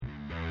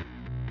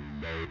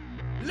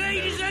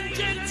Ladies and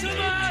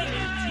gentlemen,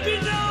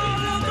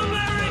 Binal of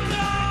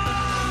America!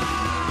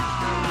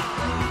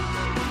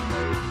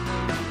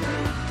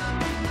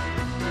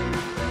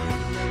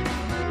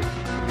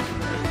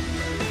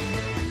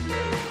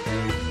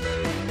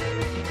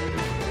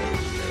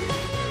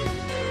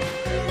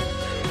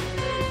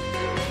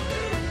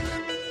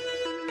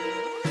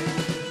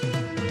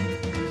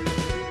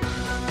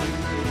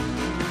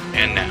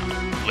 And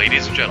now,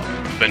 ladies and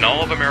gentlemen,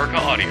 Binal of America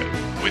Audio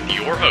with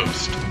your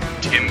host,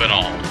 Tim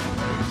Binal.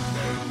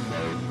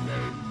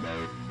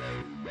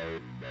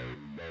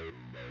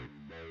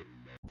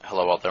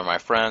 Hello out there, my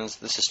friends.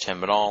 This is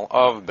Tim Binal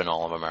of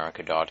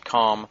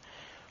BinalofAmerica.com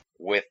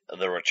with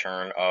the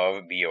return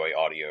of BOA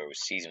Audio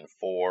Season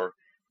 4.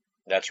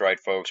 That's right,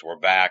 folks, we're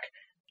back.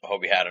 I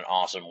hope you had an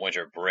awesome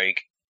winter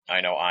break.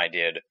 I know I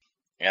did.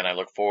 And I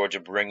look forward to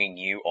bringing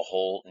you a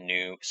whole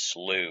new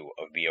slew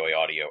of BOA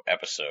Audio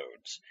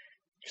episodes.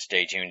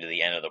 Stay tuned to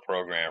the end of the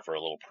program for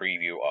a little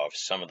preview of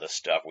some of the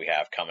stuff we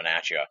have coming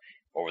at you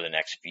over the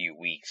next few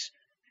weeks.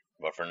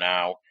 But for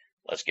now,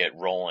 let's get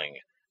rolling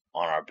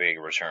on our big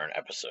return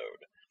episode.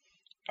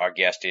 Our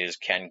guest is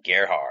Ken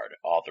Gerhard,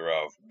 author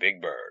of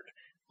Big Bird,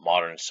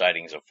 Modern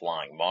Sightings of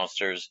Flying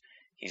Monsters.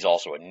 He's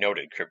also a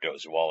noted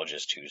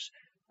cryptozoologist who's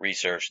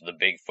researched the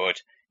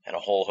Bigfoot and a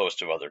whole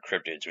host of other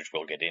cryptids, which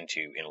we'll get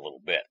into in a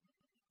little bit.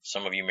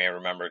 Some of you may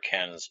remember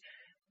Ken's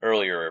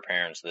earlier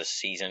appearance this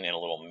season in a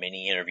little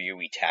mini interview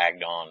we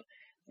tagged on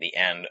the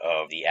end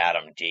of the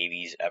Adam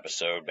Davies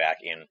episode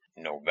back in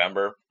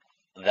November.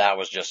 That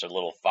was just a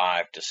little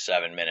 5 to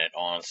 7 minute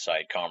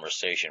on-site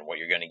conversation. What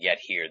you're going to get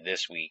here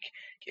this week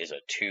is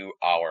a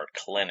 2-hour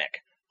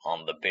clinic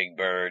on the Big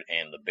Bird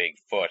and the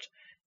Bigfoot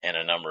and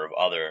a number of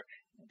other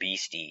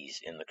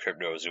beasties in the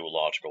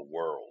cryptozoological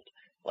world.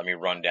 Let me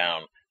run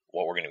down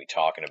what we're going to be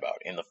talking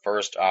about. In the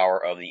first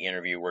hour of the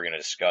interview, we're going to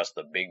discuss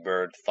the Big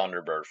Bird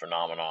Thunderbird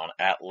phenomenon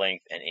at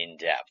length and in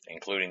depth,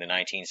 including the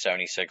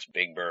 1976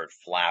 Big Bird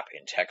flap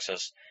in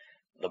Texas,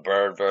 the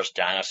bird versus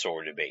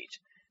dinosaur debate,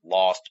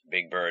 lost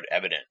Big Bird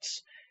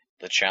evidence,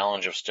 the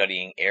challenge of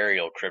studying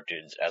aerial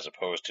cryptids as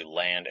opposed to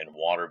land and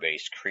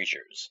water-based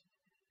creatures,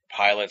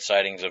 pilot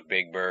sightings of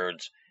big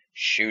birds,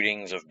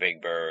 shootings of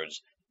big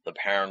birds, the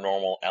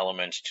paranormal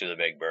element to the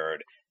Big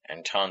Bird,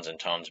 and tons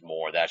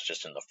more. That's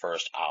just in the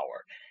first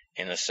hour.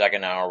 In the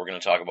second hour, we're going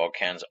to talk about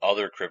Ken's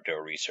other crypto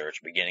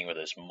research, beginning with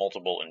his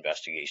multiple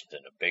investigations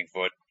into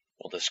Bigfoot.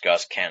 We'll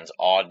discuss Ken's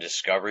odd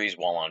discoveries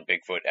while on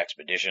Bigfoot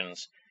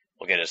expeditions.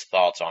 We'll get his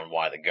thoughts on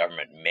why the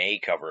government may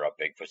cover up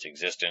Bigfoot's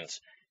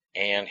existence,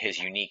 and his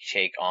unique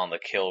take on the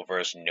kill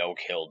versus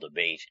no-kill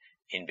debate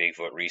in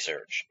Bigfoot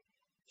research.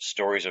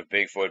 Stories of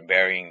Bigfoot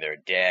burying their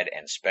dead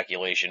and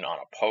speculation on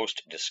a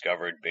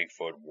post-discovered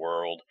Bigfoot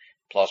world.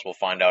 Plus, we'll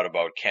find out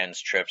about Ken's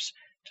trips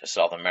to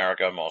South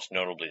America, most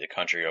notably the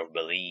country of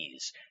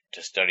Belize,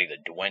 to study the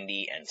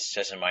Duende and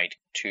Sesamite,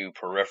 two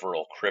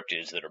peripheral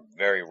cryptids that are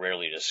very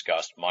rarely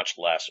discussed, much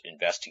less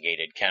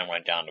investigated. Ken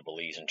went down to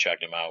Belize and checked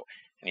them out,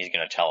 and he's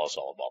going to tell us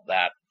all about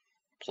that.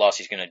 Plus,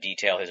 he's going to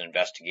detail his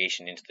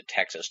investigation into the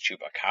Texas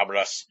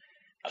Chupacabras,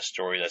 a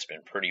story that's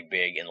been pretty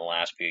big in the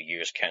last few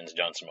years. Ken's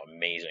done some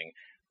amazing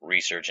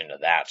research into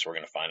that, so we're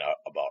going to find out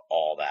about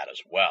all that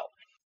as well.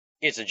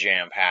 It's a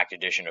jam-packed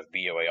edition of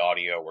BOA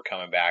Audio. We're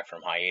coming back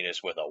from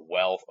hiatus with a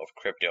wealth of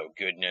crypto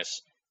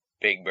goodness.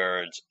 Big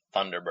Birds,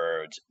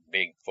 Thunderbirds,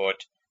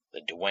 Bigfoot,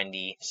 the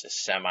Duende,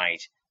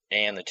 Sesamite,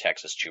 and the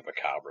Texas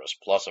Chupacabras.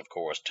 Plus, of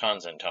course,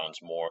 tons and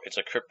tons more. It's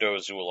a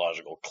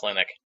cryptozoological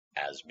clinic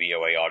as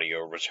BOA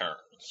Audio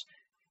returns.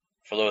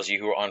 For those of you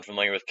who are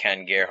unfamiliar with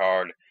Ken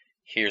Gerhard,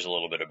 here's a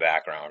little bit of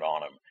background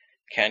on him.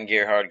 Ken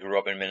Gerhard grew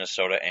up in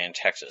Minnesota and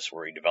Texas,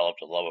 where he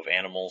developed a love of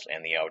animals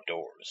and the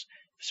outdoors,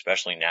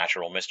 especially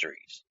natural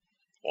mysteries.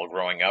 While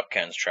growing up,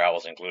 Ken's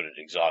travels included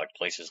exotic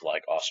places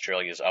like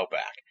Australia's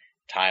outback,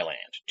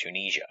 Thailand,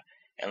 Tunisia,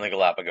 and the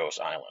Galapagos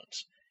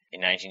Islands. In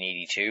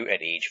 1982,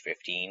 at age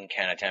 15,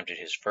 Ken attempted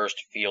his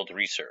first field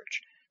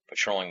research,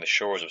 patrolling the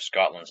shores of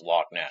Scotland's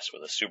Loch Ness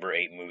with a Super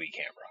 8 movie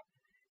camera.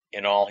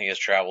 In all, he has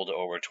traveled to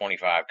over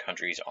 25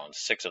 countries on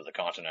 6 of the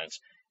continents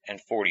and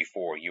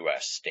 44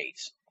 U.S.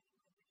 states.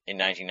 In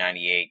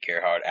 1998,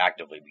 Gerhard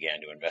actively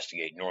began to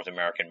investigate North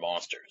American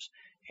monsters,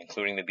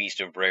 including the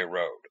Beast of Bray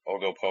Road,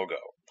 Ogopogo,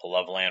 the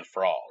Loveland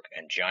Frog,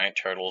 and giant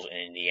turtles in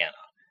Indiana.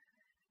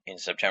 In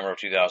September of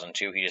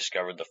 2002, he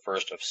discovered the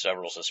first of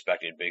several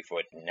suspected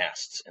Bigfoot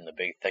nests in the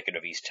Big Thicket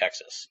of East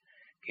Texas.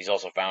 He's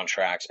also found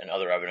tracks and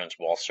other evidence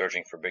while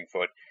searching for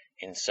Bigfoot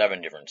in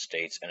 7 different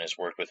states and has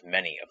worked with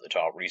many of the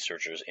top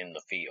researchers in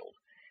the field.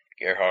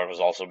 Gerhard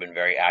has also been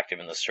very active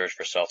in the search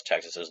for South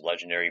Texas's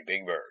legendary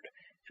Big Bird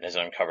and has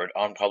uncovered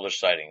unpublished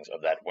sightings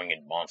of that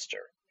winged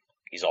monster.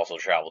 He's also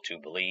traveled to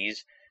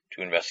Belize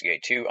to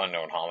investigate 2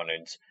 unknown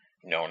hominids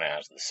known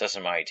as the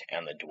Sesamite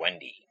and the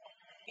Duende.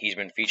 He's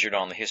been featured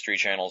on the History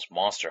Channel's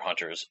Monster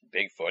Hunters,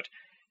 Bigfoot,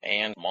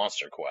 and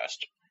Monster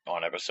Quest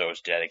on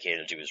episodes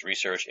dedicated to his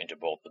research into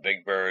both the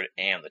Big Bird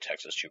and the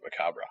Texas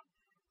Chupacabra.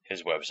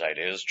 His website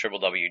is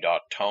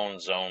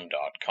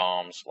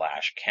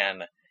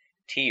www.tonezone.com/Ken,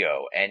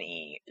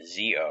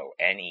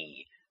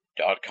 TONEZONE,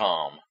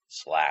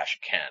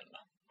 cryptozoology.com/Ken.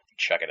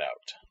 Check it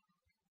out.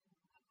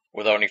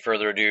 Without any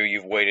further ado,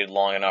 you've waited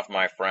long enough,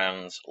 my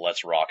friends.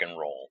 Let's rock and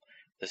roll.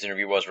 This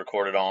interview was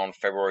recorded on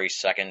February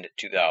 2nd,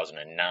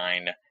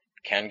 2009.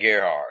 Ken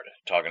Gerhard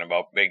talking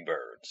about big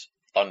birds,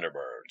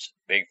 thunderbirds,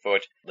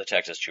 Bigfoot, the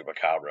Texas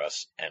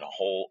Chupacabras, and a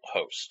whole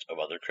host of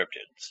other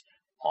cryptids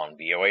on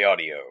BOA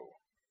Audio,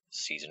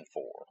 Season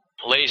 4.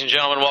 Ladies and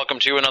gentlemen, welcome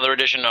to another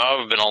edition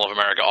of All of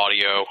America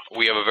Audio.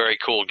 We have a very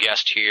cool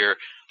guest here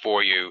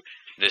for you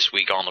this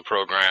week on the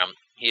program.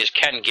 He is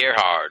Ken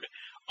Gerhard,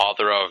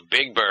 author of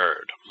Big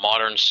Bird,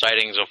 Modern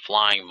Sightings of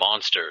Flying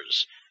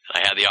Monsters. I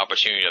had the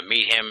opportunity to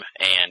meet him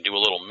and do a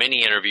little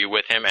mini interview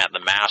with him at the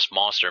Mass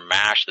Monster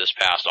Mash this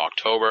past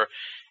October.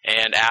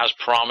 And as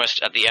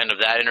promised, at the end of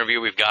that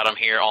interview, we've got him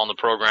here on the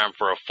program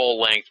for a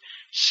full-length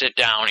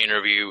sit-down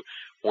interview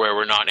where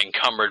we're not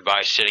encumbered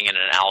by sitting in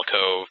an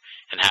alcove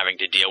and having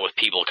to deal with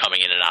people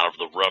coming in and out of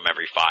the room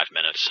every 5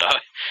 minutes.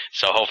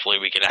 So hopefully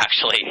we can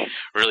actually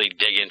really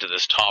dig into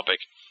this topic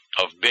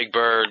of big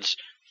birds,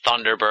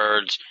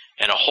 thunderbirds,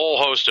 and a whole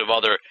host of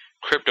other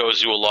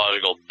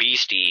cryptozoological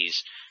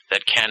beasties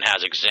that Ken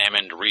has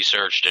examined,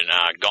 researched, and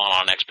gone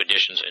on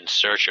expeditions in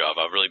search of.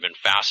 I've really been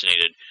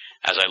fascinated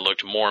as I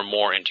looked more and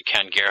more into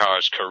Ken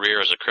Gerhard's career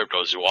as a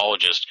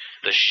cryptozoologist,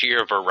 the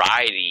sheer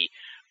variety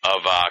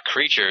of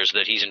creatures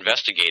that he's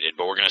investigated.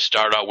 But we're going to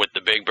start out with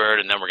the big bird,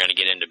 and then we're going to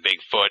get into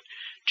Bigfoot,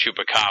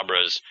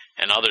 Chupacabras,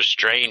 and other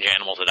strange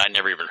animals that I'd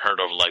never even heard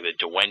of, like the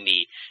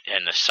Duende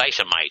and the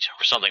Sisamite,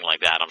 or something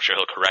like that. I'm sure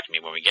he'll correct me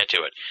when we get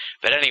to it.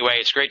 But anyway,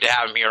 it's great to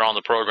have him here on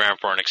the program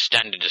for an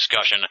extended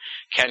discussion.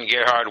 Ken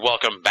Gerhard,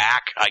 welcome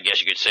back, I guess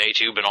you could say,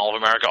 to All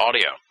of America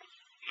Audio.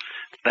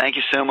 Thank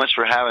you so much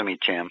for having me,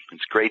 Tim.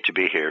 It's great to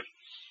be here.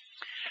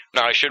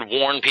 Now, I should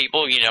warn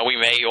people, we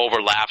may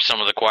overlap some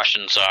of the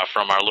questions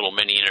from our little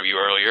mini interview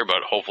earlier,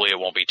 but hopefully it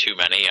won't be too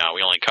many.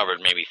 We only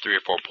covered maybe 3 or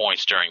 4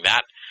 points during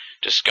that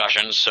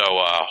discussion, so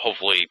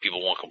hopefully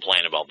people won't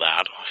complain about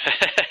that.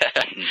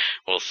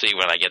 We'll see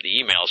when I get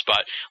the emails.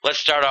 But let's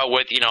start out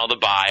with, the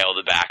bio,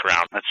 the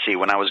background. Let's see.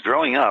 When I was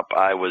growing up,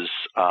 I was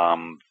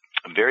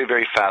very,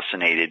 very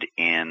fascinated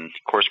in,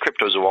 of course,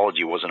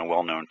 cryptozoology wasn't a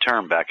well-known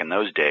term back in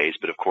those days,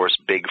 but of course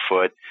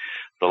Bigfoot,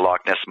 the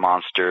Loch Ness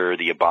Monster,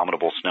 the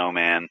Abominable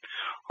Snowman,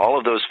 all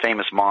of those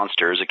famous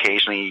monsters.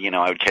 Occasionally,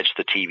 I would catch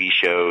the TV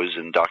shows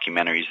and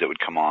documentaries that would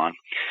come on,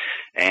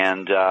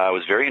 and I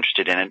was very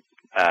interested in it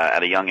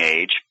at a young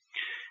age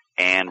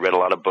and read a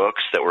lot of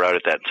books that were out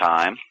at that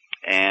time.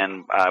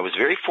 And I was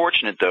very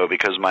fortunate, though,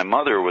 because my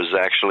mother was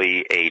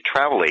actually a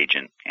travel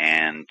agent,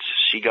 and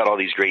she got all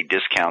these great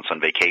discounts on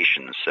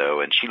vacations.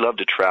 And she loved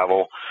to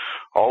travel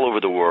all over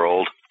the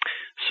world.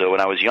 So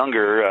when I was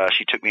younger,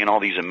 she took me on all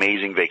these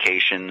amazing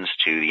vacations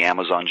to the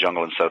Amazon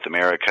jungle in South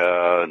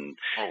America and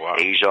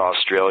Asia,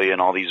 Australia, and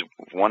all these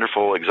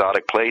wonderful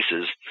exotic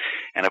places.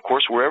 And of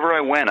course, wherever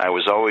I went, I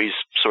was always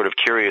sort of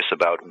curious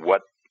about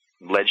what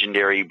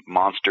legendary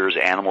monsters,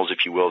 animals,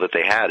 if you will, that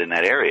they had in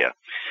that area.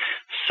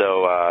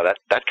 So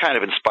that kind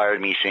of inspired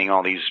me, seeing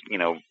all these,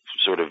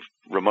 sort of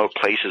remote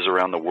places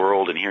around the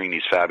world and hearing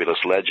these fabulous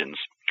legends.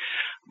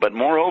 But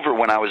moreover,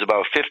 when I was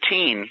about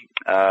 15,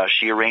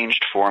 she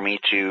arranged for me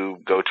to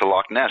go to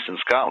Loch Ness in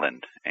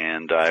Scotland.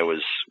 And I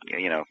was,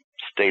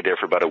 stayed there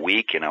for about a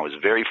week, and I was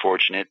very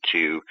fortunate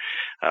to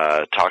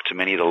talk to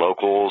many of the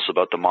locals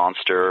about the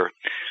monster.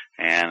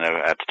 And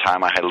at the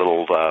time, I had a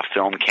little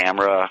film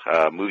camera,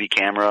 movie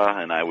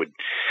camera, and I would,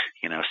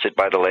 sit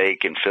by the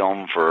lake and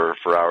film for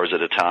hours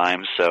at a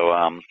time.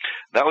 So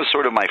that was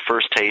sort of my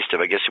first taste of,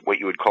 I guess, what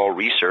you would call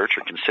research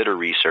or consider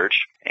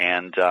research.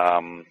 And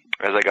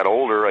as I got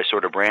older, I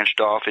sort of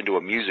branched off into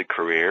a music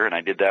career, and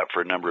I did that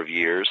for a number of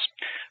years.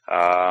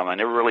 I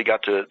never really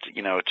got to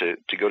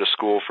go to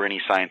school for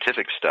any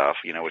scientific stuff,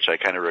 which I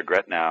kind of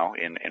regret now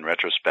in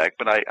retrospect.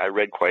 But I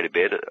read quite a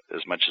bit,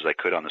 as much as I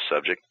could on the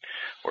subject,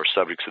 or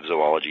subjects of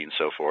zoology and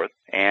so forth.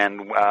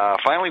 And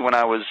finally, when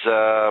I was,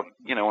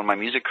 when my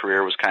music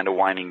career was kind of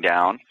winding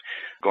down,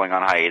 going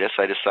on hiatus,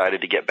 I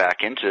decided to get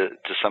back into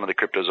some of the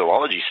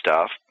cryptozoology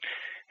stuff.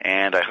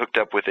 And I hooked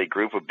up with a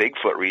group of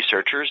Bigfoot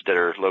researchers that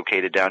are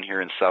located down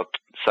here in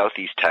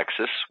southeast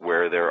Texas,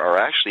 where there are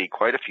actually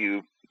quite a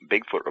few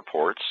Bigfoot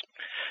reports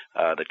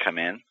that come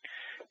in.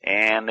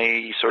 And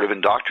they sort of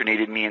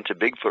indoctrinated me into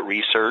Bigfoot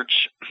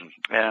research.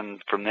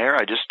 And from there,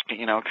 I just,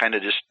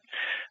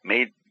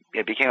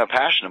 it became a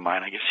passion of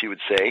mine, I guess you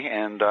would say.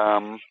 And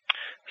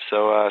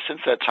so since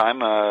that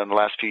time, in the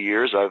last few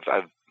years,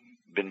 I've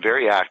been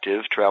very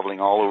active, traveling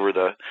all over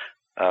the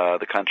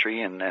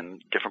country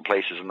and different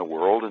places in the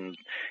world, and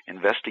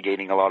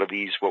investigating a lot of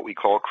these what we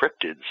call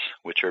cryptids,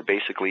 which are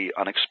basically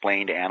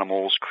unexplained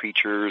animals,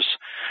 creatures,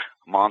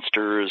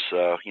 monsters,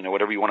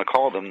 whatever you want to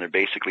call them. They're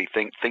basically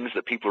things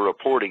that people are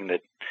reporting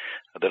that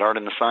aren't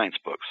in the science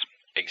books.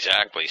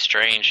 Exactly.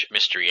 Strange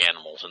mystery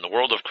animals. And the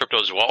world of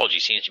cryptozoology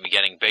seems to be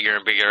getting bigger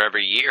and bigger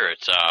every year.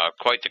 It's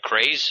quite the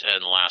craze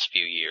in the last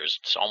few years.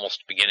 It's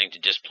almost beginning to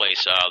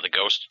displace the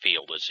ghost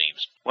field, it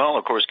seems. Well,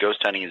 of course, ghost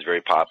hunting is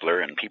very popular,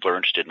 and people are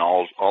interested in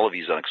all of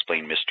these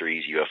unexplained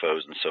mysteries,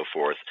 UFOs, and so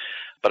forth.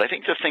 But I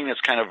think the thing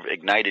that's kind of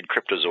ignited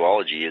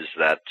cryptozoology is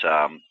that,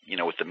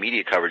 with the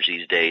media coverage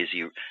these days,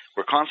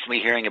 we're constantly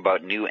hearing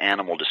about new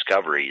animal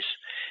discoveries.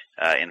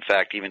 In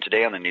fact, even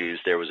today on the news,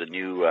 there was a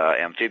new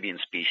amphibian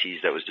species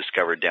that was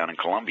discovered down in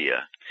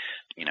Colombia,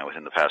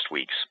 within the past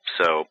weeks.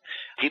 So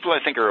people,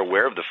 I think, are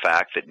aware of the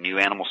fact that new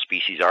animal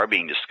species are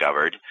being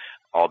discovered,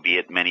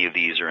 albeit many of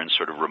these are in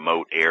sort of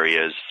remote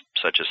areas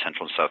such as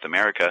Central and South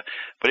America.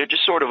 But it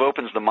just sort of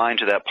opens the mind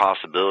to that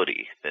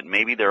possibility that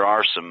maybe there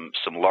are some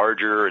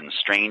larger and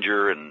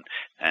stranger and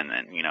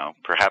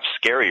perhaps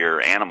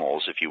scarier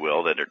animals, if you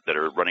will, that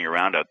are running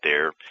around out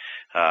there,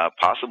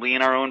 possibly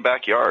in our own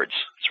backyards.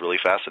 It's really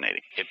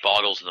fascinating. It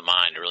boggles the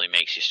mind. It really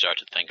makes you start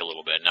to think a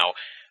little bit. Now,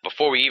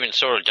 before we even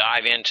sort of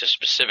dive into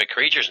specific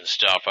creatures and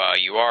stuff,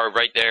 you are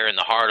right there in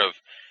the heart of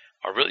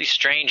a really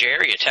strange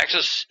area.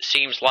 Texas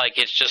seems like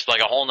it's just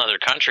like a whole other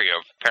country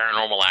of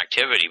paranormal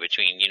activity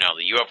between,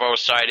 the UFO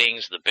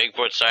sightings, the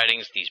Bigfoot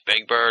sightings, these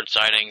big bird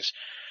sightings.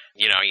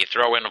 You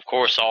throw in, of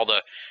course, all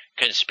the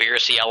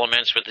conspiracy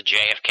elements with the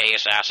JFK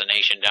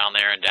assassination down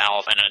there in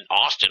Dallas. And then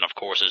Austin, of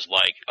course, is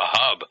like a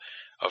hub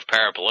of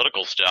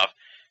parapolitical stuff.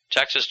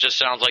 Texas just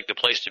sounds like the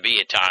place to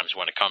be at times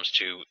when it comes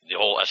to the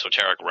whole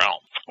esoteric realm.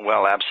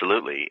 Well,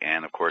 absolutely.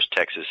 And, of course,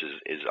 Texas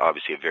is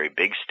obviously a very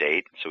big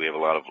state, so we have a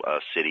lot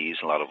of cities,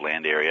 a lot of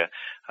land area.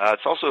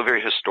 It's also a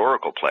very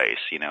historical place.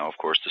 Of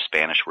course, the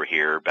Spanish were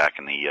here back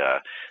in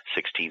the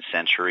 16th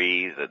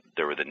century.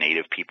 There were the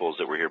native peoples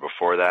that were here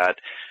before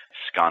that.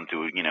 It's gone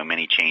through,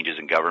 many changes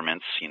in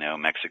governments,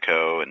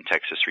 Mexico and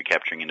Texas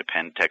recapturing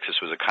independence.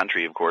 Texas was a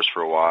country, of course,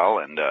 for a while,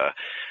 and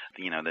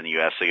then the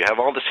U.S. So you have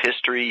all this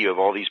history, you have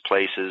all these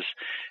places,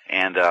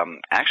 and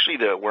actually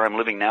where I'm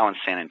living now in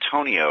San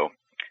Antonio,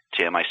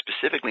 Tim, I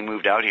specifically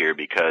moved out here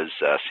because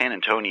San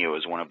Antonio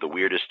is one of the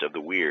weirdest of the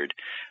weird.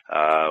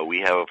 We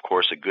have, of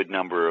course, a good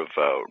number of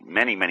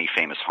many, many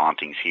famous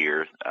hauntings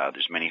here.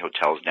 There's many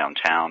hotels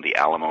downtown. The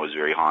Alamo is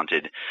very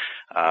haunted.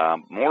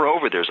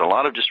 Moreover, there's a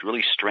lot of just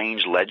really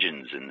strange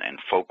legends and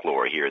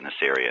folklore here in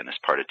this area, in this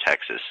part of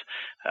Texas.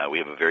 We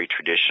have a very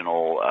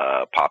traditional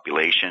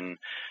population,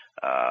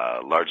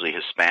 largely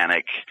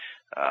Hispanic,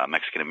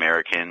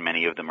 Mexican-American.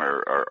 Many of them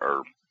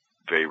are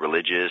very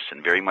religious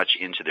and very much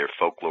into their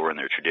folklore and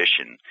their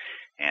tradition.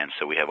 And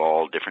so we have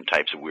all different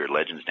types of weird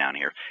legends down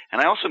here.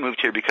 And I also moved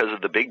here because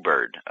of the Big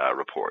Bird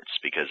reports,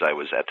 because I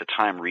was at the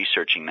time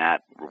researching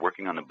that,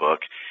 working on the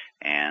book,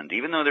 and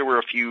even though there were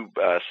a few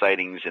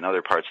sightings in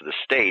other parts of the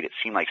state, it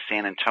seemed like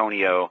San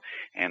Antonio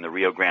and the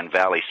Rio Grande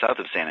Valley south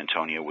of San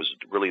Antonio were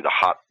really the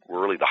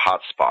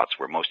hot spots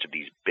where most of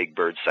these Big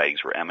Bird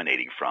sightings were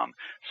emanating from.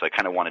 So I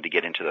kind of wanted to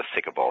get into the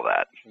thick of all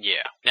that.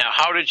 Yeah. Now,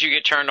 how did you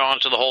get turned on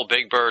to the whole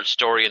Big Bird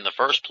story in the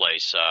first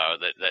place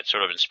that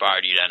sort of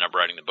inspired you to end up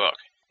writing the book?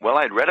 Well,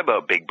 I'd read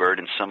about Big Bird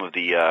in some of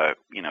the,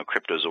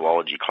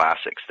 cryptozoology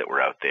classics that were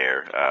out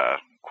there. Of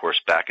course,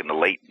 back in the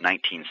late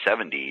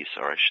 1970s,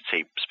 or I should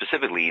say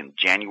specifically in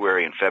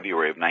January and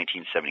February of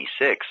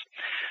 1976,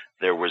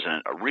 there was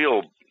a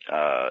real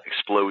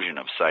explosion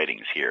of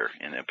sightings here,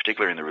 in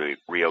particular in the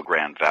Rio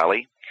Grande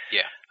Valley.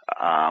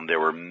 Yeah. There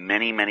were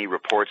many, many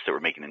reports that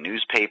were making the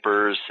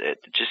newspapers.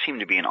 It just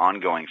seemed to be an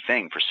ongoing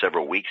thing for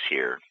several weeks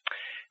here.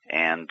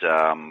 And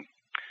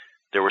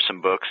there were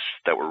some books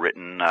that were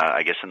written,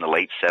 I guess, in the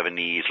late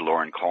 70s.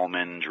 Lauren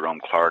Coleman,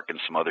 Jerome Clark, and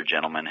some other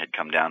gentlemen had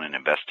come down and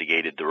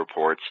investigated the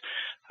reports.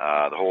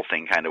 The whole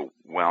thing kind of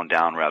wound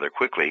down rather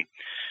quickly.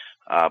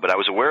 But I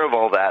was aware of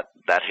all that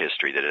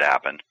history that had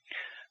happened.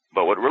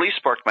 But what really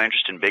sparked my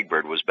interest in Big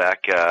Bird was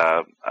back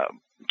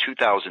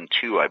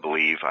 2002, I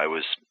believe. I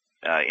was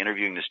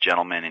interviewing this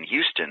gentleman in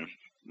Houston,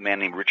 a man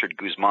named Richard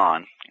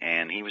Guzman,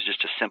 and he was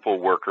just a simple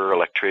worker,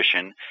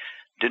 electrician.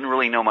 Didn't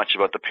really know much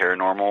about the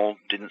paranormal,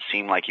 didn't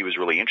seem like he was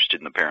really interested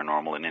in the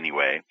paranormal in any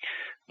way.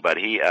 But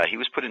he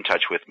was put in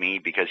touch with me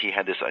because he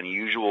had this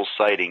unusual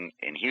sighting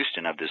in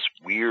Houston of this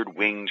weird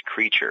winged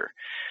creature.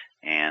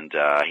 And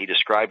he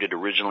described it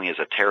originally as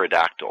a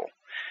pterodactyl.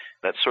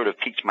 That sort of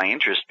piqued my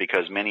interest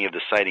because many of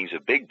the sightings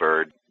of Big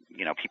Bird,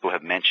 people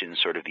have mentioned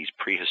sort of these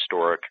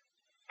prehistoric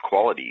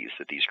qualities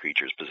that these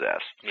creatures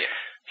possess. Yeah.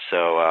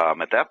 So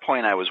at that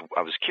point I was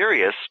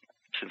curious.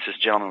 Since this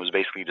gentleman was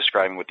basically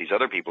describing what these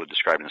other people had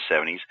described in the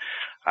 70s,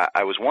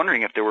 I was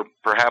wondering if there were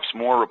perhaps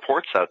more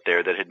reports out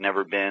there that had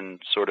never been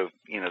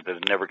that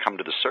had never come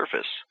to the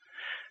surface.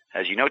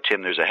 As you know,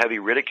 Tim, there's a heavy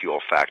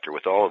ridicule factor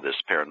with all of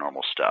this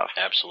paranormal stuff.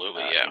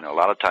 Absolutely, yeah. A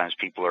lot of times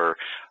people are,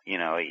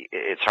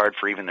 it's hard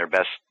for even their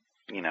best,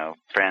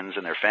 friends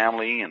and their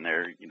family and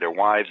their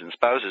wives and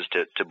spouses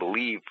to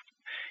believe,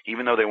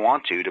 even though they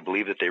want to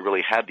believe that they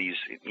really had these,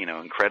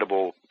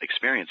 incredible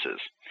experiences.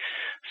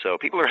 So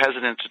people are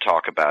hesitant to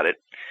talk about it,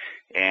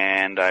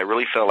 and I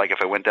really felt like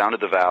if I went down to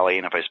the valley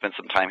and if I spent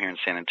some time here in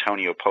San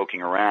Antonio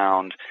poking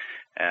around,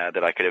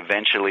 that I could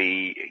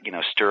eventually,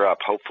 stir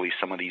up hopefully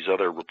some of these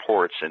other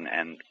reports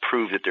and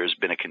prove that there's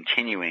been a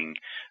continuing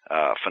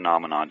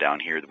phenomenon down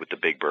here with the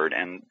Big Bird,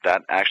 and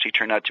that actually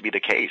turned out to be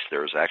the case.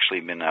 There's actually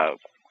been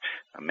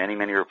many,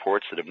 many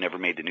reports that have never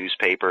made the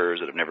newspapers,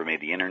 that have never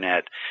made the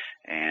internet.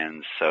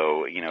 And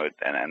so,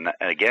 and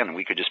again,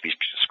 we could just be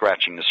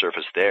scratching the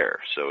surface there.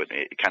 So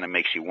it kind of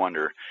makes you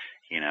wonder,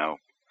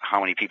 how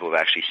many people have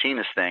actually seen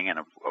this thing, and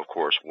of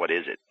course, what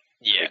is it?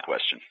 Yeah. Big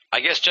question. I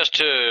guess just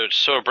to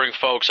sort of bring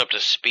folks up to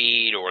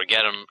speed or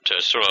get them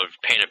to sort of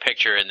paint a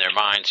picture in their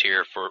minds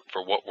here for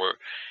what we're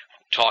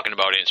talking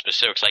about in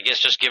specifics, I guess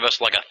just give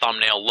us like a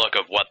thumbnail look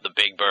of what the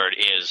Big Bird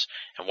is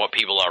and what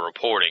people are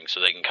reporting so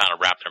they can kind of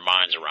wrap their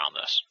minds around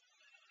this.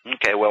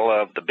 Okay,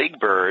 well, the Big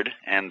Bird,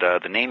 and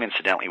the name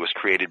incidentally was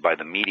created by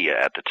the media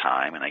at the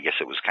time, and I guess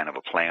it was kind of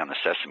a play on the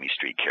Sesame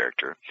Street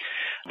character.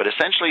 But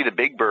essentially the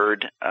Big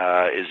Bird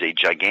is a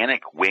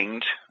gigantic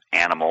winged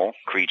animal,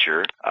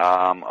 creature.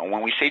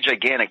 When we say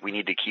gigantic, we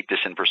need to keep this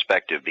in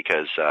perspective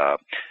because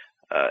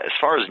as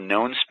far as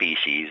known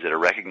species that are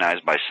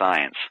recognized by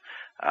science,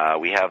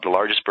 we have the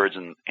largest birds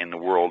in the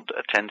world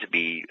tend to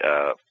be,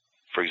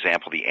 for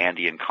example, the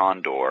Andean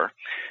condor,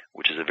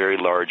 which is a very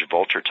large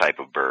vulture type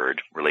of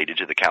bird related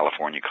to the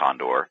California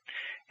condor.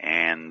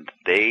 And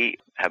they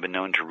have been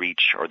known to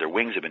reach, or their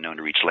wings have been known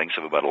to reach lengths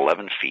of about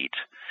 11 feet.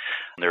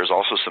 There's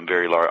also some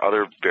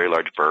other very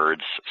large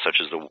birds, such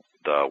as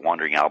the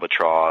wandering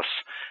albatross,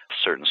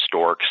 certain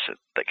storks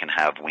that can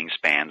have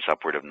wingspans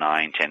upward of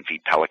 9, 10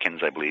 feet.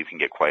 Pelicans, I believe, can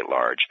get quite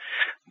large.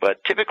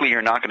 But typically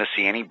you're not going to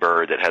see any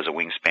bird that has a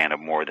wingspan of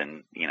more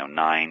than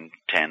 9,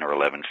 10, or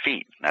 11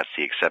 feet. That's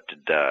the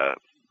accepted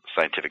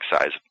scientific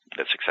size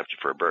that's accepted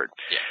for a bird.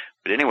 Yeah.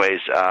 But anyways,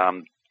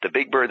 the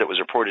Big Bird that was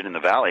reported in the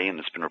valley and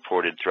that's been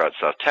reported throughout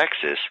South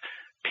Texas,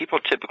 people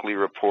typically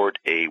report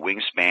a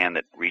wingspan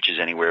that reaches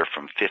anywhere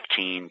from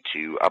 15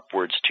 to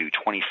upwards to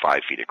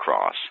 25 feet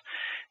across.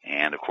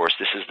 And, of course,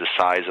 this is the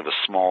size of a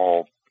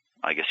small,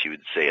 I guess you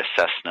would say a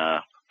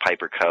Cessna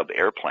Piper Cub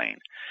airplane.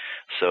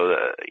 So,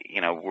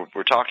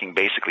 we're talking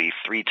basically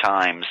 3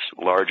 times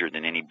larger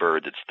than any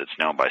bird that's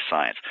known by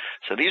science.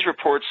 So these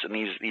reports and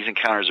these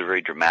encounters are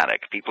very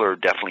dramatic. People are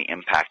definitely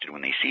impacted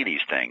when they see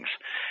these things.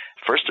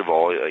 First of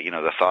all,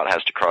 the thought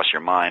has to cross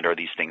your mind, are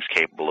these things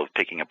capable of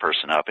picking a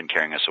person up and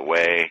carrying us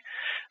away?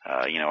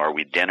 Are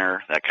we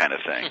dinner? That kind of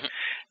thing.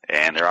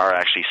 And there are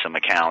actually some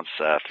accounts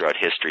throughout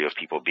history of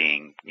people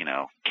being,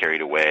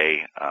 carried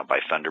away by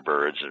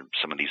thunderbirds or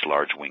some of these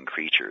large winged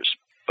creatures.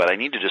 But I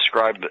need to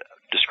describe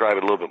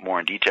it a little bit more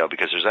in detail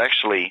because there's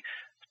actually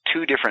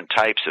 2 different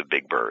types of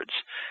big birds.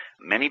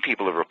 Many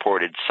people have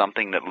reported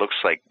something that looks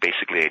like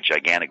basically a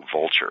gigantic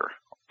vulture,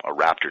 a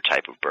raptor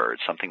type of bird,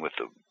 something with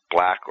the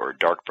black or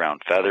dark brown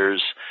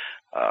feathers,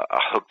 a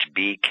hooked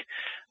beak,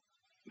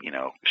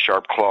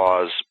 sharp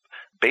claws,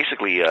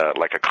 basically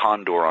like a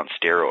condor on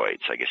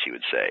steroids, I guess you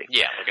would say.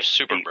 Yeah, like a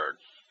super bird.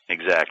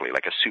 Exactly,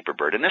 like a super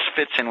bird. And this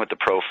fits in with the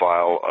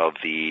profile of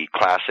the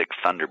classic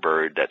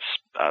thunderbird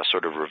that's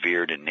sort of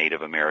revered in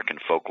Native American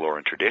folklore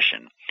and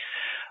tradition.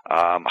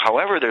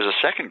 However, there's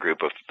a second group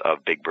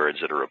of big birds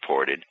that are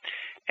reported,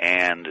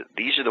 and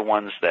these are the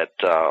ones that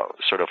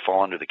sort of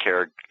fall under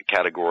the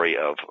category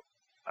of,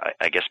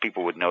 I guess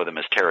people would know them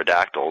as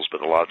pterodactyls,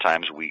 but a lot of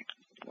times we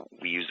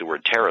use the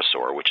word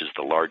pterosaur, which is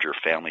the larger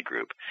family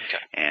group.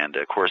 Okay. And,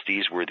 of course,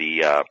 these were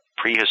the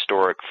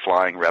prehistoric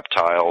flying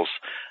reptiles.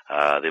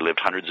 They lived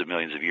hundreds of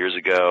millions of years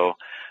ago,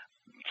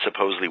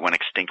 supposedly went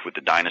extinct with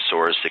the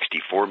dinosaurs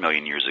 64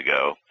 million years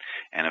ago.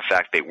 And, in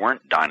fact, they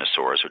weren't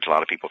dinosaurs, which a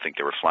lot of people think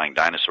they were flying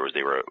dinosaurs.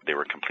 They were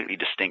a completely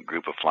distinct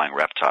group of flying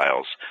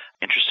reptiles.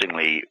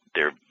 Interestingly,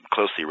 they're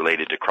closely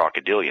related to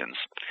crocodilians.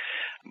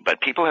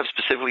 But people have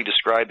specifically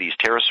described these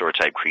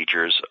pterosaur-type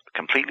creatures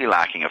completely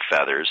lacking of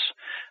feathers,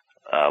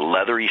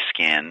 leathery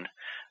skin.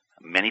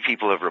 Many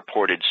people have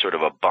reported sort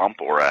of a bump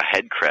or a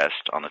head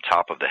crest on the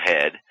top of the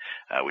head,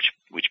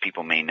 which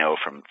people may know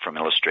from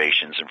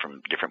illustrations and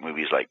from different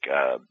movies like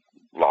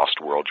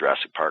Lost World,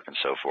 Jurassic Park, and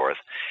so forth.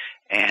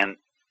 And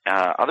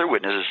other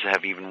witnesses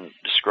have even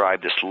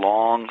described this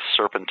long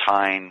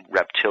serpentine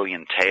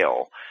reptilian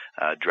tail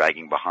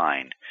dragging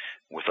behind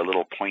with a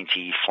little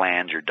pointy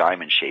flange or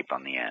diamond shape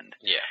on the end.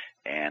 Yeah.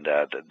 And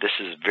this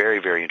is very,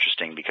 very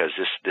interesting because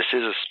this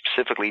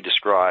specifically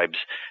describes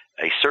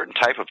a certain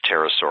type of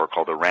pterosaur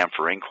called the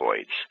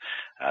rhamphorhynchoids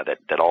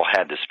that all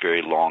had this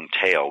very long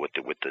tail with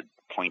the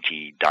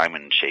pointy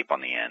diamond shape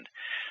on the end.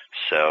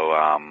 So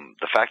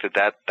the fact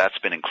that's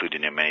been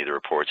included in many of the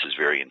reports is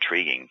very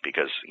intriguing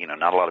because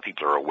not a lot of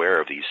people are aware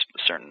of these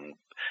certain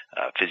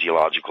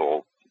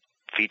physiological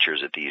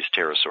features that these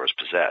pterosaurs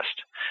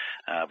possessed.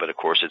 But of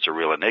course it's a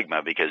real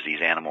enigma because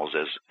these animals,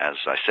 as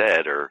I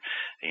said,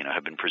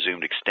 have been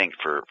presumed extinct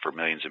for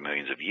millions and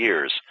millions of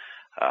years.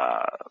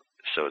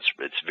 So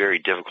it's very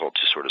difficult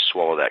to sort of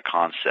swallow that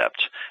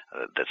concept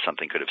that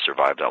something could have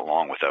survived that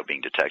long without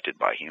being detected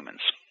by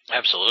humans.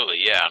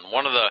 Absolutely, yeah. And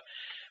one of the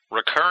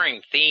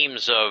recurring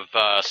themes of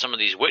some of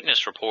these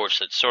witness reports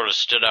that sort of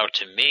stood out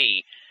to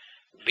me,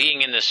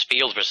 being in this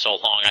field for so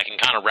long, I can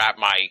kind of wrap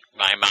my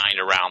mind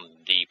around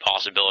the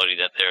possibility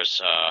that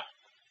there's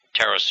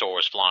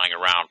pterosaurs flying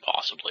around,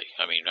 possibly.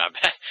 I mean,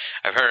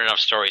 I've heard enough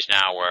stories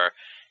now where,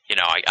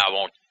 I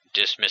won't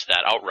dismiss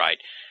that outright.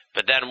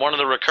 But then one of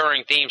the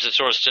recurring themes that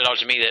sort of stood out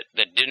to me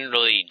that didn't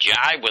really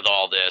jive with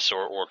all this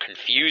or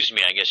confused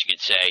me, I guess you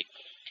could say,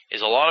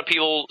 is a lot of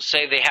people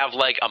say they have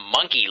like a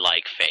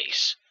monkey-like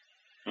face.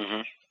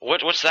 Mm-hmm.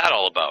 What's that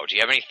all about? Do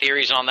you have any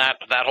theories on that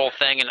whole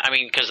thing? And I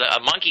mean, because a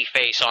monkey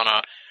face on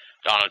a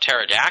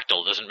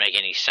pterodactyl doesn't make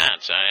any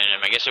sense.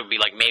 And I guess it would be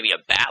like maybe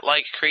a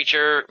bat-like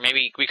creature.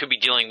 Maybe we could be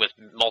dealing with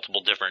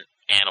multiple different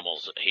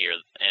animals here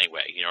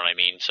anyway. You know what I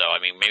mean? So I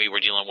mean, maybe we're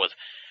dealing with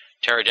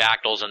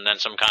pterodactyls and then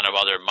some kind of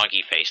other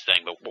monkey face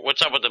thing. But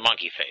what's up with the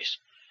monkey face?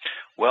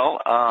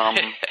 Well,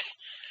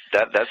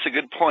 that's a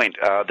good point.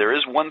 There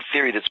is one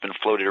theory that's been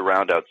floated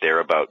around out there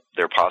about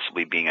there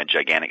possibly being a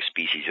gigantic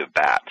species of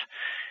bat.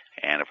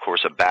 And of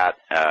course, a bat,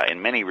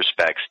 in many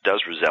respects,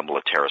 does resemble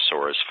a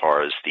pterosaur as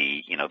far as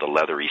the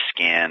leathery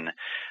skin,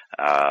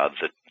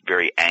 the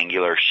very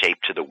angular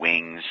shape to the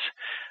wings,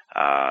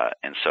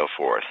 and so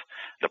forth.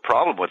 The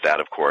problem with that,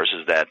 of course,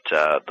 is that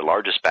the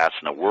largest bats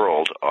in the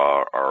world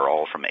are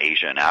all from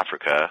Asia and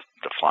Africa,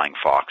 the flying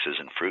foxes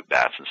and fruit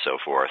bats and so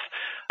forth.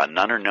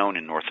 None are known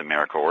in North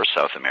America or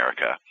South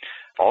America.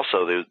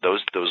 Also,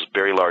 those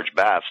very large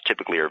bats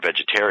typically are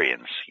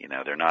vegetarians.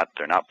 They're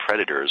not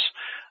predators.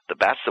 The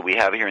bats that we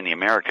have here in the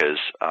Americas,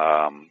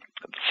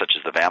 such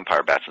as the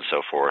vampire bats and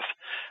so forth,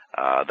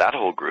 that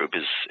whole group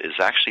is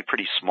actually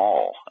pretty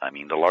small. I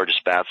mean, the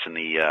largest bats in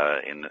the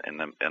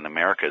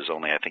Americas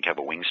only, I think, have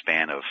a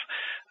wingspan of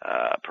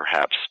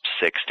perhaps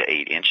 6 to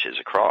 8 inches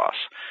across.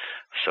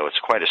 So it's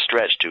quite a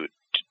stretch to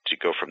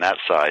go from that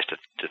size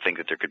to think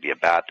that there could be a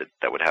bat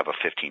that would have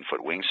a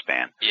 15-foot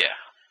wingspan. Yeah.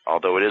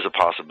 Although it is a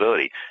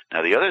possibility.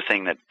 Now, the other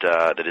thing that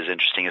is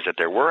interesting is that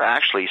there were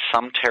actually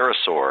some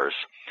pterosaurs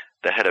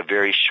that had a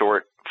very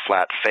short,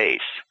 flat face.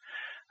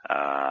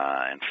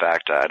 In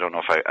fact, I don't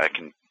know if I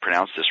can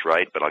pronounce this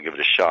right, but I'll give it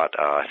a shot.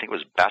 I think it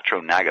was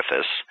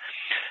Batronagathus,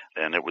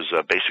 and it was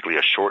basically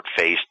a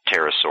short-faced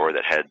pterosaur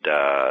that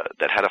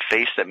had a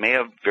face that may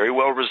have very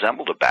well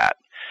resembled a bat.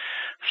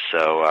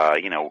 So,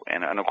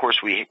 and of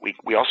course we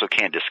also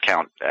can't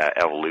discount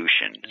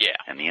evolution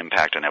and the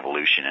impact on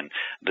evolution. And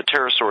the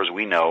pterosaurs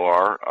we know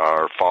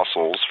are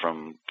fossils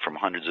from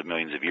hundreds of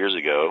millions of years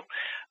ago,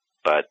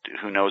 but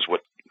who knows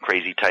what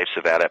crazy types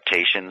of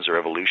adaptations or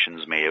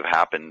evolutions may have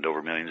happened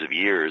over millions of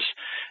years.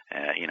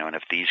 And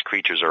if these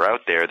creatures are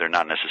out there, they're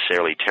not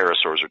necessarily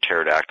pterosaurs or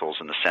pterodactyls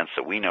in the sense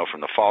that we know from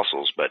the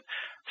fossils, but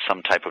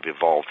some type of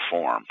evolved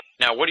form.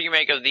 Now, what do you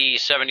make of the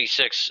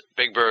 76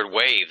 Big Bird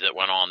wave that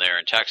went on there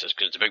in Texas?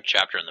 Because it's a big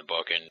chapter in the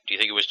book. And do you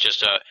think it was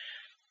just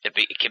it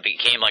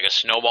became like a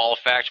snowball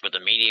effect with the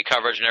media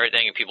coverage and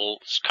everything, and people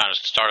kind of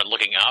started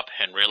looking up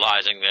and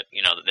realizing that,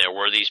 that there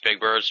were these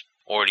big birds?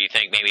 Or do you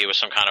think maybe it was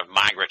some kind of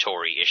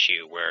migratory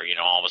issue where,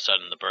 all of a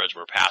sudden the birds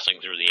were passing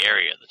through the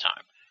area at the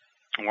time?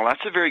 Well,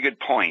 that's a very good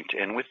point.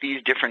 And with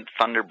these different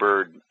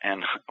Thunderbird,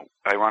 and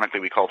ironically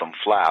we call them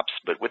flaps,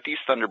 but with these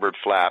Thunderbird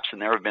flaps,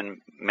 and there have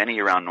been many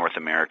around North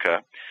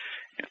America.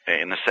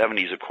 In the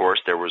 70s, of course,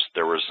 there was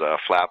a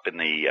flap in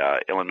the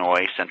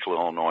central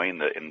Illinois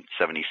in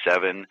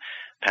 77.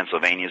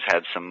 Pennsylvania's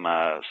had some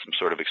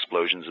sort of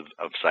explosions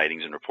of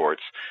sightings and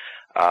reports.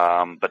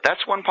 But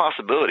that's one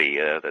possibility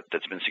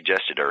that's been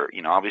suggested. Or,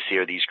 obviously,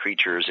 are these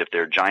creatures, if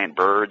they're giant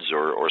birds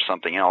or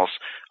something else,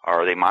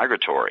 are they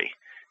migratory?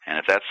 And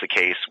if that's the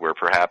case, where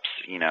perhaps,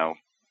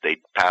 they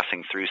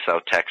passing through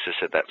South Texas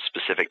at that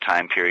specific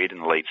time period in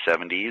the late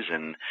 70s,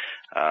 and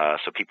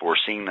so people were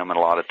seeing them a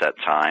lot at that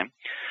time.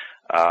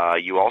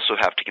 You also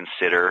have to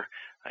consider,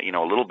 a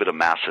little bit of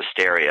mass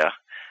hysteria.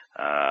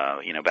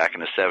 Back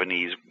in the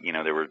 70s,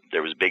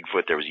 there was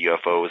Bigfoot, there was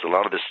UFOs. A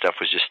lot of this stuff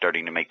was just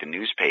starting to make the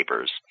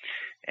newspapers.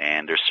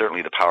 And there's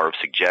certainly the power of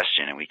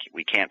suggestion, and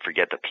we can't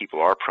forget that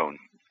people are prone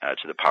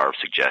to the power of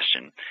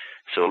suggestion.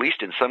 So at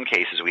least in some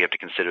cases, we have to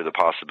consider the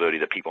possibility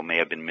that people may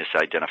have been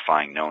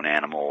misidentifying known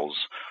animals,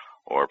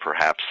 or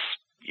perhaps,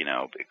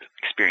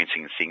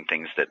 experiencing and seeing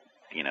things that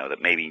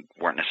maybe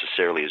weren't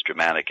necessarily as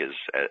dramatic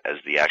as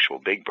the actual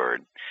big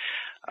bird.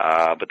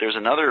 But there's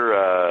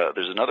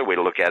another way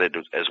to look at it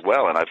as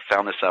well, and I've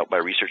found this out by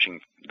researching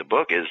the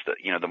book, is that,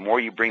 the more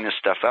you bring this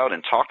stuff out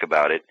and talk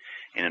about it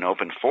in an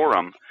open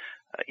forum,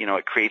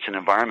 it creates an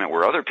environment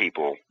where other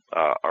people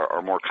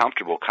are more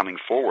comfortable coming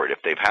forward if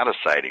they've had a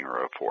sighting or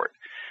a report.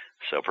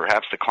 So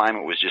perhaps the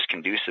climate was just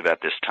conducive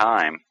at this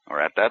time, or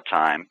at that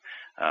time,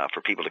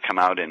 for people to come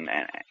out and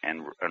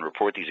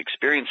report these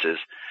experiences.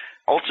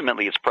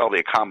 Ultimately, it's probably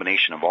a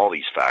combination of all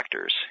these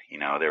factors.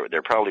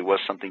 There probably was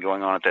something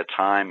going on at that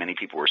time. Many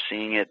people were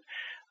seeing it.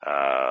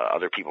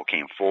 Other people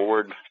came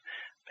forward,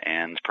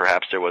 and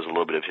perhaps there was a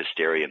little bit of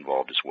hysteria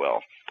involved as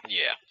well.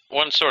 Yeah.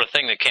 One sort of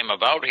thing that came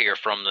about here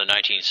from the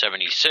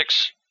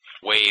 1976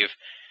 wave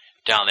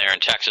down there in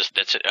Texas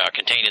that's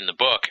contained in the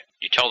book.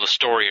 You tell the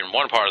story in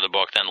one part of the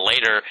book, then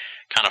later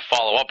kind of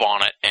follow up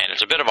on it, and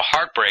it's a bit of a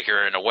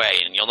heartbreaker in a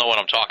way, and you'll know what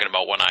I'm talking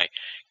about when I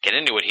get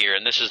into it here.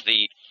 And this is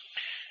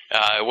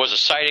it was a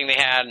sighting they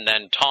had, and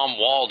then Tom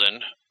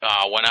Walden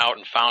went out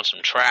and found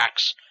some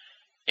tracks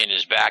in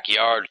his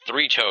backyard,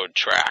 3-toed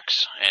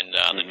tracks, and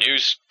the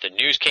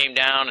news came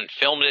down and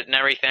filmed it and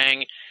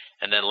everything,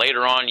 And then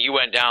later on, you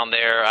went down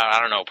there, I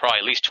don't know, probably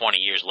at least 20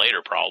 years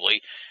later,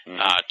 probably,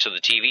 to the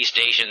TV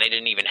station. They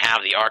didn't even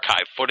have the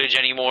archive footage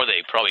anymore.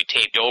 They probably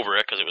taped over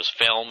it because it was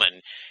film,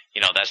 and,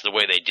 that's the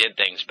way they did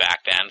things back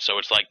then. So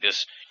it's like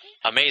this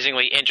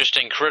amazingly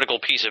interesting, critical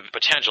piece of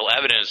potential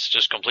evidence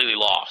just completely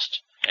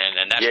lost.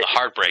 And that's the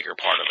heartbreaker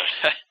part of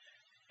it.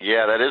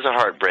 Yeah, that is a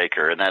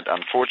heartbreaker, and that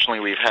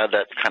unfortunately we've had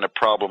that kind of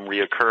problem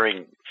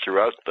reoccurring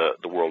throughout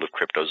the world of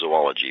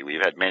cryptozoology.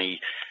 We've had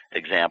many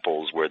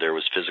examples where there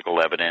was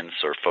physical evidence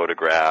or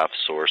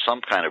photographs or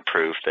some kind of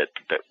proof that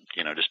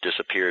just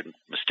disappeared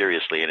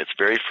mysteriously, and it's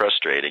very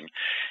frustrating.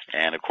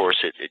 And of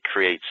course, it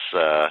creates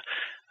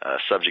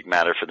subject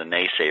matter for the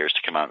naysayers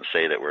to come out and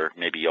say that we're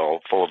maybe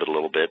all full of it a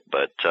little bit.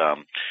 But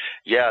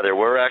there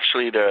were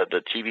actually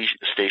the TV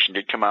station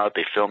did come out.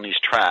 They filmed these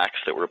tracks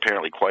that were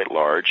apparently quite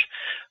large.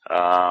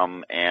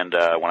 And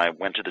when I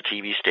went to the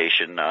TV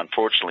station,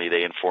 unfortunately,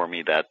 they informed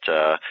me that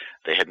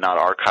they had not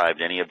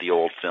archived any of the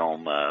old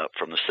film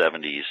from the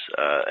 70s,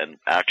 and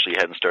actually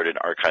hadn't started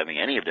archiving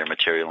any of their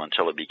material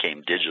until it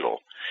became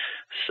digital.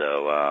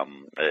 So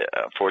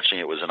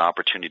unfortunately, it was an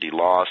opportunity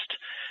lost.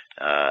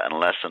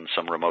 Unless on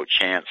some remote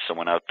chance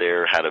someone out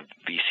there had a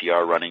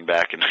VCR running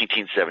back in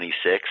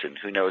 1976, and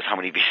who knows how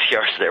many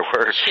VCRs there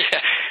were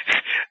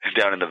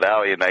down in the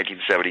valley in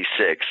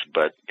 1976.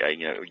 But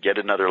yet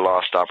another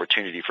lost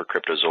opportunity for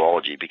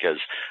cryptozoology, because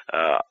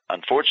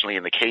unfortunately,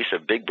 in the case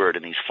of Big Bird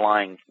and these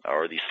flying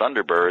or these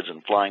thunderbirds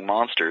and flying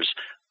monsters,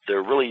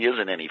 there really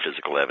isn't any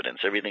physical evidence.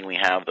 Everything we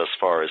have thus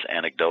far is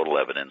anecdotal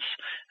evidence,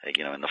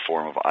 in the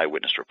form of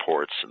eyewitness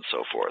reports and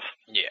so forth.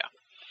 Yeah.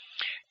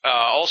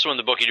 Also in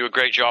the book, you do a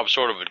great job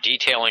sort of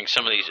detailing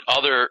some of these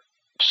other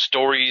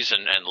stories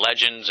and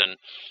legends and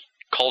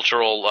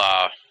cultural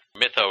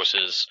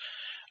mythoses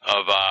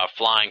of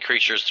flying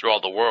creatures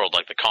throughout the world,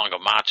 like the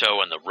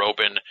Kongomato and the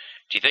Robin.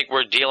 Do you think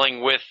we're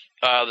dealing with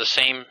the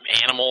same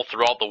animal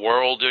throughout the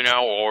world,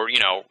 or,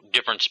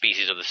 different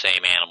species of the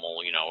same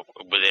animal,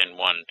 within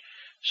one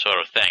sort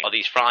of thing? Are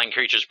these flying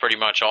creatures pretty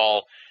much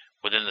all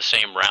within the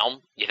same realm,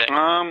 you think?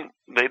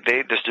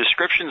 The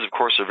descriptions, of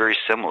course, are very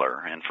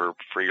similar. And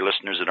for your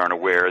listeners that aren't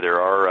aware,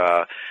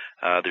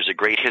 there's a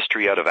great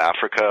history out of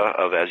Africa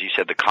of, as you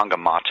said, the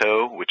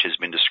Kongomato, which has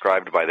been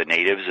described by the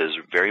natives as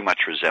very much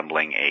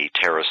resembling a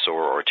pterosaur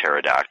or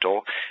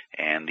pterodactyl.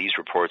 And these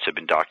reports have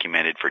been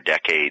documented for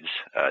decades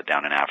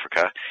down in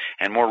Africa.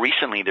 And more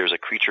recently, there's a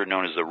creature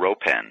known as the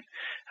ropen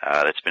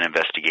that's been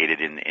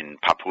investigated in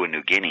Papua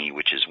New Guinea,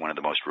 which is one of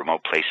the most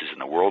remote places in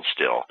the world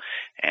still.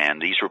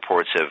 And these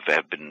reports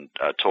have been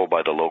told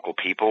by the local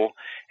people,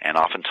 and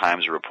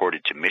oftentimes are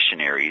reported to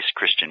missionaries,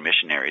 Christian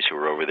missionaries who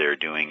are over there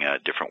doing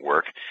different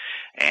work.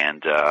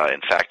 And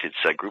in fact, it's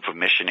a group of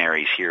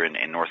missionaries here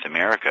in North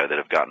America that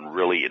have gotten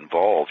really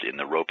involved in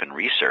the ropen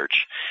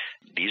research.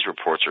 These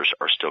reports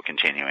are still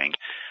continuing.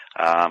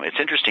 It's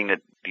interesting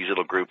that these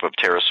little group of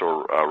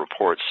pterosaur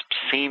reports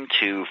seem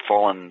to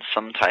fall in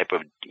some type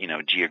of,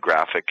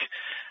 geographic,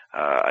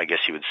 I guess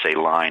you would say,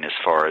 line as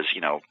far as,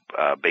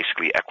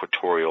 basically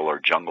equatorial or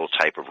jungle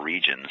type of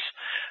regions,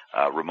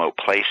 remote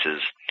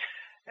places.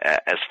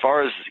 As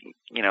far as,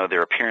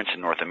 their appearance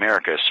in North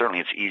America, certainly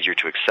it's easier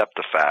to accept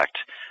the fact,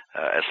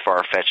 as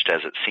far-fetched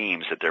as it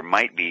seems, that there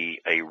might be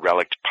a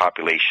relict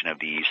population of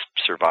these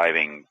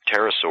surviving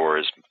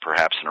pterosaurs,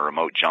 perhaps in a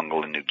remote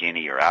jungle in New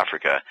Guinea or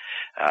Africa.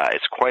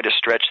 It's quite a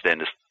stretch then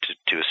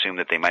to assume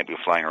that they might be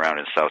flying around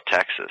in South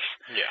Texas.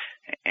 Yeah.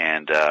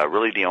 And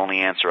really the only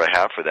answer I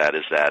have for that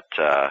is that,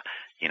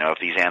 if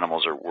these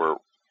animals were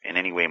in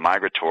any way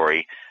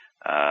migratory,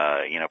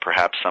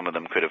 perhaps some of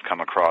them could have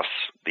come across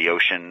the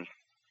ocean,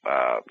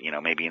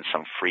 maybe in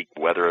some freak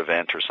weather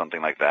event or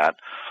something like that.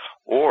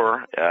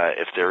 Or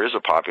if there is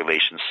a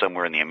population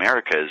somewhere in the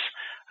Americas,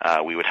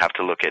 we would have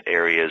to look at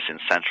areas in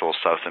Central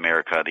South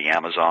America, the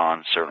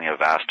Amazon, certainly a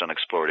vast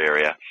unexplored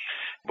area.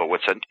 But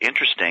what's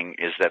interesting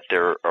is that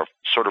there are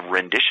sort of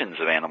renditions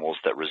of animals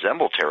that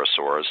resemble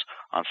pterosaurs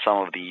on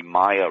some of the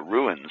Maya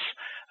ruins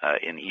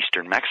in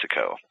eastern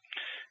Mexico.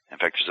 In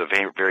fact, there's a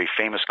very, very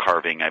famous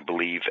carving, I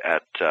believe,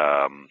 at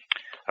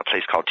a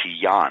place called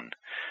Tiyan,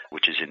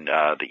 which is in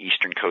the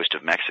eastern coast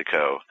of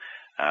Mexico,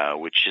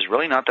 which is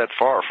really not that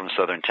far from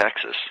southern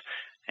Texas.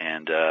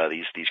 And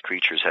these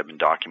creatures have been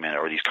documented,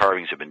 or these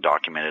carvings have been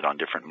documented on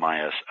different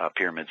Maya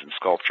pyramids and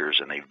sculptures,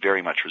 and they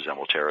very much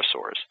resemble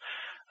pterosaurs.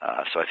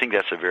 So I think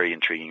that's a very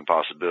intriguing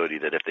possibility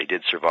that if they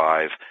did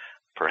survive,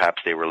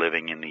 perhaps they were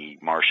living in the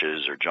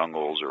marshes or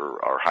jungles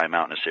or high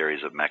mountainous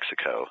areas of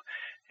Mexico.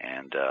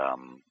 And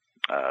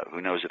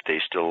who knows if they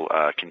still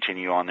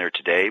continue on there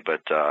today,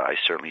 but I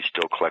certainly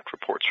still collect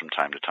reports from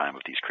time to time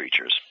of these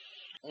creatures.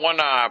 One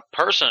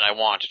person I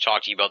wanted to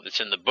talk to you about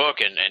that's in the book,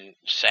 and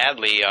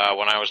sadly,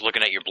 when I was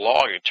looking at your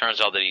blog, it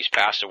turns out that he's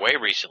passed away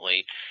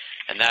recently,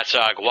 and that's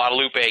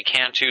Guadalupe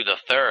Cantu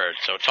III.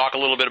 So talk a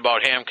little bit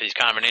about him, because he's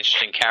kind of an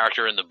interesting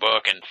character in the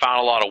book, and found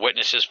a lot of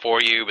witnesses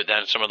for you, but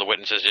then some of the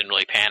witnesses didn't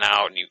really pan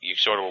out, and you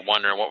sort of were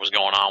wondering what was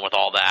going on with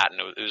all that, and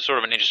it was sort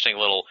of an interesting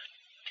little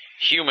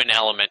human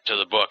element to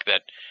the book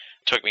that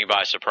took me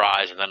by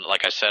surprise. And then,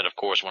 like I said, of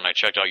course, when I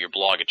checked out your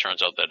blog, it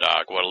turns out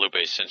that Guadalupe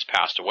has since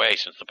passed away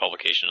since the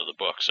publication of the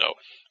book. So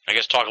I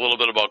guess talk a little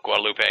bit about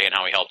Guadalupe and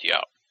how he helped you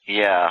out.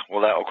 Yeah,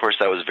 well, of course,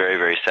 that was very,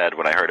 very sad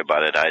when I heard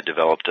about it. I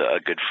developed a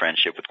good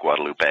friendship with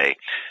Guadalupe.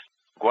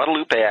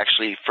 Guadalupe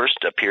actually first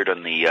appeared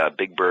on the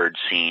Big Bird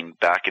scene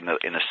back in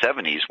the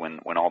 70s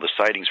when all the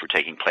sightings were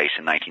taking place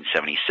in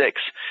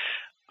 1976.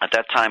 At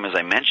that time, as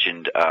I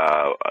mentioned,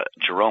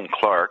 Jerome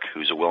Clark,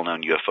 who's a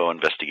well-known UFO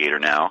investigator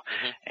now,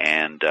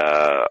 and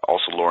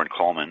also Loren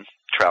Coleman,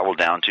 traveled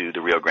down to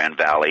the Rio Grande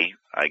Valley,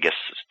 I guess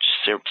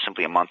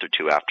simply a month or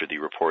two after the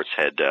reports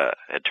had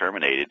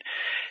terminated.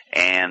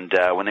 And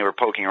when they were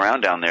poking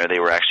around down there, they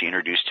were actually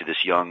introduced to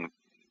this young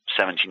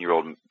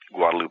 17-year-old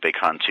Guadalupe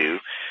Cantu,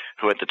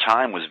 who at the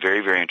time was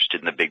very, very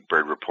interested in the Big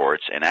Bird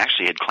reports and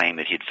actually had claimed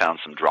that he had found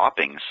some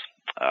droppings,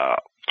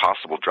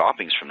 possible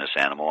droppings from this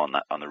animal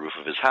on the roof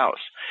of his house.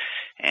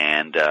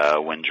 And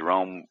when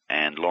Jerome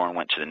and Loren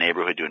went to the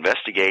neighborhood to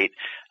investigate,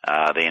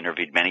 they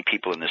interviewed many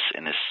people in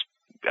this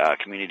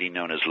community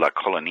known as La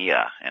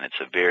Colonia, and it's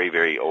a very,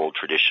 very old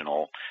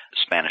traditional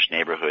Spanish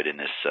neighborhood in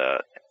this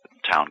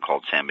town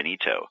called San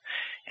Benito.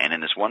 And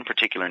in this one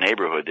particular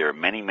neighborhood, there are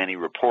many, many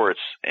reports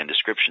and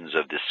descriptions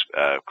of this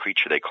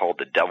creature they called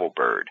the devil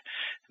bird.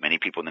 Many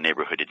people in the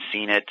neighborhood had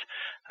seen it.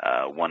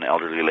 One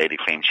elderly lady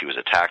claimed she was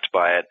attacked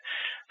by it.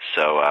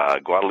 So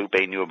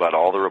Guadalupe knew about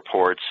all the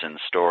reports and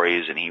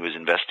stories, and he was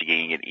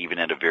investigating it even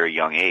at a very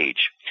young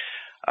age.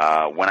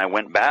 When I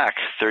went back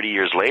 30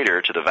 years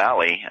later to the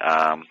valley,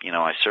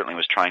 I certainly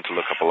was trying to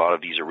look up a lot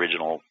of these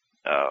original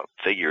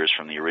figures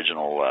from the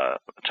original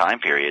time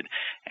period,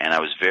 and I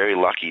was very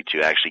lucky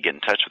to actually get in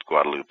touch with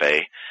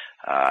Guadalupe.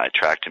 I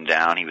tracked him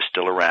down. He was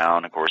still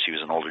around. Of course, he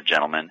was an older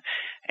gentleman.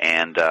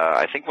 And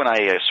I think when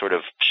I sort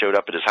of showed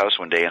up at his house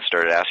one day and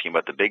started asking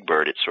about the Big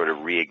Bird, it sort of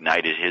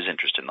reignited his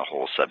interest in the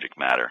whole subject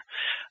matter.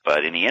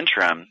 But in the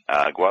interim,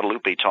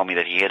 Guadalupe told me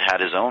that he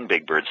had his own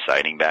Big Bird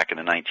sighting back in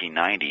the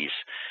 1990s.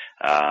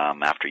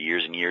 After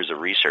years and years of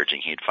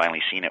researching, he had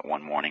finally seen it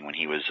one morning when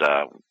he was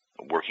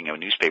working a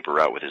newspaper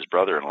route with his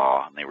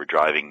brother-in-law, and they were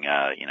driving,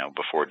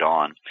 before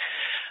dawn.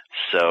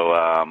 So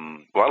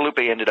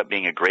Guadalupe ended up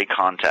being a great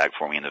contact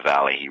for me in the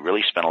valley. He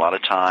really spent a lot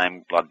of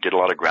time, did a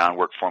lot of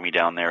groundwork for me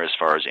down there as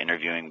far as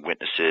interviewing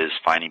witnesses,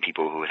 finding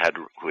people who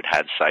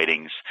had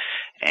sightings,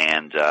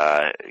 and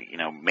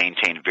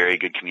maintained very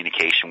good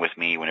communication with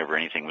me whenever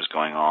anything was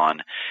going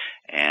on.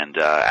 And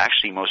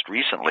actually, most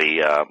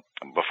recently,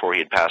 before he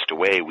had passed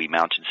away, we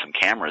mounted some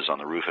cameras on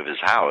the roof of his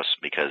house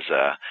because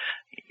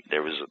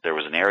there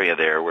was an area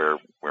there where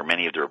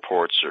many of the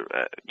reports,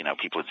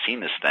 people had seen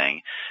this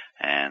thing,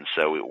 and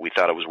so we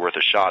thought it was worth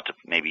a shot to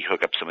maybe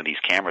hook up some of these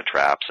camera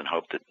traps and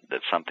hope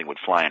that something would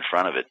fly in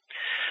front of it.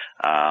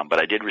 But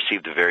I did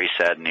receive the very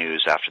sad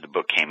news after the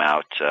book came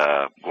out.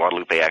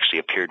 Guadalupe actually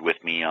appeared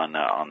with me on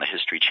the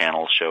History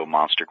Channel show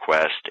Monster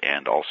Quest,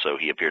 and also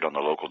he appeared on the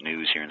local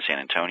news here in San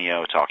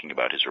Antonio talking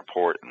about his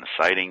report and the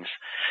sightings.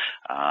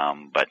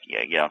 But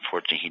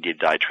unfortunately, he did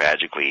die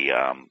tragically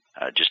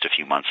just a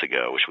few months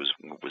ago, which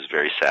was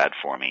very sad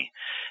for me.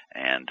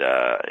 And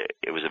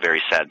it was a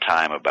very sad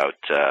time about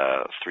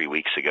 3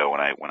 weeks ago when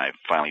I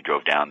finally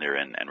drove down there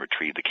and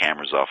retrieved the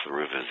cameras off the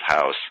roof of his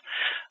house.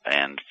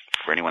 And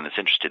for anyone that's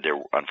interested, there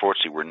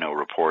unfortunately were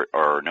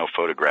no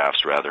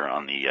photographs rather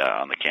on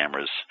the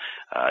cameras.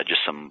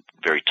 Just some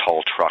very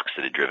tall trucks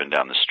that had driven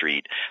down the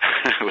street.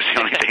 It was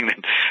the only thing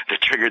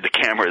that triggered the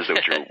cameras,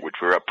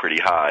 which were up pretty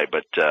high.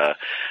 But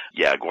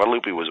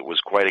Guadalupe was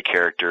quite a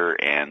character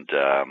and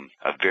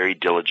a very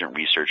diligent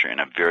researcher and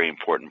a very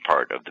important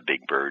part of the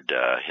Big Bird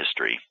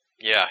history.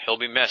 Yeah, he'll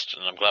be missed,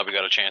 and I'm glad we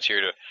got a chance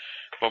here to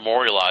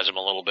memorialize him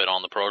a little bit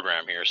on the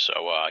program here. So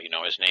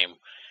his name,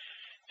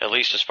 at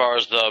least as far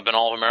as the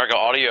Binnall of America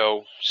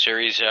audio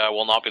series,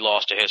 will not be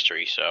lost to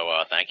history.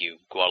 So thank you,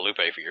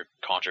 Guadalupe, for your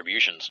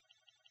contributions.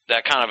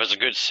 That kind of is a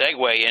good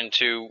segue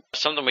into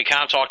something we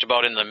kind of talked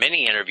about in the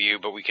mini interview,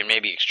 but we can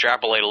maybe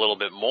extrapolate a little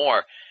bit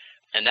more.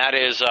 And that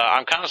is,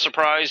 I'm kind of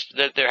surprised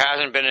that there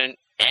hasn't been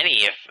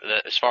any,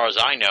 as far as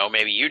I know,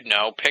 maybe you'd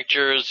know,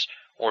 pictures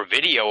or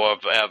video of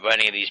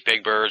any of these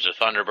big birds or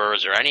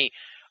thunderbirds or any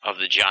of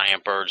the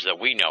giant birds that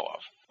we know of.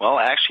 Well,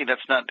 actually,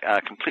 that's not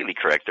completely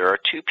correct. There are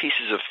two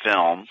pieces of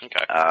film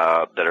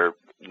that are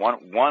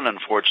one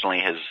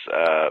unfortunately has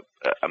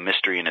a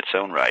mystery in its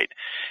own right,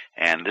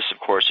 and this, of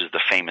course, is the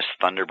famous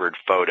Thunderbird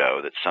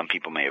photo that some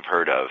people may have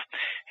heard of.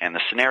 And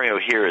the scenario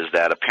here is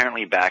that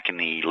apparently back in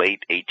the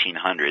late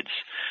 1800s,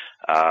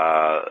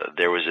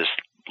 there was this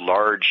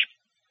large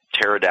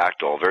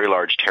pterodactyl, very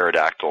large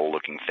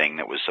pterodactyl-looking thing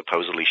that was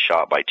supposedly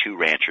shot by two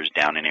ranchers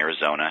down in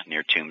Arizona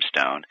near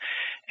Tombstone.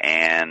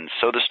 And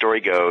so the story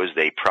goes,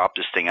 they propped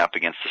this thing up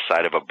against the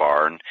side of a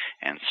barn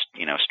and,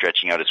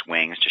 stretching out its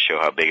wings to show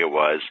how big it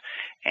was.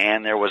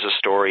 And there was a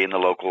story in the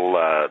local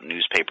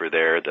newspaper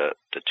there, the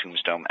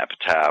Tombstone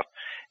Epitaph,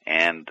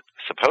 and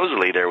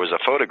supposedly there was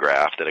a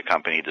photograph that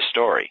accompanied the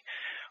story.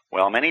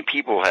 Well, many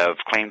people have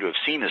claimed to have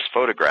seen this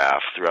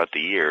photograph throughout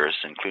the years,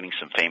 including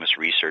some famous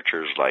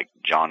researchers like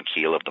John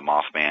Keel of the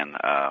Mothman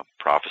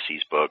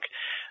Prophecies book,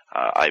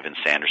 Ivan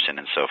Sanderson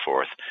and so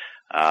forth.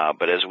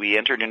 But as we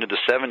entered into the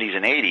 70s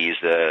and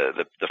 80s,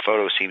 the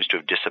photo seems to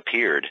have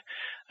disappeared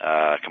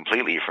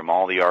completely from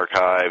all the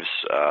archives.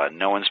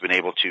 No one's been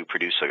able to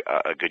produce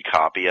a good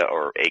copy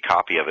or a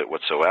copy of it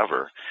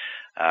whatsoever.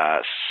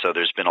 So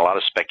there's been a lot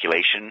of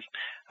speculation.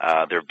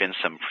 There have been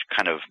some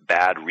kind of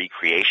bad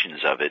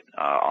recreations of it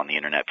on the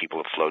internet. People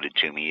have floated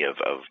to me of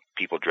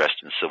people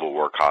dressed in Civil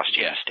War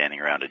costumes standing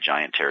around a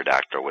giant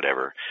pterodactyl or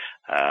whatever.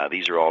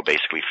 These are all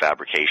basically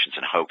fabrications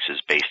and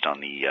hoaxes based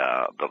on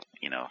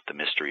the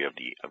mystery of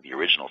the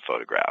original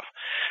photograph.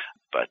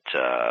 But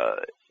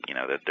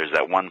there's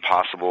that one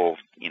possible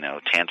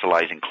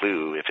tantalizing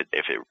clue if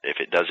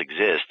it does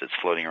exist that's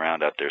floating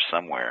around out there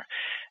somewhere.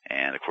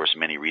 And of course,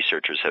 many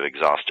researchers have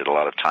exhausted a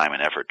lot of time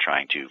and effort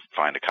trying to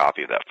find a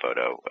copy of that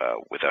photo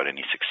without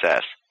any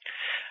success.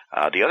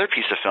 The other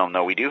piece of film,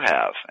 though, we do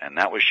have, and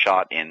that was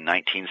shot in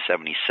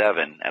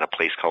 1977 at a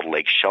place called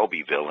Lake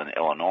Shelbyville in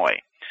Illinois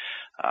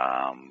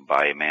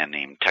by a man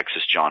named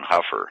Texas John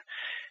Huffer.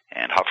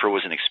 And Huffer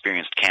was an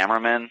experienced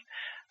cameraman.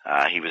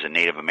 He was a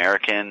Native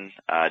American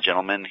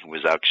gentleman who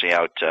was actually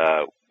out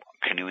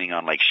canoeing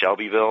on Lake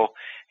Shelbyville,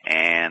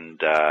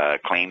 and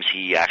claims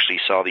he actually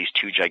saw these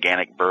two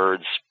gigantic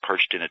birds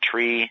perched in a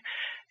tree.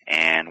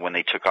 And when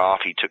they took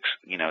off, he took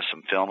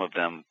some film of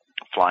them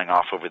flying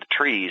off over the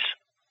trees.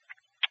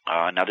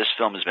 Now, this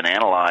film has been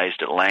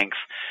analyzed at length.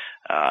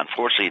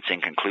 Unfortunately, it's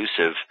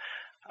inconclusive.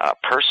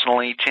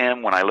 Personally,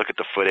 Tim, when I look at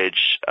the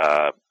footage,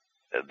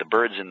 the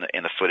birds in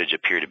the footage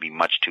appear to be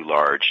much too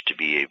large to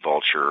be a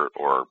vulture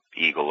or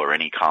eagle or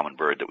any common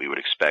bird that we would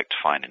expect to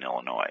find in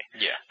Illinois.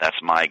 Yeah. That's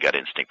my gut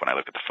instinct when I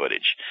look at the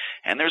footage.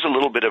 And there's a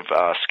little bit of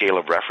scale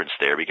of reference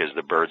there because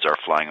the birds are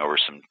flying over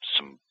some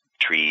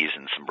trees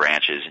and some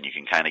branches, and you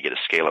can kind of get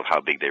a scale of how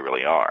big they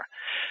really are.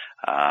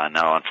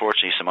 Now,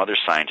 unfortunately, some other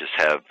scientists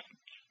have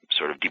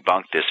sort of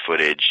debunked this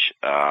footage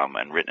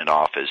and written it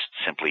off as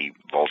simply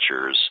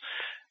vultures.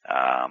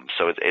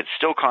 So it's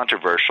still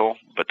controversial,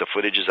 but the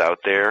footage is out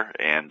there.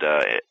 And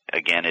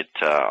again,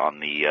 on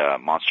the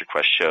Monster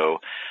Quest show,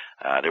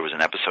 there was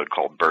an episode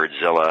called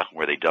Birdzilla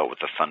where they dealt with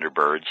the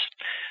thunderbirds,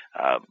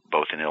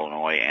 both in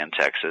Illinois and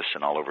Texas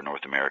and all over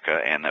North America.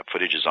 And that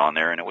footage is on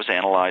there, and it was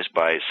analyzed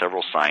by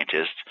several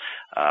scientists.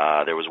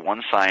 There was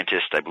one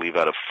scientist, I believe,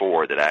 out of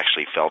 4 that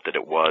actually felt that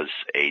it was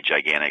a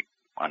gigantic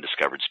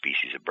undiscovered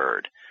species of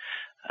bird.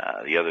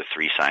 The other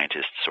 3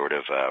 scientists sort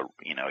of,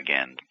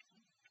 again,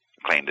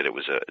 claimed that it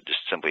was just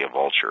simply a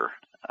vulture.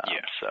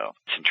 So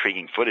it's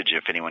intriguing footage.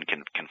 If anyone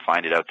can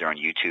find it out there on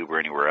YouTube or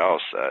anywhere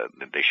else,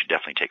 they should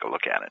definitely take a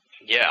look at it.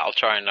 Yeah, I'll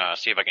try and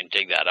see if I can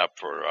dig that up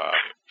for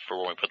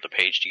when we put the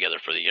page together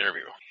for the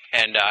interview.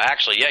 And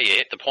actually, yeah, you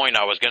hit the point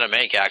I was going to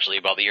make actually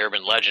about the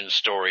urban legend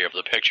story of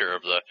the picture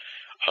of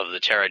the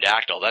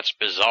pterodactyl. That's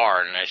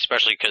bizarre, and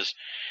especially because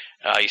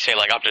you say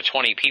like up to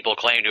 20 people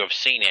claim to have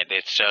seen it.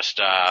 It's just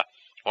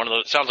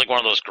sounds like one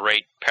of those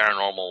great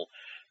paranormal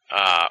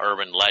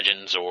urban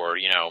legends, or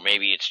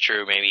maybe it's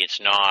true, maybe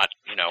it's not.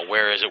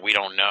 Where is it? We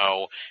don't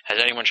know. Has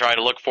anyone tried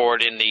to look for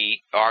it in the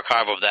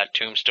archive of that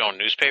Tombstone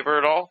newspaper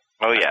at all?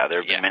 Oh yeah, there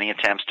have been many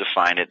attempts to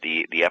find it.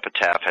 The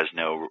epitaph has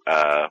no,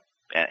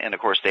 and of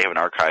course they have an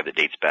archive that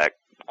dates back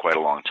quite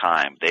a long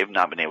time. They've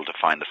not been able to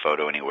find the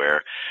photo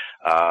anywhere.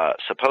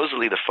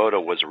 Supposedly the photo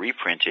was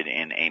reprinted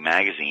in a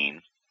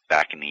magazine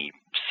back in the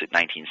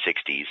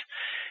 1960s.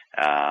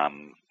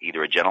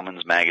 Either a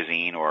gentleman's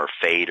magazine or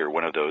Fate or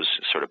one of those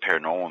sort of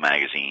paranormal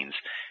magazines.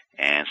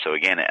 And so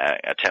again,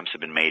 attempts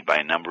have been made by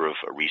a number of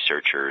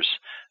researchers,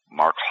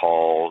 Mark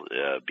Hall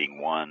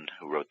being one,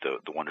 who wrote the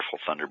wonderful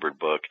Thunderbird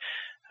book,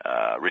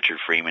 Richard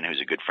Freeman,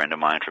 who's a good friend of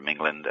mine from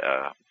England,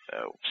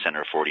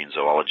 Center of Fortean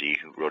Zoology,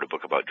 who wrote a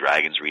book about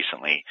dragons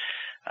recently.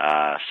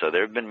 So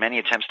there have been many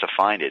attempts to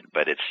find it,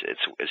 but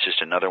it's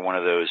just another one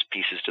of those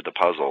pieces to the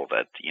puzzle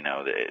that,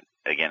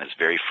 again, it's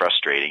very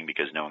frustrating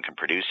because no one can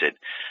produce it.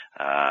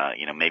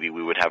 Maybe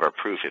we would have our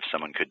proof if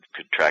someone could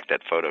track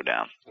that photo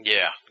down.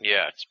 Yeah,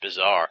 it's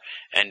bizarre.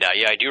 And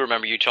I do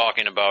remember you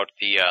talking about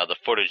the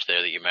footage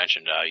there that you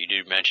mentioned. You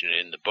did mention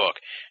it in the book.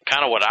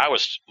 Kind of what I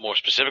was more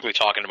specifically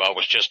talking about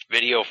was just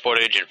video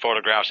footage and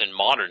photographs in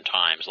modern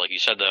times. Like you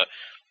said,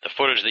 the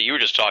footage that you were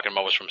just talking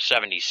about was from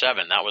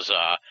 '77. That was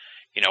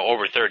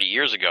over 30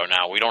 years ago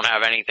now. We don't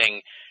have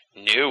anything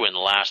new in the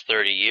last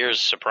 30 years,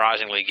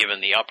 surprisingly,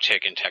 given the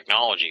uptick in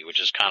technology,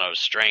 which is kind of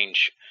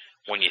strange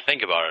when you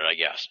think about it, I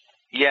guess.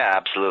 Yeah,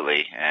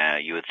 absolutely.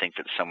 You would think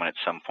that someone at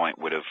some point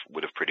would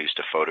have produced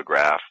a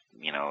photograph.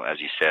 As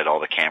you said, all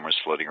the cameras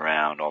floating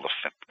around, all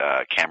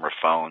the camera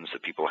phones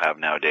that people have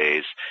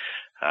nowadays.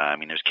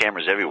 There's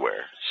cameras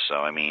everywhere.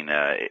 So,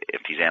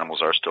 if these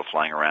animals are still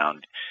flying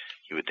around,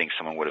 you would think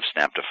someone would have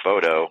snapped a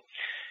photo.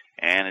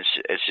 And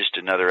it's just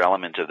another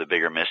element of the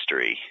bigger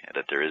mystery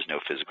that there is no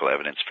physical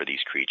evidence for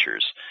these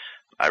creatures.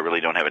 I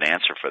really don't have an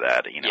answer for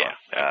that.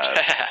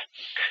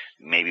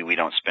 Maybe we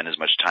don't spend as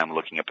much time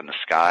looking up in the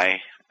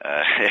sky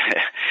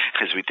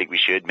as we think we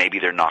should. Maybe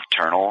they're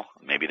nocturnal.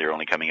 Maybe they're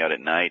only coming out at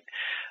night.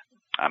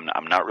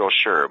 I'm not real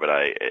sure, but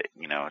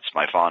it's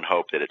my fond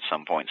hope that at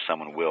some point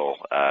someone will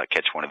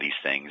catch one of these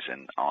things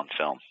on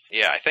film.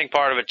 Yeah, I think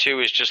part of it too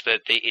is just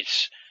that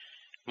it's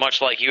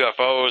much like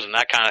UFOs and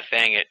that kind of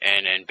thing,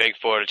 and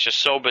Bigfoot. It's just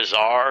so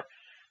bizarre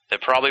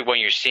that probably when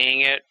you're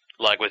seeing it,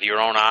 like with your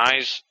own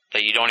eyes,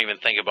 that you don't even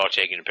think about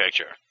taking a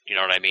picture. You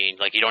know what I mean?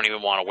 Like, you don't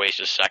even want to waste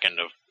a second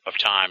of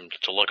time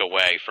to look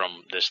away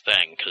from this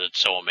thing because it's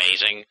so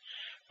amazing.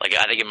 Like,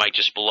 I think it might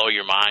just blow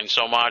your mind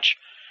so much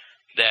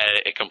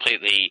that it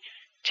completely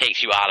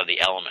takes you out of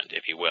the element,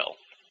 if you will.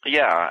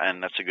 Yeah,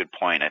 and that's a good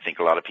point. I think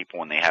a lot of people,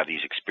 when they have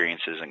these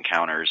experiences,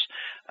 encounters,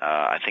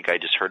 I think I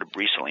just heard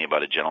recently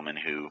about a gentleman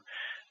who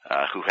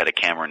had a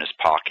camera in his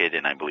pocket,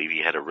 and I believe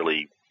he had a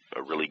really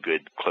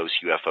good close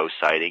UFO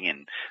sighting,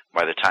 and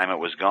by the time it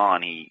was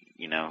gone, he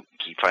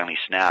finally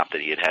snapped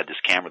that he had this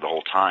camera the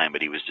whole time,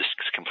 but he was just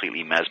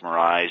completely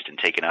mesmerized and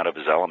taken out of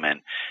his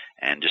element,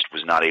 and just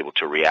was not able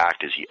to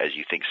react as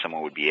you think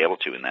someone would be able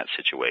to in that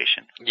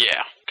situation.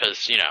 Yeah,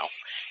 because,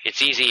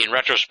 it's easy in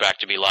retrospect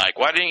to be like,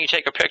 why didn't you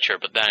take a picture?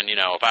 But then,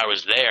 if I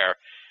was there,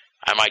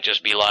 I might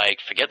just be like,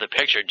 forget the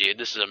picture, dude.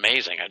 This is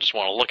amazing. I just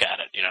want to look at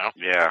it,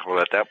 Yeah, well,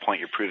 at that point,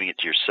 you're proving it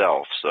to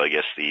yourself. So I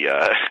guess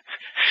yeah,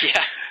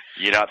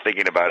 you're not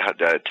thinking about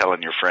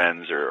telling your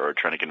friends or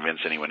trying to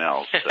convince anyone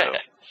else. So.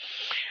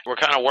 We're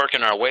kind of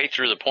working our way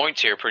through the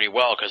points here pretty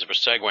well because we're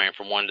segueing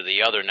from one to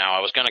the other now.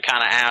 I was going to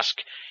kind of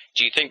ask,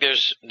 do you think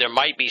there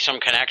might be some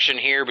connection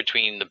here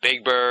between the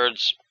big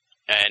birds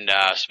and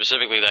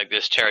specifically like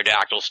this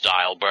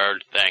pterodactyl-style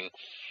bird thing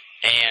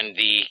and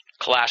the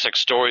classic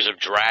stories of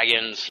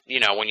dragons?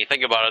 When you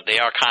think about it, they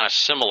are kind of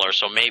similar,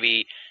 so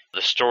maybe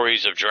the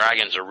stories of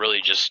dragons are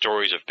really just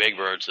stories of big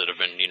birds that have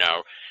been,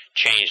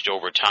 changed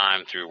over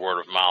time through word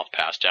of mouth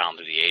passed down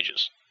through the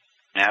ages.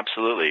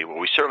 Absolutely. Well,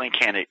 we certainly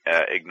can't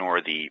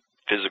ignore the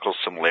physical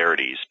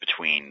similarities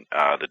between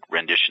the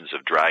renditions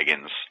of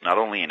dragons, not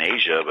only in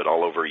Asia, but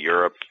all over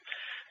Europe,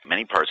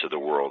 many parts of the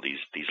world,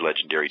 these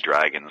legendary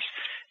dragons,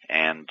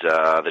 and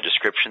the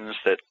descriptions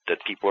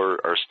that people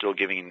are still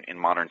giving in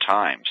modern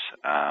times.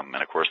 And,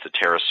 of course, the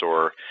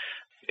pterosaur,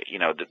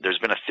 there's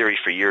been a theory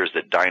for years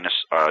that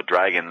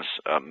dragons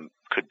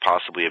could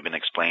possibly have been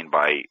explained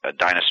by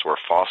dinosaur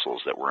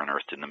fossils that were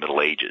unearthed in the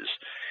Middle Ages.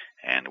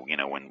 And,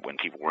 when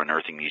people were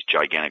unearthing these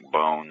gigantic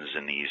bones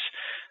and these,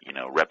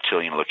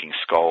 reptilian-looking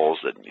skulls,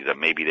 that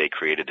maybe they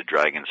created the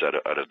dragons out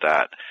of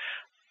that.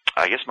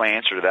 I guess my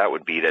answer to that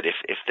would be that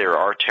if there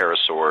are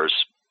pterosaurs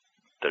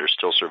that are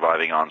still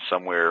surviving on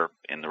somewhere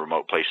in the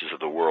remote places of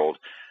the world,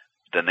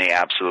 then they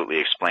absolutely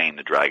explain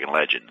the dragon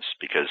legends,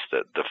 because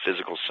the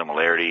physical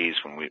similarities,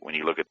 when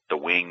you look at the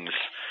wings,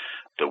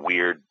 the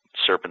weird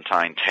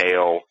serpentine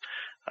tail,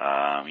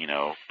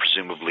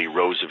 presumably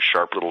rows of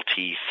sharp little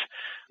teeth,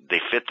 they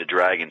fit the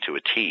dragon to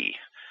a T.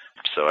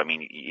 So, I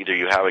mean, either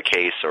you have a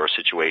case or a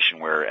situation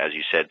where, as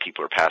you said,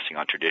 people are passing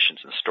on traditions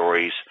and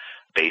stories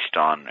based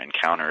on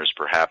encounters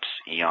perhaps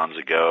eons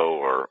ago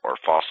or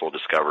fossil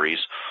discoveries,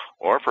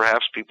 or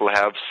perhaps people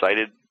have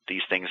cited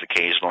these things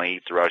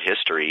occasionally throughout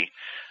history,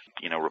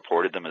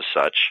 reported them as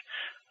such.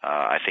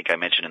 I think I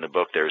mentioned in the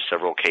book there are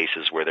several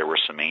cases where there were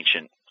some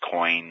ancient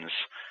coins,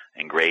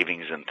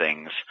 engravings and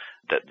things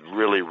that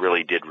really,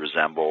 really did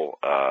resemble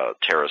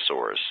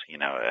pterosaurs.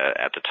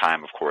 At the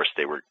time, of course,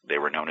 they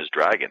were known as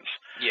dragons.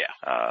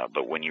 Yeah.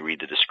 But when you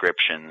read the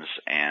descriptions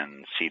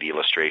and see the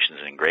illustrations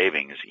and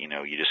engravings,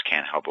 you just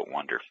can't help but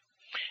wonder.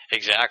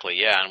 Exactly,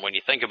 yeah. And when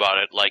you think about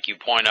it, like you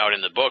point out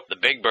in the book, the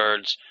big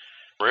birds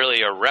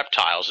really are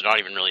reptiles. They're not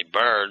even really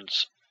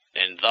birds.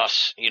 And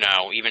thus,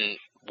 even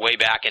way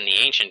back in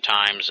the ancient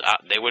times,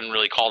 they wouldn't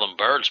really call them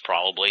birds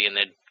probably, and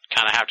they'd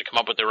kind of have to come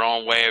up with their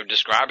own way of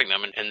describing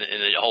them. And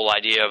the whole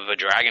idea of a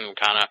dragon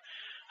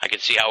I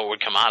could see how it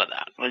would come out of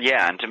that. Well,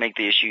 yeah, and to make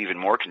the issue even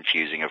more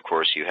confusing, of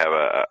course, you have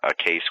a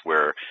case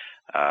where,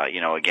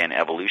 again,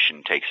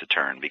 evolution takes a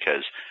turn,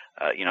 because,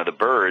 the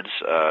birds,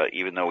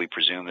 even though we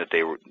presume that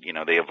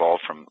they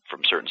evolved from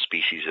certain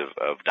species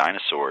of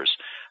dinosaurs,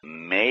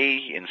 may,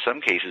 in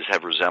some cases,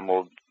 have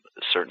resembled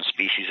certain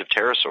species of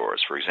pterosaurs.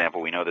 For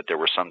example, we know that there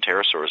were some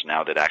pterosaurs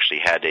now that actually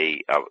had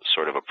a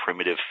sort of a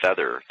primitive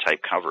feather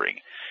type covering,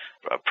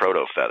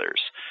 proto-feathers.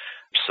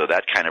 So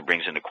that kind of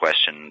brings into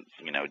question,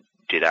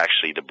 did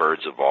actually the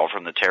birds evolve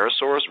from the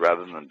pterosaurs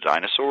rather than the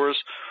dinosaurs?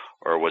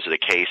 Or was it a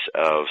case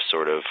of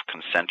sort of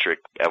concentric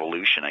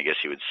evolution, I guess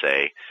you would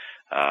say,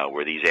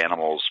 where these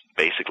animals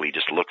basically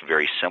just look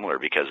very similar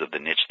because of the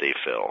niche they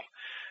fill?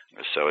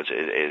 So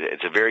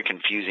it's a very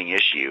confusing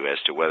issue as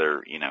to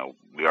whether,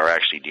 we are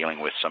actually dealing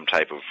with some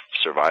type of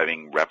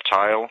surviving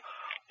reptile,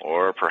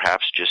 or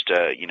perhaps just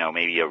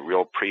maybe a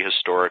real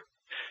prehistoric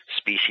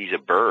species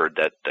of bird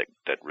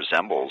that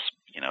resembles,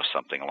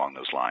 something along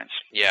those lines.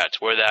 Yeah,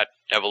 it's where that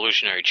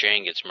evolutionary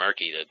chain gets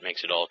murky that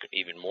makes it all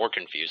even more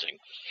confusing.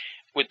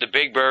 With the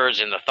big birds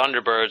and the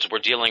thunderbirds, we're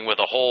dealing with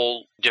a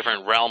whole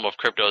different realm of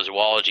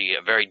cryptozoology,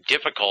 a very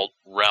difficult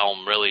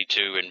realm, really,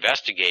 to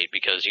investigate,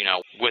 because,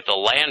 with the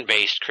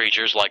land-based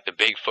creatures like the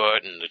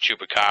Bigfoot and the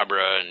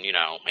Chupacabra and,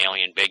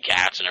 alien big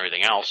cats and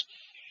everything else,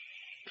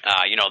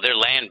 they're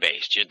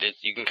land-based.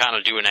 You can kind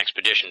of do an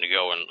expedition to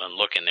go and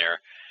look in their,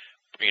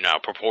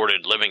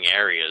 purported living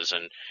areas.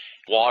 And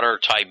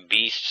water-type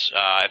beasts,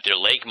 if they're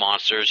lake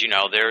monsters,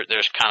 they're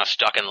kind of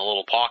stuck in the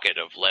little pocket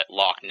of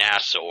Loch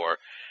Ness or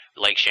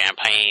Lake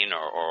Champlain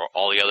or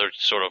all the other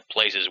sort of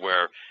places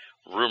where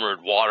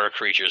rumored water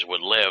creatures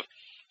would live.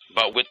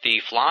 But with the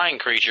flying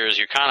creatures,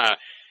 you're kind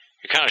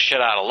of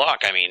shit out of luck.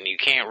 I mean, you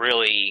can't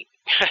really.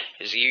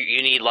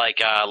 You need like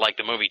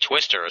the movie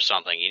Twister or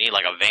something. You need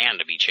like a van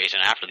to be chasing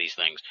after these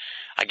things.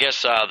 I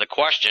guess the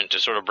question, to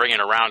sort of bring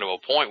it around to a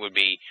point, would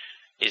be: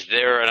 is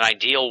there an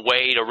ideal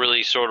way to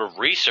really sort of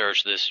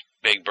research this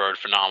big bird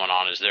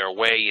phenomenon? Is there a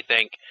way you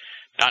think,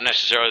 not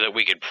necessarily that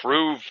we could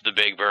prove the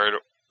big bird,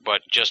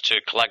 but just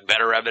to collect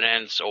better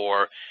evidence,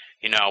 or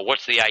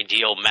what's the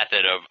ideal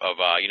method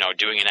of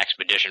doing an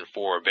expedition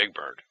for a big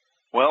bird?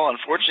 Well,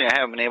 unfortunately, I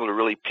haven't been able to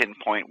really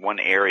pinpoint one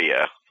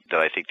area that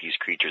I think these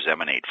creatures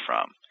emanate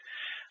from.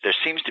 There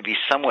seems to be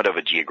somewhat of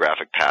a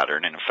geographic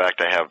pattern, and in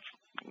fact, I have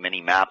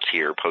many maps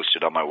here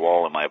posted on my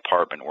wall in my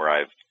apartment where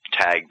I've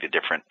tagged the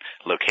different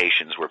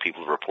locations where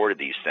people have reported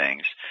these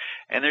things.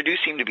 And there do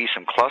seem to be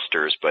some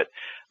clusters, but,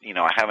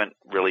 I haven't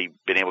really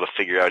been able to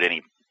figure out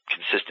any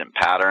consistent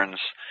patterns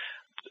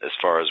as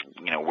far as,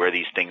 where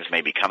these things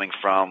may be coming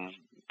from,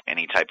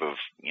 any type of,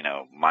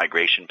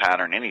 migration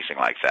pattern, anything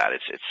like that.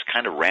 It's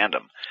kind of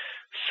random.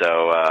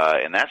 So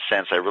in that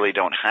sense, I really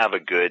don't have a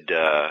good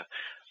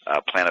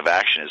plan of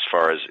action as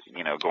far as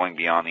going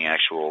beyond the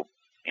actual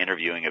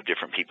interviewing of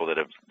different people that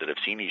have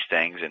seen these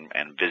things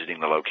and visiting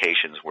the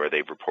locations where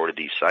they've reported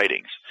these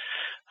sightings.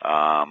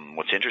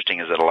 What's interesting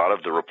is that a lot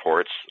of the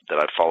reports that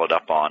I've followed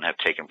up on have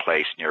taken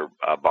place near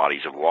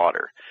bodies of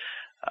water.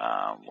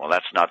 Well,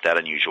 that's not that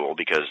unusual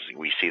because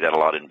we see that a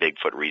lot in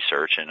Bigfoot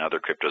research and other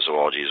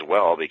cryptozoology as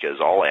well, because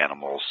all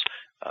animals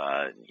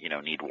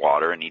need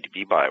water and need to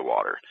be by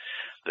water.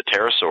 The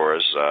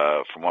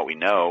pterosaurs, from what we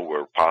know,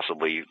 were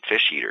possibly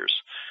fish eaters.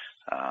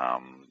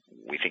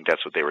 We think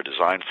that's what they were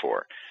designed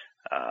for.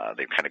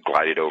 They kind of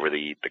glided over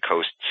the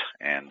coasts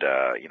and,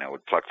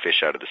 would pluck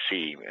fish out of the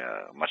sea,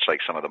 much like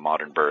some of the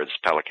modern birds,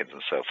 pelicans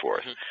and so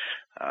forth.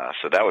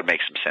 So that would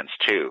make some sense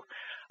too.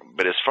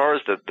 But as far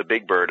as the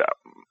big bird,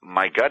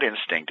 my gut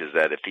instinct is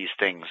that if these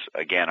things,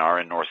 again, are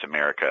in North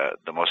America,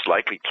 the most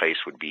likely place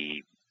would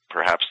be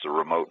perhaps the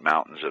remote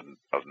mountains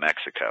of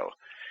Mexico.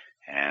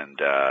 And,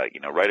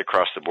 right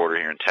across the border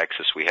here in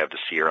Texas, we have the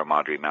Sierra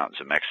Madre Mountains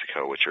of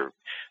Mexico, which are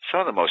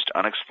some of the most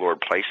unexplored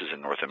places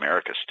in North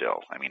America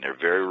still. I mean, they're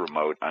very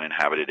remote,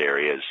 uninhabited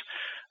areas,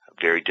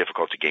 very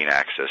difficult to gain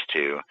access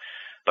to.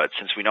 But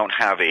since we don't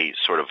have a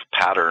sort of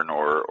pattern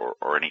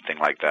or anything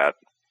like that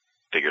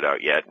figured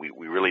out yet,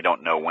 we really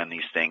don't know when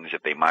these things,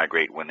 if they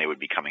migrate, when they would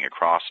be coming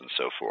across and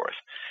so forth.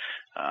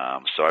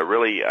 So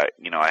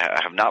I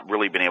have not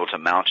really been able to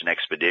mount an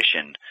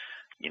expedition,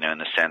 in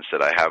the sense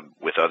that I have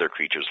with other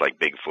creatures like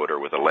Bigfoot or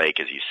with a lake,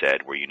 as you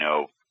said, where you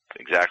know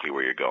exactly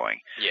where you're going.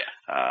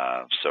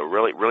 Yeah. So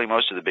really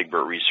most of the big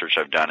bird research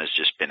I've done has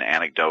just been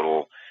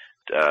anecdotal,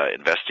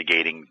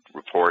 investigating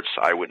reports,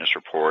 eyewitness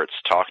reports,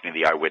 talking to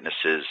the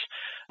eyewitnesses,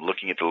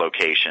 looking at the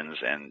locations,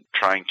 and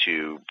trying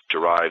to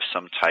derive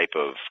some type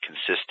of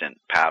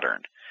consistent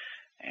pattern.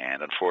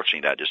 And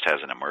unfortunately, that just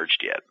hasn't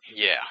emerged yet.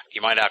 Yeah,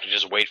 you might have to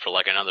just wait for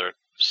like another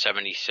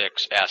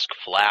 76-esque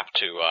flap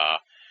to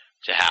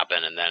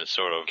happen, and then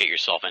sort of get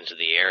yourself into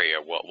the area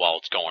while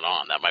it's going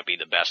on. That might be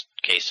the best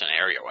case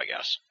scenario, I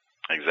guess.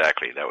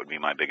 Exactly. That would be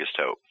my biggest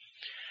hope.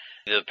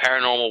 The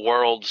paranormal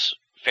world's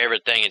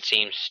favorite thing, it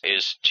seems,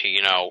 is to,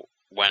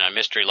 when a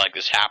mystery like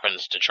this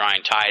happens, to try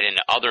and tie it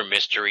into other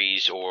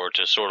mysteries or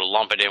to sort of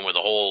lump it in with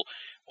a whole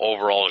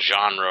overall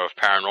genre of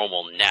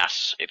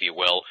paranormal-ness, if you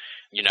will.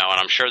 And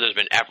I'm sure there's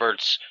been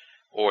efforts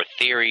or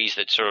theories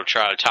that sort of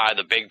try to tie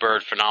the big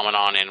bird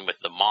phenomenon in with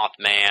the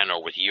Mothman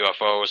or with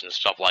UFOs and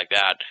stuff like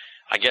that.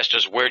 I guess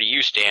just where do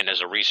you stand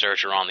as a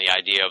researcher on the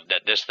idea of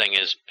that this thing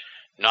is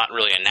not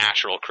really a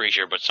natural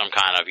creature, but some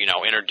kind of,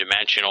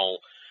 interdimensional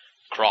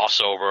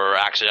crossover,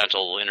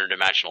 accidental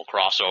interdimensional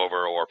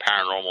crossover or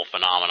paranormal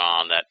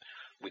phenomenon that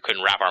we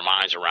couldn't wrap our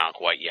minds around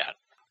quite yet?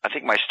 I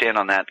think my stand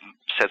on that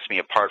sets me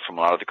apart from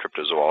a lot of the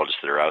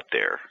cryptozoologists that are out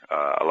there.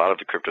 A lot of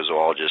the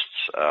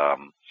cryptozoologists,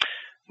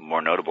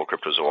 more notable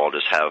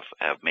cryptozoologists,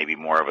 have maybe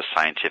more of a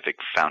scientific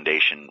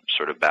foundation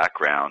sort of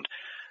background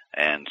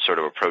and sort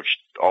of approach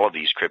all of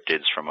these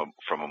cryptids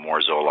from a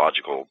more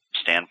zoological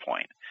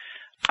standpoint.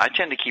 I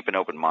tend to keep an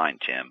open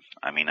mind, Tim.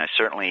 I mean, I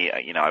certainly,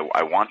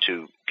 I want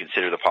to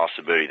consider the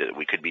possibility that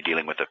we could be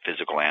dealing with a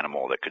physical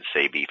animal that could,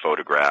 say, be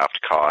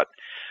photographed, caught,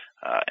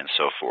 and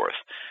so forth.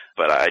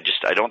 But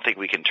I don't think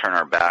we can turn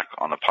our back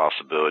on the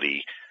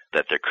possibility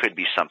that there could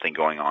be something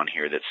going on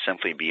here that's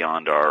simply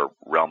beyond our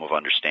realm of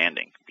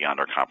understanding, beyond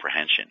our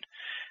comprehension.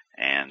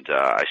 And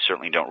I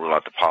certainly don't rule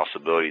out the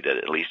possibility that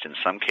at least in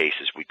some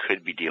cases we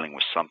could be dealing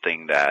with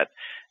something that,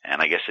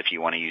 and I guess if you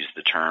want to use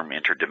the term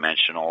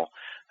interdimensional,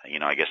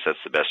 I guess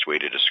that's the best way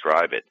to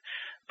describe it.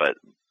 But,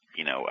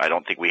 I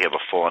don't think we have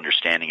a full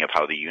understanding of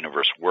how the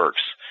universe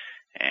works.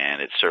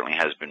 And it certainly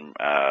has been,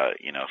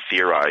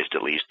 theorized,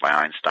 at least by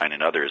Einstein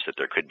and others, that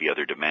there could be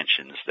other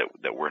dimensions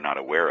that we're not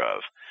aware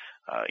of,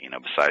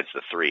 besides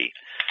the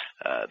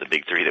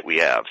big three that we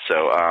have.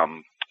 So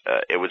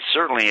it would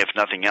certainly, if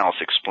nothing else,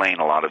 explain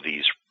a lot of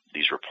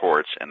these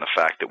reports, and the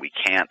fact that we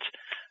can't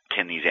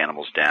pin these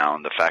animals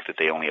down, the fact that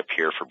they only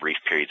appear for brief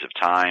periods of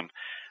time.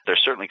 There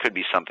certainly could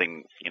be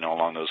something,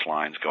 along those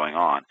lines going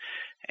on.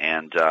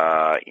 And,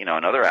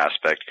 another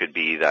aspect could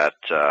be that,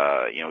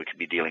 we could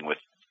be dealing with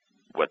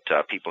what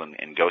people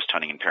in ghost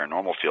hunting and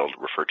paranormal field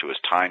refer to as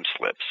time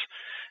slips.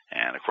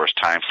 And, of course,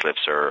 time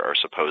slips are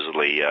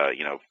supposedly,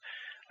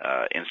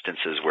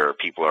 instances where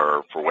people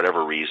are, for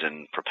whatever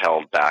reason,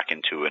 propelled back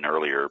into an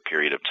earlier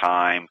period of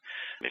time.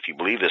 If you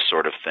believe this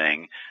sort of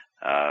thing,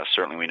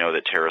 certainly we know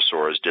that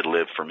pterosaurs did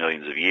live for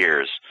millions of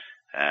years.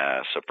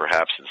 So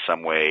perhaps in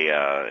some way,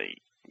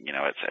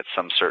 at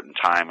some certain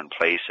time and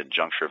place and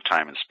juncture of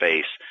time and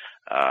space,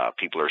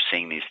 people are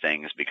seeing these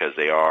things because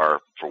they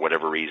are, for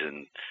whatever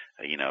reason,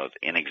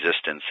 in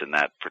existence in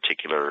that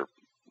particular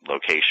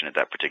location at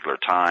that particular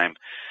time.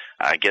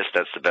 I guess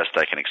that's the best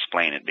I can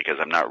explain it, because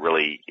I'm not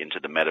really into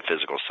the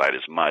metaphysical side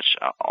as much.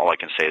 All I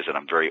can say is that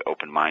I'm very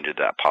open-minded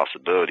to that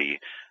possibility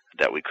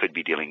that we could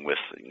be dealing with,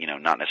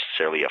 not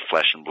necessarily a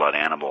flesh and blood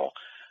animal,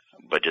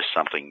 but just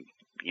something,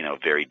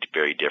 very,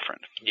 very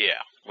different.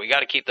 Yeah, we got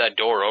to keep that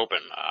door open.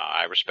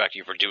 I respect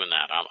you for doing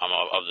that. I'm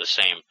of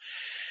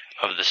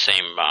the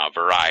same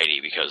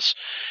variety, because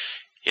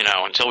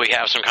until we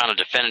have some kind of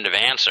definitive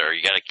answer,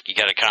 you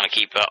got to kind of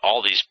keep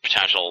all these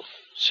potential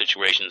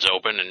situations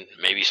open, and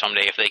maybe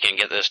someday, if they can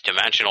get this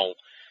dimensional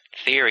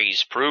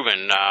theories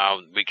proven,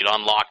 we could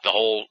unlock the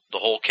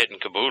whole kit and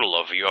caboodle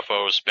of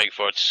UFOs,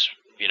 Bigfoots,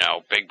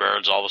 big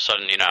birds. All of a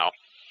sudden,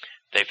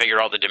 they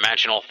figure out the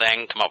dimensional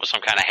thing, come up with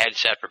some kind of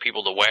headset for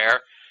people to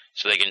wear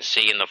so they can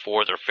see in the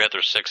fourth or fifth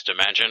or sixth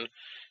dimension,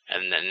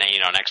 and then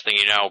next thing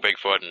you know,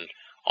 Bigfoot and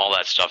all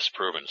that stuff's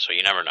proven. So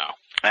you never know.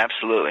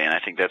 Absolutely, and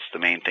I think that's the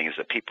main thing, is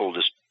that people,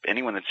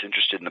 anyone that's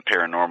interested in the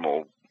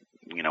paranormal,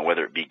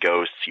 whether it be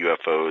ghosts,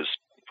 UFOs,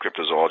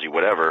 cryptozoology,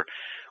 whatever,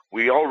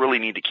 we all really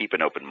need to keep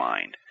an open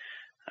mind,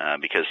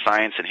 because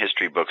science and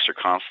history books are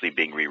constantly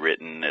being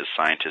rewritten as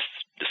scientists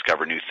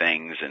discover new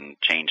things and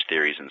change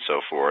theories and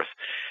so forth.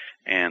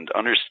 And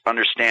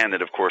understand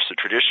that, of course, the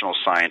traditional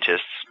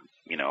scientists,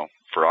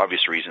 for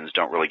obvious reasons,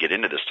 don't really get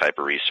into this type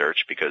of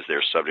research because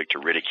they're subject to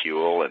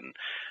ridicule and,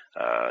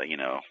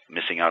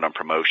 missing out on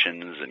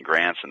promotions and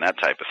grants and that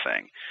type of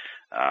thing.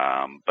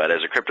 But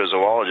as a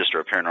cryptozoologist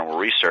or a paranormal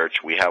research,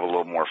 we have a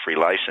little more free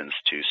license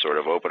to sort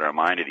of open our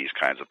mind to these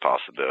kinds of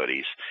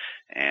possibilities.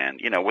 And,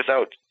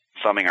 without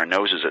thumbing our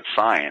noses at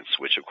science,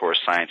 which, of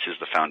course, science is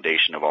the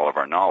foundation of all of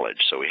our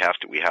knowledge. So we have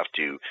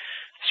to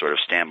sort of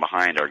stand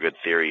behind our good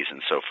theories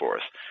and so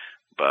forth.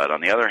 But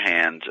on the other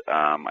hand,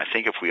 I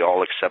think if we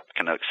all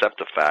can accept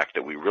the fact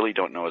that we really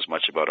don't know as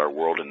much about our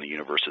world and the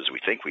universe as we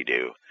think we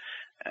do,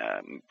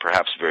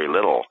 perhaps very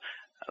little,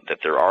 that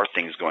there are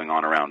things going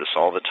on around us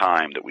all the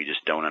time that we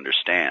just don't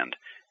understand,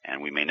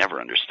 and we may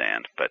never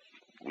understand, but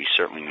we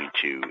certainly need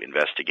to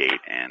investigate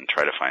and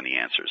try to find the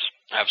answers.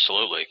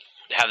 Absolutely.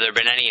 Have there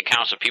been any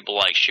accounts of people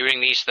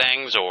shooting these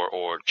things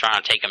or trying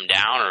to take them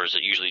down, or is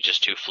it usually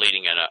just too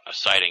fleeting a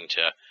sighting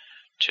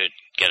to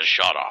get a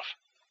shot off?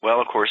 Well,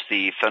 of course,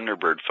 the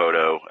Thunderbird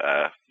photo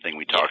thing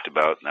we talked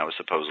about, and that was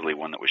supposedly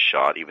one that was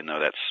shot, even though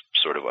that's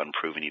sort of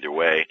unproven either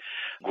way.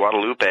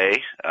 Guadalupe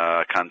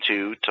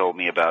Cantu told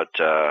me about,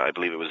 I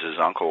believe it was his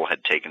uncle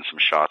had taken some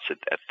shots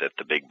at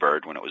the big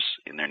bird when it was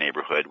in their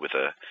neighborhood with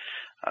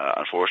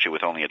unfortunately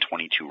with only a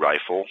 .22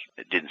 rifle.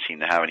 It didn't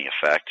seem to have any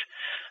effect.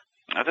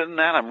 Other than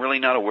that, I'm really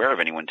not aware of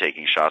anyone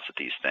taking shots at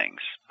these things.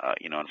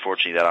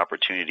 Unfortunately, that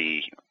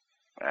opportunity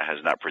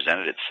has not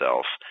presented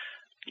itself.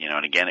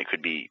 And again, it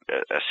could be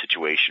a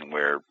situation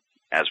where,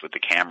 as with the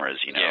cameras,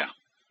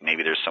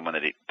 maybe there's someone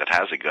that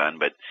has a gun,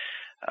 but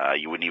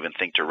you wouldn't even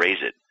think to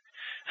raise it.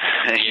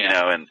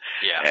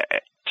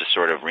 To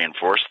sort of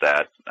reinforce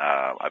that,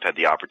 I've had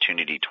the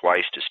opportunity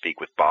twice to speak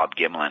with Bob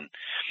Gimlin,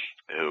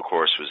 who, of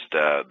course, was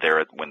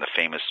there when the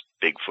famous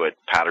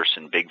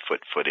Patterson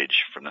Bigfoot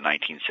footage from the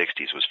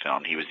 1960s was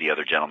filmed. He was the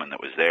other gentleman that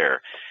was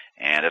there,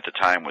 and at the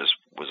time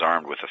was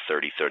armed with a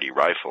 .30-30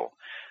 rifle.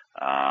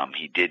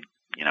 He did,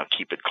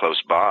 keep it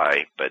close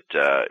by, but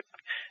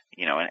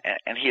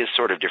and he has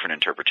sort of different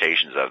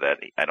interpretations of that.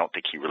 I don't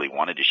think he really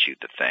wanted to shoot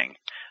the thing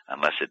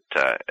unless it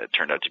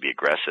turned out to be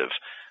aggressive.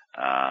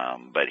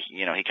 But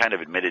he kind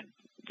of admitted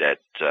that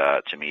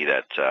to me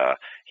that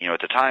at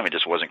the time it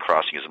just wasn't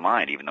crossing his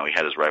mind, even though he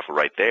had his rifle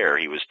right there.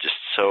 He was just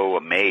so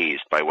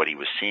amazed by what he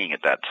was seeing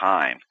at that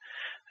time.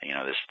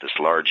 This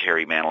large,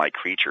 hairy, man-like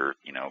creature,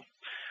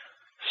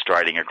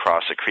 striding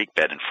across a creek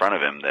bed in front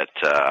of him that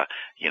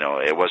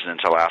it wasn't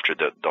until after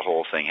the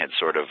whole thing had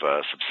sort of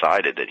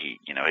subsided that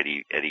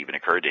it even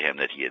occurred to him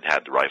that he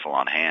had the rifle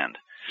on hand.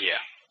 Yeah,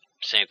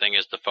 same thing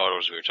as the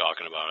photos we were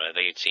talking about. I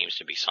think it seems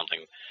to be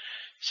something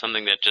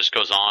that just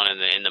goes on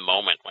in the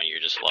moment when you're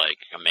just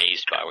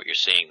amazed by what you're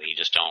seeing. That you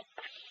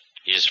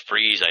just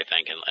freeze, I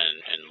think,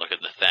 and look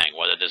at the thing,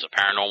 whether there's a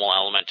paranormal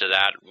element to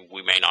that?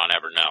 We may not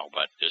ever know,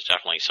 but there's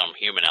definitely some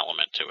human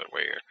element to it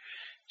where you're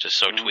just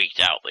so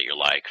tweaked out that you're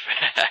like...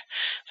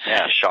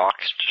 yeah,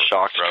 shocked,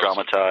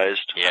 traumatized,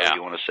 however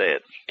you want to say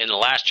it. In the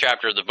last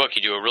chapter of the book,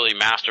 you do a really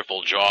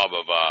masterful job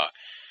of,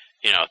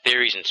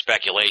 theories and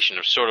speculation,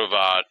 of sort of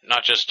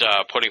not just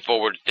putting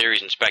forward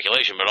theories and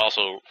speculation, but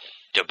also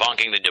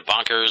debunking the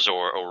debunkers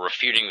or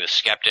refuting the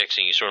skeptics,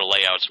 and you sort of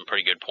lay out some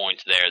pretty good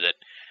points there that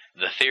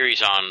the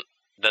theories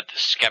that the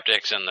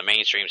skeptics and the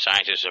mainstream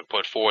scientists have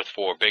put forth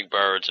for big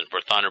birds and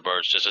for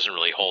thunderbirds just doesn't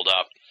really hold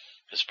up.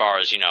 As far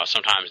as,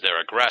 sometimes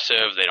they're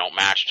aggressive, they don't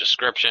match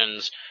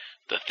descriptions.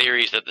 The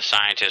theories that the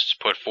scientists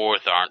put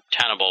forth aren't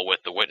tenable with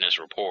the witness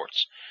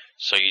reports.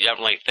 So you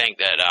definitely think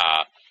that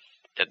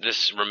that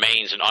this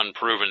remains an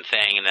unproven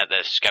thing, and that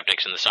the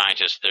skeptics and the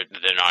scientists,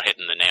 they're not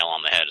hitting the nail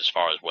on the head as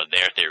far as what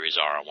their theories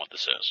are on what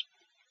this is.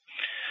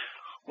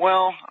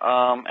 Well,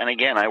 and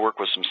again, I work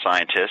with some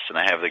scientists, and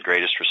I have the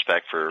greatest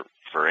respect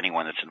for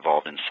anyone that's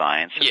involved in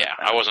science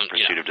and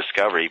pursuit of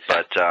discovery.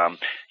 But,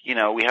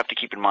 we have to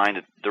keep in mind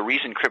that the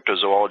reason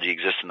cryptozoology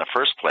exists in the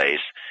first place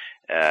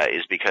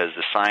is because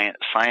the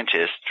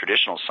scientists,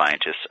 traditional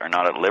scientists, are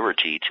not at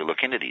liberty to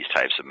look into these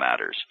types of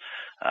matters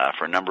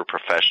for a number of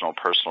professional,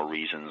 personal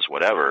reasons,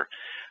 whatever.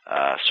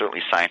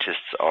 Certainly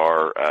scientists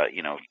are,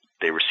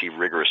 they receive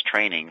rigorous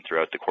training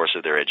throughout the course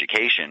of their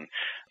education,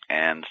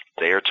 and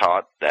they are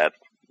taught that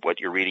what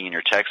you're reading in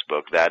your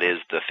textbook, that is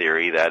the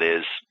theory, that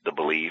is the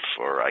belief,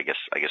 or I guess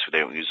they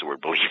don't use the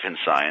word belief in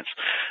science,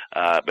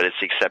 but it's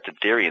the accepted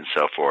theory and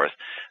so forth.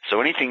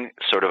 So anything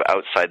sort of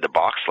outside the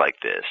box like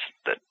this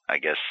that I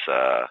guess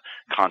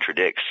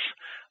contradicts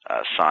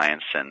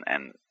science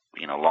and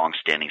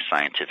long-standing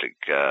scientific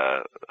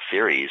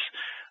theories,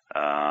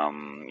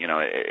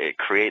 it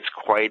creates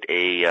quite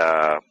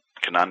a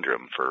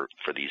conundrum for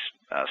these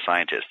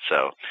scientists.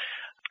 So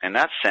in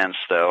that sense,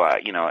 though,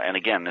 and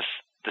again,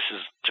 this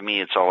is, to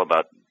me, it's all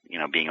about,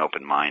 being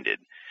open-minded.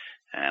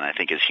 And I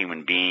think as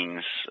human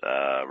beings,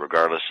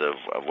 regardless of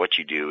what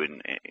you do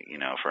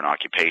for an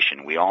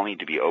occupation, we all need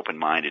to be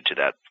open-minded to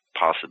that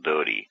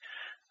possibility,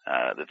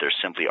 that there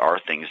simply are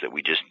things that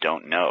we just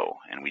don't know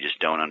and we just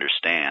don't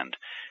understand.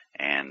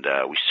 And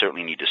we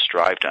certainly need to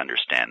strive to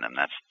understand them.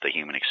 That's the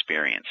human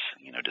experience,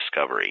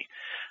 discovery.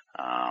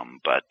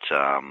 But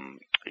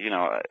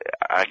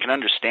I can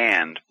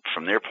understand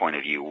from their point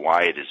of view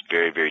why it is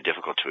very, very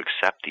difficult to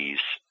accept these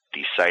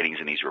sightings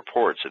and these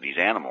reports of these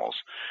animals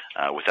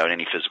without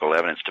any physical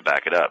evidence to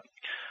back it up.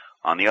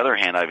 On the other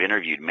hand, I've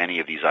interviewed many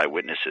of these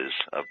eyewitnesses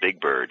of Big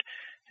Bird,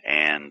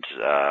 and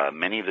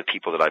many of the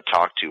people that I've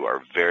talked to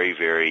are very,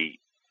 very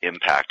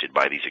impacted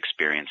by these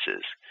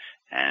experiences.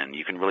 And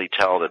you can really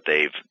tell that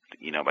they've,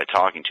 by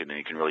talking to them,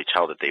 you can really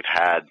tell that they've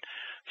had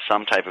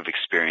some type of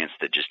experience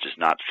that just does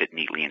not fit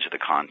neatly into the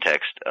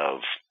context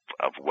of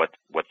what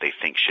they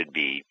think should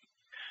be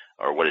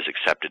or what is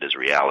accepted as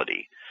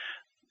reality.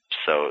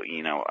 So,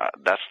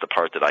 that's the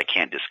part that I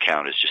can't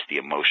discount, is just the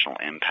emotional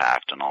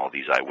impact on all of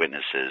these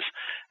eyewitnesses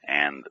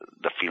and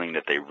the feeling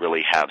that they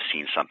really have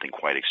seen something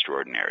quite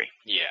extraordinary.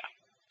 Yeah.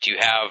 Do you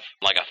have,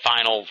 like, a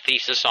final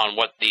thesis on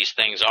what these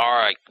things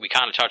are? We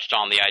kind of touched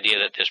on the idea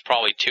that there's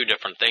probably two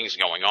different things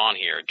going on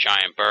here,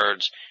 giant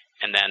birds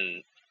and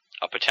then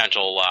a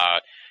potential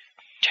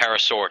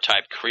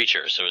pterosaur-type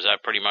creature. So does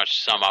that pretty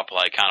much sum up,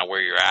 like, kind of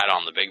where you're at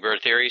on the Big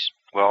Bird theories?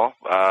 Well,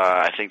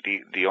 I think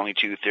the only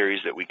two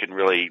theories that we can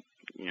really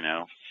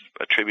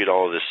attribute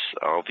all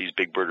of these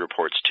Big Bird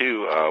reports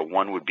to.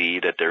 One would be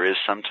that there is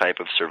some type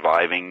of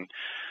surviving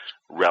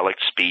relic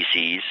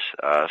species,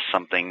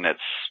 something that's,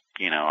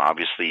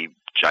 obviously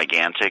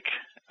gigantic.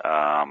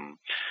 I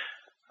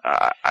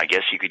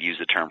guess you could use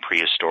the term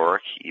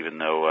prehistoric, even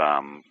though,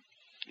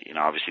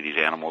 obviously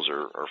these animals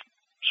are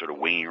sort of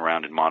winging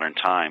around in modern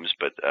times,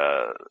 but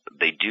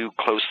they do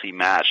closely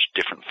match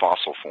different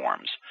fossil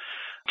forms.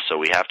 So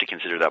we have to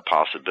consider that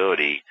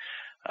possibility.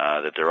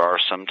 That there are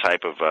some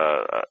type of,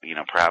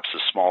 perhaps a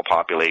small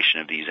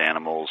population of these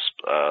animals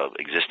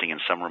existing in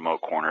some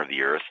remote corner of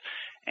the Earth,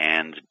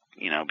 and,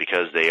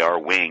 because they are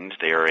winged,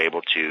 they are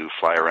able to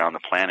fly around the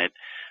planet.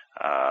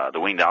 The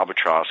winged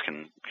albatross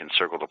can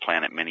circle the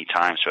planet many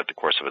times throughout the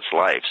course of its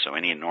life, so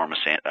any enormous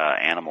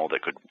animal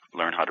that could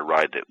learn how to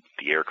ride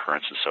the air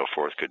currents and so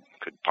forth could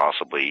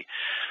possibly,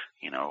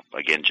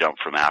 again, jump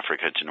from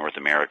Africa to North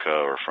America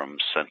or from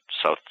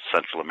South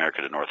Central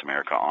America to North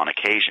America on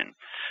occasion.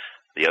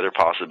 The other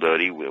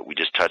possibility we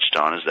just touched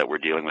on is that we're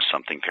dealing with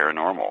something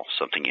paranormal,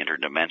 something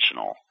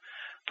interdimensional.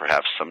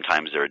 Perhaps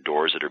sometimes there are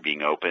doors that are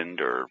being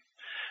opened, or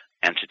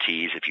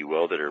entities, if you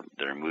will, that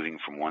are moving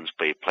from one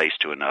place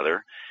to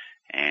another,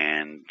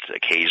 and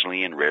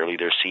occasionally and rarely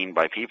they're seen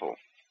by people.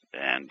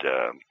 And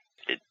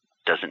it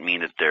doesn't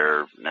mean that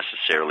they're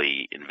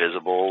necessarily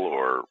invisible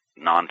or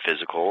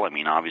non-physical. I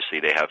mean, obviously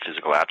they have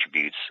physical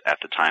attributes at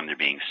the time they're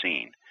being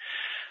seen.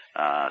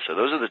 So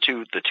those are the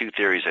two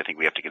theories I think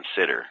we have to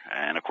consider.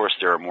 And of course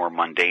there are more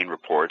mundane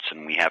reports,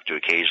 and we have to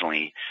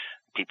occasionally,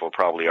 people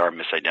probably are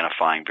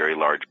misidentifying very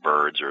large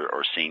birds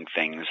or seeing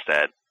things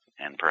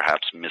and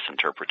perhaps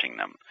misinterpreting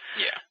them.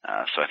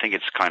 Yeah. So I think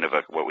it's kind of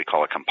what we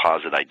call a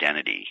composite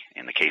identity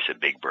in the case of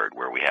Big Bird,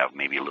 where we have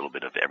maybe a little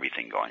bit of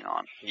everything going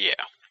on. Yeah.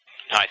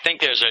 I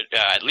think there's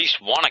at least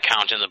one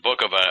account in the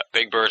book of a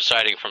Big Bird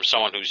sighting from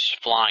someone who's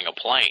flying a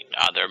plane.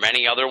 Are there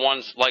many other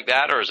ones like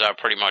that, or is that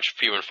pretty much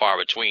few and far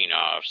between?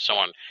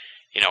 Someone,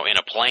 in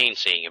a plane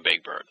seeing a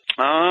Big Bird.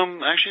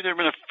 Actually, there have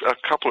been a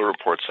couple of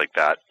reports like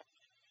that.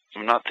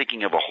 I'm not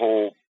thinking of a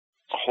whole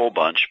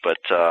bunch, but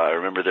I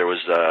remember there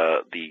was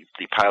the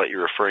pilot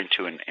you're referring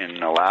to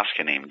in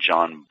Alaska named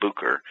John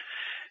Bucher,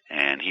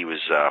 and he was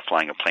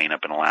flying a plane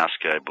up in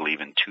Alaska, I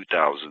believe, in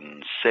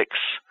 2006.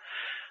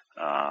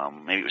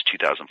 Maybe it was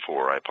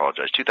 2004, I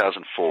apologize.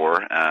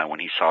 2004, when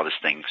he saw this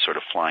thing sort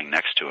of flying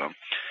next to him.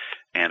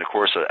 And, of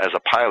course, as a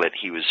pilot,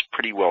 he was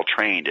pretty well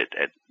trained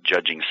at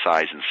judging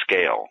size and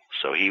scale.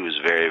 So he was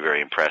very,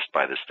 very impressed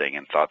by this thing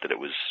and thought that it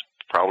was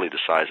probably the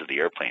size of the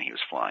airplane he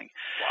was flying.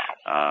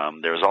 Wow.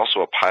 There was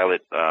also a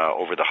pilot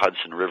over the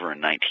Hudson River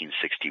in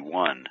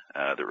 1961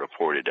 that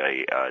reported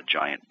a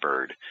giant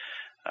bird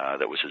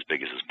that was as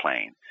big as his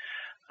plane.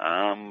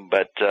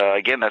 But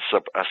again, that's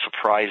a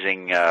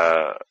surprising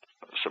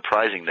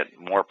that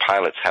more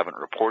pilots haven't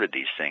reported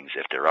these things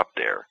if they're up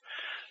there.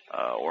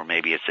 Or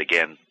maybe it's,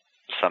 again,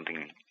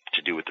 something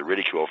to do with the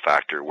ridicule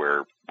factor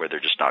where they're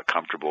just not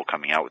comfortable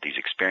coming out with these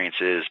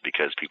experiences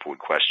because people would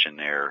question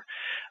their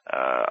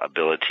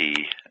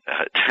ability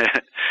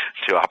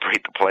to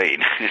operate the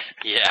plane.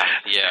 Yeah.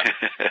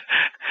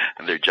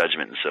 And their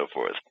judgment and so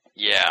forth.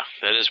 Yeah,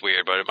 that is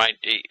weird, but it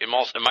might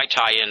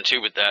tie in,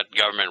 too, with that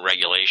government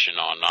regulation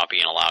on not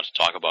being allowed to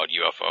talk about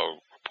UFO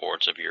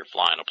reports if you're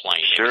flying a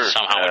plane. Sure. Maybe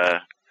somehow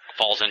it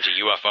falls into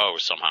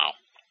UFOs somehow.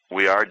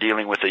 We are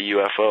dealing with a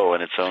UFO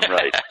in its own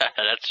right.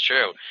 That's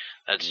true.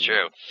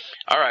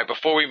 All right,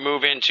 before we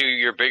move into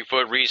your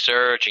Bigfoot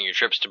research and your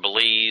trips to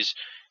Belize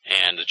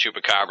and the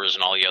chupacabras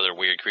and all the other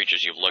weird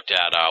creatures you've looked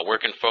at, where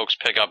can folks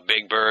pick up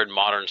Big Bird,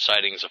 Modern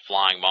Sightings of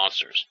Flying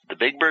Monsters? The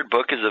Big Bird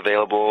book is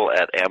available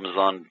at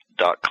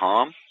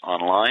Amazon.com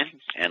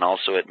online and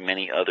also at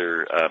many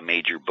other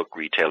major book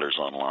retailers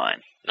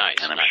online.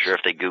 Nice. And I'm sure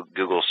if they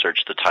Google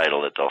search the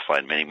title that they'll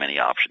find many, many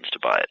options to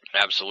buy it.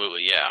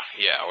 Absolutely, yeah.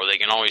 Or they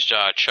can always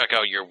check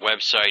out your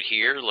website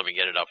here. Let me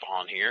get it up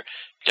on here.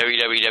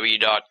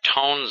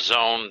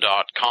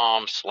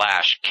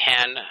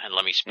 www.tonezone.com/Ken, and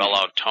let me spell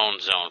out Tone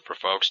Zone for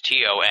folks.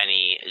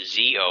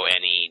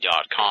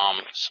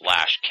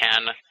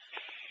 TONEZONE.com/Ken.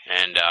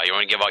 And you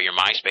want to give out your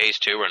MySpace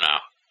too, or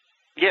no?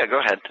 Yeah, go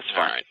ahead. That's fine.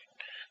 All right.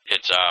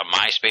 It's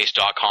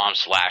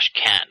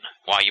myspace.com/Ken.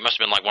 Wow, you must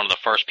have been like one of the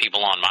first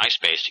people on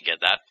MySpace to get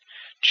that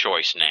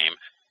choice name.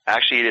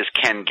 Actually, it is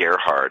Ken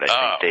Gerhard.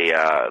 I think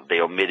they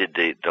omitted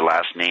the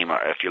last name.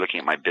 If you're looking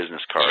at my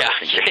business card, Yeah. I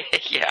think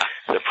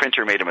the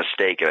printer made a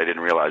mistake, and I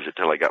didn't realize it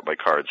till I got my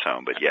cards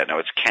home. But yeah, no,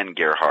 it's Ken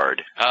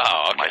Gerhard.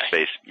 Oh, okay.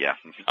 MySpace, yeah.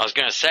 I was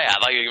gonna say, I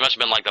thought you must have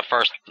been like the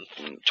first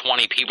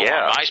 20 people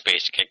on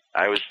MySpace to kick.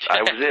 I was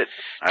it.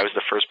 I was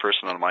the first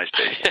person on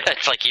MySpace.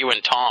 It's like you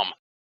and Tom.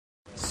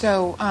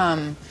 So,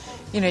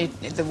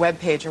 the web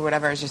page or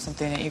whatever is just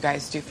something that you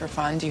guys do for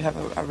fun. Do you have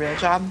a real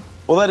job?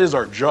 Well, that is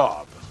our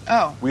job.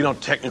 Oh. We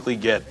don't technically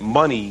get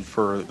money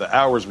for the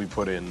hours we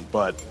put in,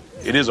 but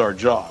it is our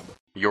job.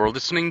 You're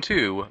listening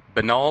to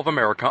Binnall of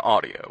America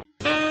Audio.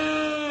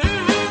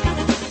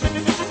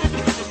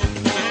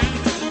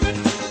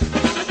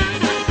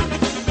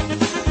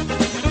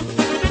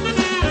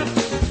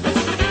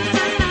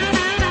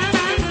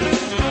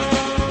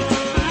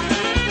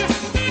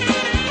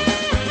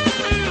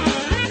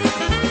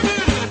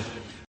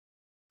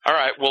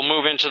 We'll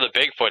move into the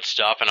Bigfoot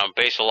stuff, and I'll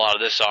base a lot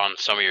of this on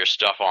some of your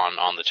stuff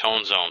on the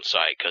Tone Zone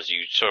site, because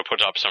you sort of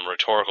put up some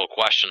rhetorical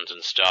questions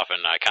and stuff,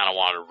 and I kind of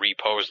want to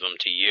repose them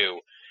to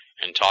you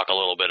and talk a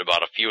little bit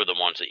about a few of the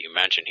ones that you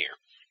mentioned here.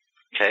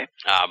 Okay.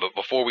 But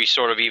before we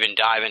sort of even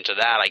dive into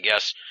that, I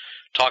guess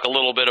talk a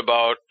little bit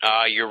about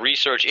your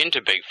research into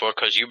Bigfoot,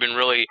 because you've been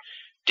really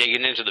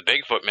digging into the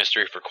Bigfoot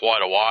mystery for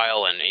quite a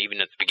while, and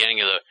even at the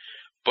beginning of the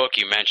book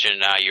you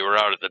mentioned you were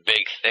out at the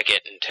Big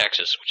Thicket in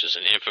Texas, which is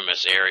an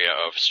infamous area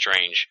of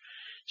strange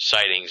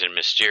sightings and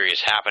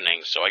mysterious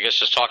happenings. So I guess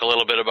just talk a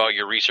little bit about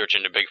your research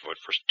into Bigfoot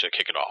to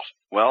kick it off.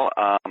 Well,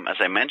 as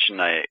I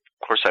mentioned, of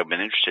course I've been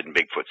interested in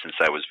Bigfoot since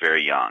I was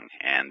very young,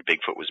 and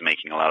Bigfoot was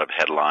making a lot of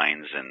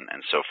headlines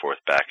and so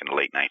forth back in the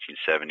late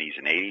 1970s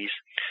and 80s.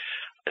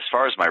 As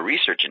far as my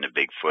research into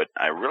Bigfoot,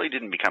 I really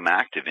didn't become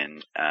active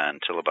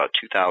until about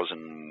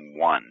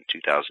 2001,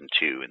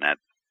 2002, in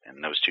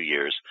those 2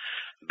 years.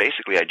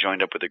 Basically, I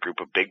joined up with a group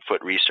of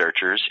Bigfoot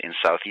researchers in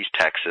southeast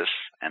Texas,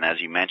 and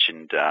as you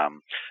mentioned,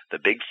 the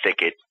Big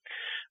Thicket,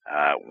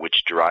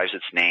 which derives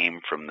its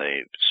name from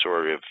the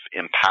sort of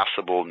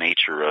impassable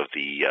nature of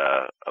the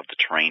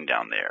terrain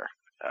down there.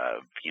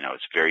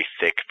 It's very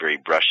thick, very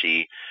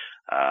brushy.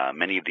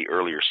 Many of the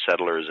earlier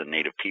settlers and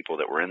native people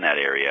that were in that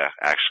area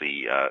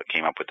actually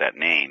came up with that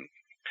name.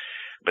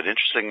 But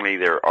interestingly,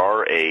 there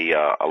are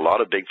a lot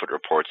of Bigfoot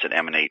reports that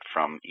emanate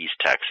from East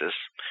Texas,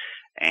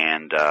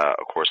 and,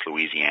 of course,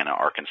 Louisiana,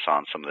 Arkansas,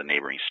 and some of the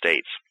neighboring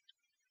states.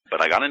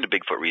 But I got into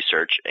Bigfoot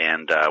research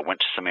and went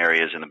to some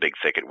areas in the Big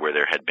Thicket where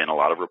there had been a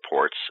lot of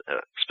reports,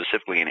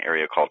 specifically an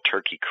area called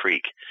Turkey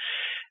Creek.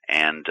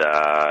 And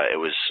it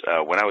was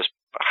when I was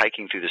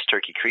hiking through this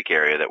Turkey Creek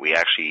area that we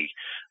actually,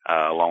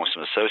 along with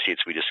some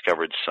associates, we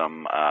discovered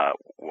some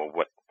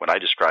what I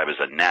describe as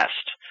a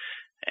nest.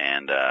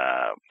 And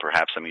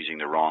perhaps I'm using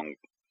the wrong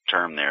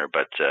term there,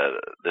 but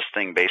this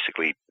thing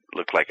basically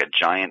looked like a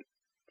giant,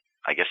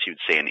 I guess you'd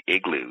say an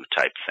igloo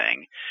type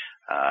thing.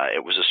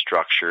 It was a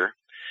structure.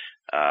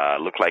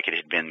 Looked like it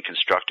had been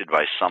constructed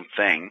by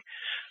something.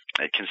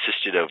 It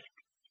consisted of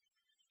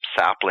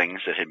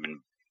saplings that had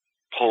been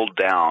pulled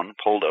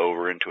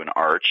over into an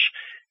arch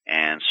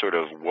and sort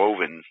of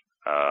woven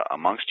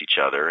amongst each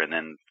other, and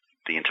then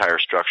the entire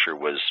structure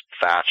was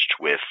thatched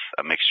with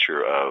a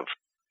mixture of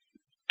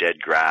dead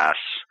grass,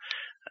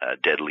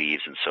 dead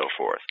leaves, and so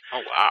forth.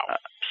 Oh, wow.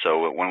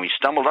 So when we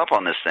stumbled up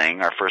on this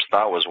thing, our first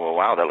thought was, well,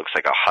 wow, that looks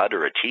like a hut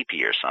or a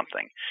teepee or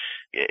something.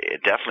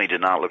 It definitely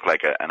did not look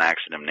like an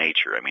accident of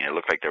nature. I mean, it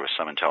looked like there was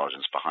some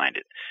intelligence behind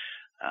it.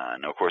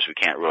 Now, of course, we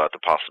can't rule out the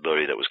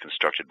possibility that it was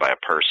constructed by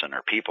a person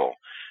or people.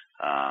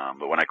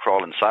 But when I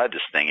crawled inside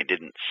this thing, it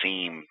didn't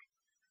seem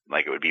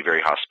like it would be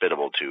very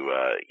hospitable to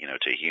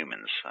to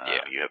humans.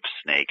 You have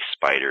snakes,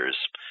 spiders,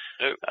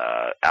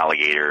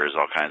 alligators,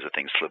 all kinds of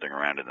things slithering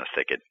around in the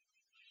thicket.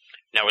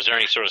 Now, was there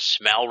any sort of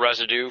smell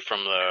residue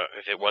from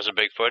if it was a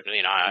Bigfoot?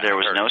 There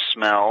was no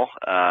smell.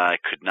 I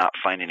could not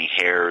find any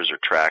hairs or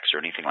tracks or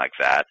anything like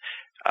that.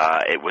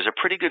 It was a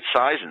pretty good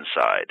size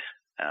inside.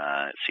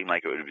 It seemed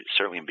like it would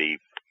certainly be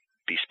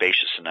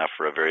spacious enough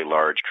for a very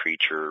large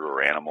creature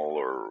or animal,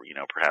 or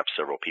perhaps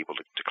several people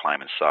to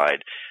climb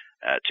inside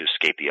to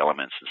escape the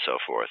elements and so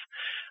forth.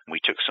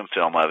 We took some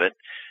film of it.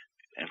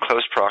 In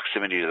close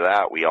proximity to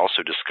that, we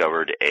also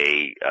discovered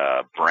a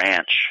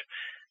branch.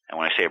 And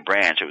when I say a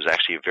branch, it was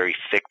actually a very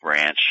thick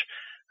branch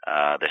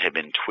that had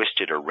been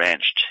twisted or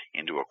wrenched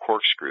into a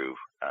corkscrew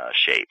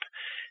shape.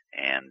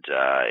 And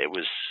it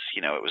was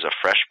a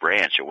fresh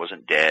branch. It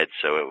wasn't dead,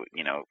 so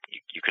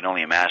you can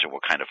only imagine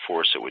what kind of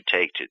force it would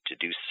take to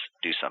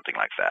do something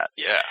like that.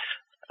 Yeah.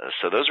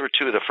 So those were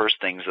two of the first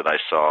things that I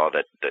saw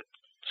that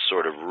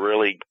sort of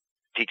really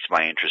piqued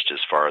my interest as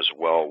far as,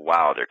 well,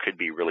 wow, there could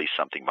be really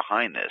something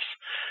behind this.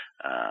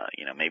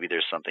 Maybe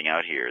there's something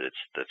out here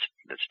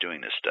that's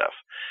doing this stuff.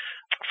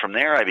 From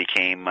there, I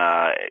became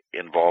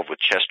involved with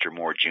Chester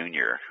Moore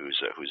Jr.,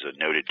 who's a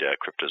noted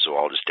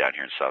cryptozoologist down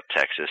here in South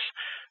Texas.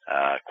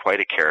 Quite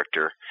a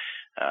character.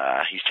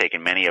 He's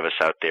taken many of us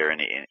out there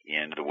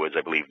into the woods.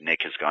 I believe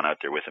Nick has gone out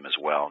there with him as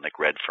well, Nick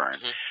Redfern.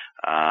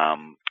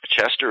 Mm-hmm.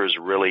 Chester is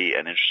really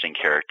an interesting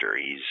character.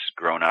 He's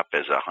grown up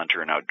as a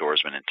hunter and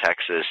outdoorsman in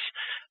Texas.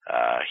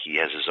 He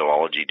has a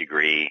zoology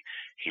degree.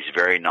 He's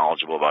very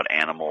knowledgeable about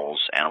animals,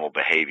 animal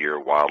behavior,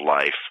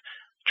 wildlife,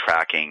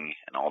 tracking,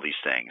 and all these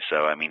things.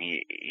 So, I mean,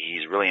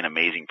 he's really an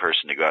amazing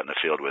person to go out in the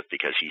field with,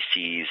 because he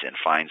sees and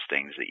finds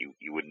things that you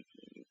wouldn't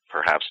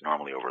perhaps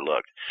normally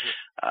overlook.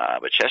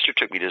 But Chester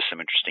took me to some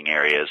interesting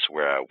areas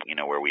where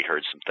we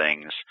heard some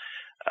things,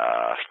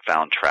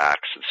 found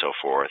tracks and so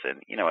forth,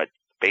 and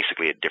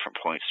basically at different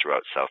points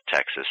throughout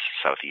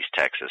Southeast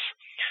Texas.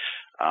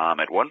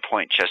 At one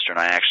point, Chester and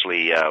I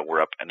actually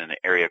were up in an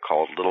area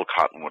called Little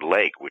Cottonwood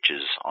Lake, which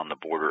is on the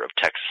border of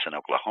Texas and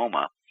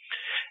Oklahoma.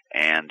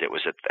 And it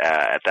was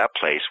at that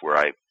place where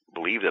I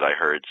believe that I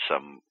heard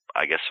some,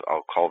 I guess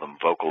I'll call them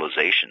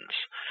vocalizations,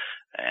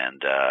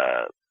 and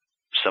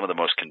some of the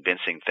most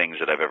convincing things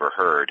that I've ever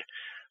heard,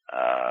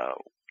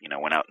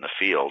 when out in the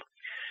field.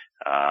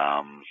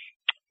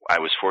 I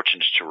was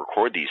fortunate to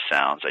record these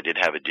sounds. I did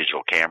have a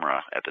digital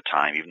camera at the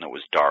time, even though it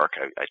was dark.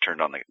 I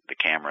turned on the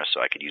camera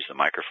so I could use the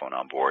microphone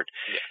on board.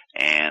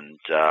 Yeah. And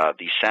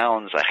these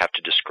sounds I have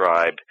to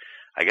describe,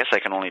 I guess I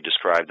can only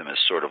describe them as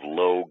sort of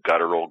low,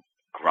 guttural,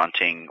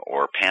 grunting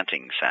or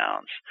panting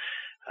sounds.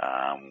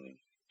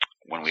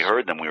 When we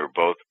heard them, we were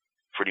both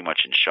pretty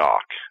much in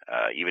shock.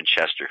 Even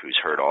Chester, who's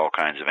heard all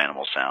kinds of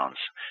animal sounds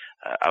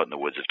out in the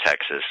woods of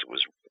Texas,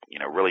 was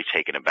really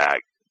taken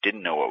aback,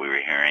 didn't know what we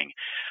were hearing.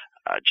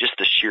 Just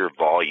the sheer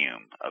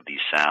volume of these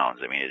sounds,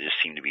 I mean, it just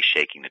seemed to be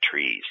shaking the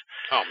trees.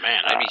 Oh,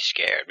 man, I'd be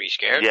scared. Be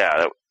scared?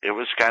 Yeah, it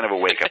was kind of a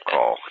wake-up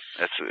call.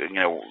 That's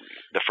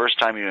the first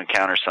time you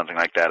encounter something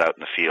like that out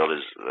in the field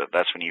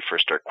that's when you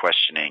first start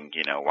questioning,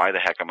 why the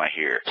heck am I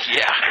here?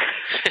 Yeah.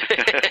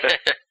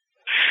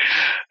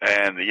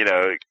 And,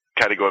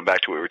 kind of going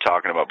back to what we were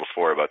talking about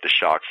before about the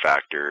shock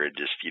factor, and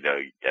just,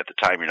 at the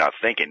time you're not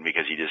thinking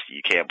because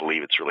you can't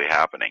believe it's really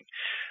happening.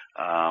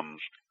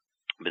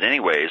 But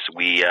anyways,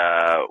 we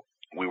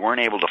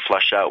weren't able to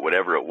flush out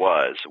whatever it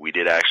was. We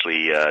did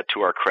actually,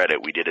 to our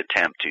credit, we did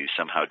attempt to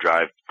somehow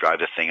drive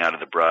the thing out of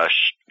the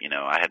brush.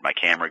 I had my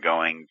camera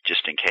going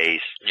just in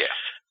case.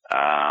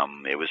 Yeah.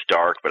 It was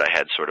dark, but I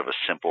had sort of a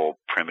simple,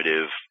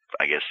 primitive,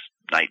 I guess,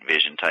 night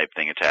vision type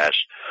thing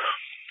attached.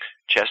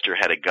 Chester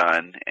had a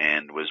gun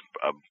and was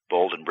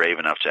bold and brave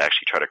enough to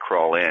actually try to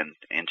crawl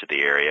into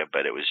the area,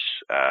 but it was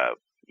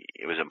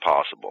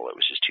impossible. It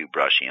was just too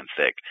brushy and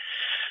thick.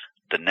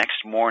 The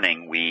next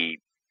morning, we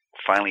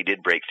finally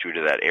did break through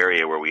to that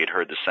area where we had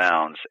heard the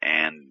sounds,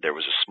 and there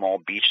was a small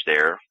beach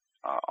there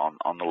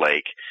on the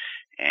lake.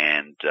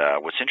 And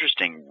what's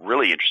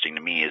really interesting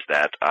to me is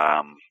that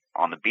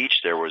on the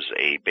beach there was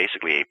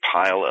basically a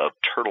pile of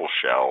turtle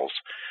shells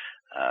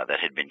that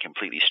had been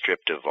completely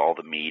stripped of all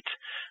the meat,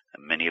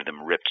 many of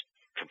them ripped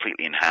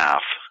completely in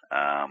half,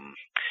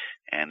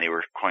 and they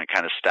were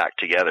kind of stacked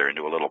together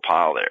into a little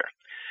pile there.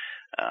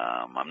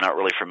 I'm not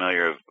really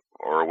familiar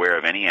or aware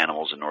of any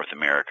animals in North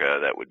America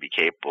that would be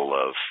capable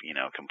of,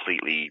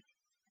 completely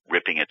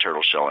ripping a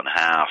turtle shell in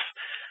half.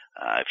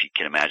 If you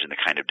can imagine the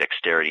kind of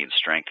dexterity and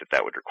strength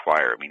that would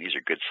require. I mean, these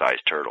are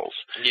good-sized turtles.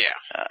 Yeah.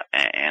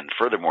 And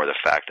furthermore, the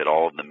fact that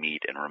all of the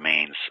meat and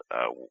remains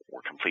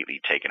were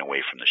completely taken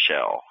away from the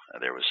shell.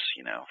 There was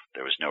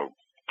no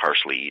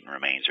partially eaten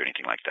remains or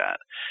anything like that.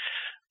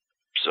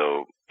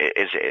 So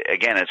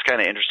it's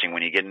kind of interesting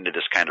when you get into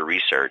this kind of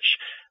research,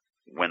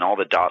 when all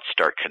the dots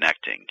start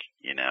connecting,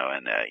 you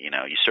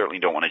certainly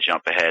don't want to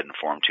jump ahead and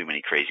form too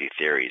many crazy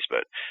theories,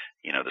 but,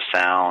 the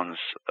sounds,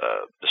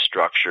 the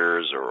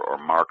structures or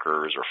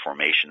markers or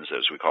formations,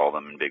 as we call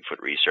them in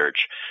Bigfoot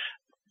research,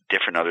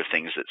 different other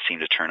things that seem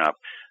to turn up,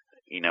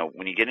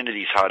 when you get into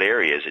these hot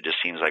areas, it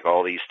just seems like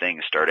all these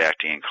things start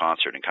acting in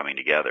concert and coming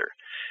together.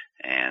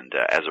 And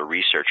as a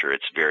researcher,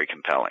 it's very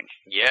compelling.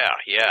 Yeah,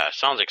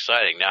 sounds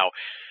exciting. Now,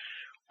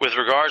 with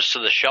regards to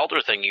the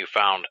shelter thing you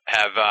found,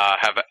 have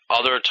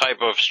other type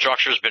of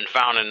structures been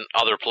found in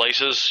other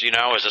places?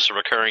 Is this a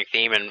recurring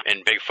theme in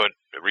Bigfoot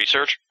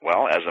research?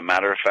 Well, as a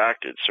matter of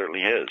fact, it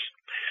certainly is.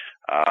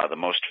 The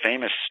most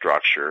famous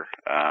structure,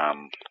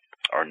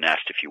 or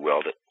nest, if you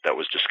will, that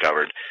was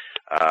discovered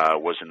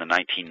was in the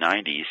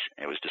 1990s.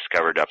 It was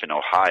discovered up in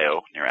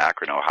Ohio, near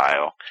Akron,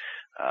 Ohio,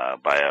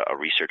 by a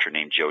researcher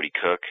named Jody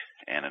Cook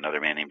and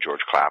another man named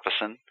George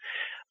Clapison.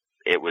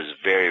 It was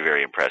very,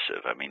 very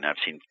impressive. I mean, I've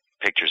seen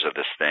pictures of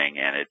this thing,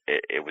 and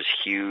it was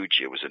huge.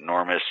 It was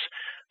enormous.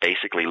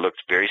 Basically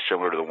looked very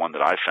similar to the one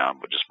that I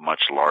found, but just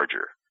much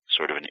larger,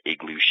 sort of an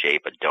igloo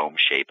shape, a dome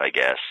shape, I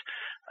guess,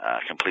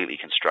 completely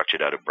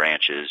constructed out of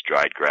branches,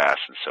 dried grass,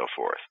 and so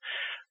forth.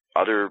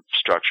 Other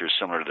structures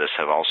similar to this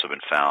have also been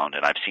found,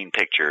 and I've seen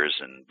pictures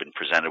and been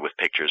presented with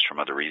pictures from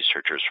other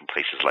researchers from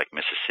places like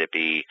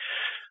Mississippi,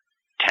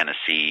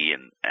 Tennessee,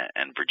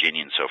 and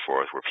Virginia, and so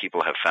forth, where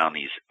people have found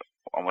these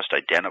almost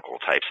identical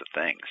types of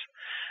things.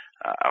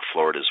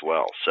 Florida as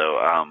well. So,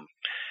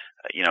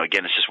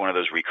 again, it's just one of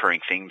those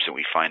recurring themes that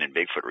we find in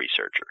Bigfoot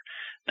researcher.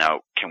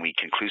 Now, can we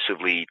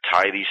conclusively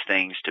tie these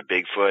things to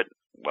Bigfoot?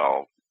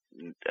 Well,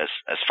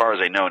 as far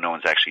as I know, no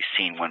one's actually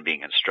seen one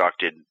being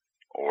constructed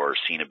or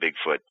seen a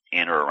Bigfoot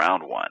in or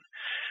around one.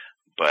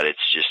 But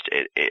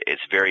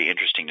it's very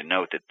interesting to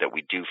note that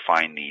we do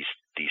find these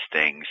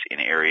things in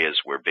areas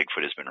where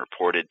Bigfoot has been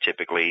reported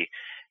typically,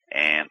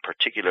 and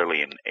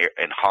particularly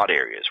in hot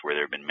areas where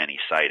there have been many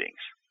sightings.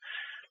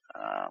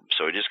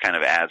 So it just kind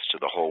of adds to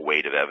the whole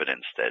weight of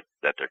evidence that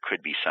there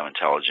could be some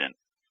intelligent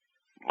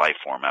life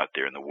form out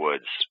there in the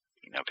woods,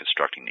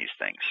 constructing these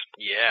things.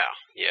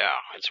 Yeah,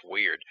 it's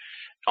weird.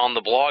 On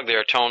the blog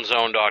there,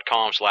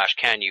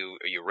 tonezone.com/Ken, you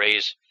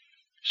raise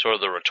sort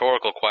of the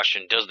rhetorical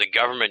question, does the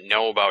government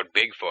know about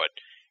Bigfoot?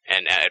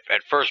 And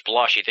at first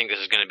blush, you think this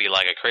is going to be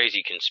like a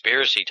crazy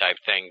conspiracy type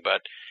thing,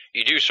 but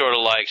you do sort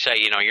of like say,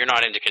 you're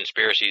not into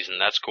conspiracies,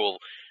 and that's cool.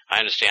 I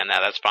understand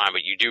that. That's fine.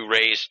 But you do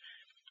raise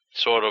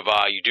sort of,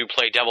 you do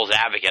play devil's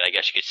advocate, I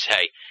guess you could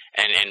say,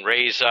 and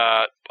raise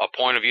a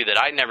point of view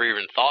that I never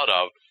even thought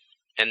of,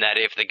 and that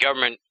if the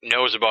government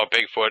knows about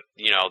Bigfoot,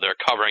 they're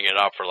covering it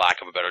up, for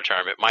lack of a better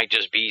term. It might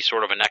just be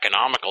sort of an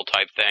economical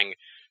type thing,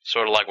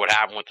 sort of like what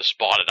happened with the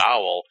spotted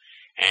owl.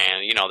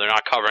 And, they're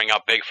not covering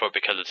up Bigfoot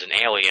because it's an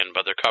alien,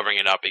 but they're covering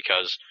it up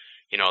because,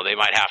 they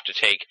might have to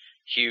take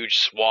huge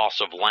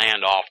swaths of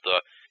land off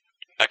the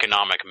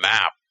economic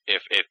map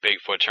if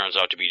Bigfoot turns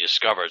out to be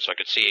discovered. So I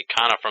could see it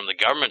kind of from the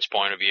government's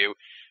point of view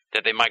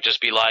that they might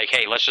just be like,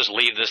 hey, let's just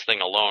leave this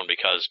thing alone,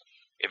 because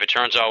if it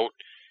turns out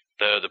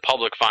the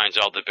public finds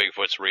out that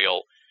Bigfoot's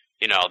real,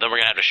 then we're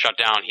going to have to shut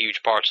down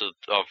huge parts of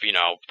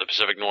the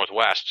Pacific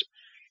Northwest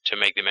to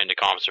make them into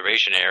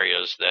conservation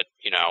areas that,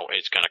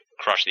 it's going to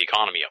crush the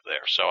economy up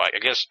there. So I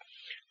guess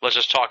let's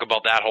just talk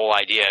about that whole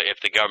idea if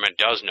the government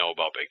does know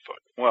about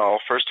Bigfoot. Well,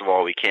 first of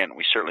all, we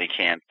certainly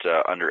can't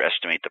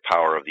underestimate the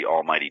power of the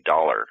almighty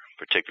dollar,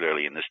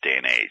 particularly in this day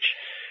and age.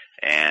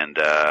 And,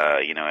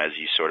 as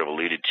you sort of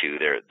alluded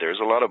to, there's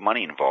a lot of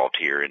money involved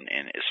here in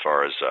as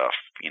far as,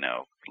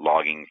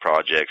 logging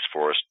projects,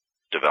 forest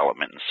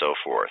development, and so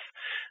forth.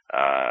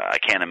 I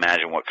can't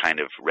imagine what kind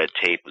of red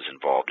tape was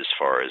involved as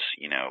far as,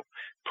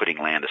 putting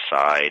land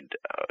aside,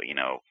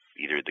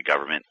 either the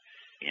government,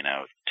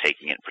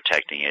 taking it,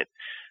 protecting it,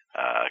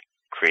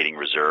 creating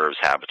reserves,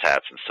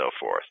 habitats, and so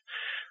forth.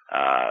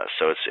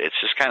 So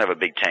it's just kind of a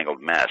big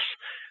tangled mess.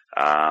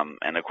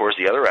 And of course,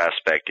 the other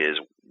aspect is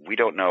we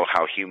don't know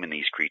how human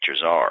these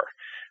creatures are.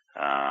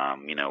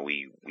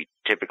 We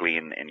typically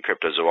in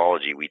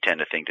cryptozoology, we tend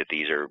to think that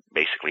these are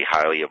basically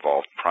highly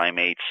evolved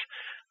primates.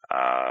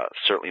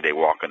 Certainly they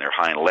walk on their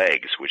hind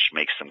legs, which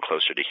makes them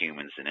closer to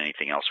humans than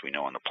anything else we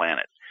know on the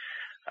planet.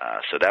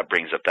 So that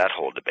brings up that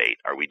whole debate.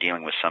 Are we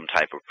dealing with some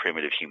type of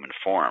primitive human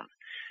form?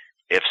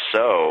 If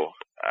so,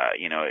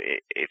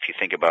 if you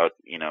think about,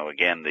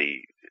 again,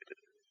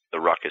 the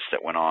ruckus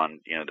that went on,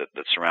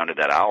 that surrounded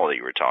that owl that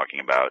you were talking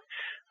about.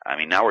 I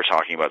mean, now we're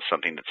talking about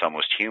something that's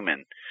almost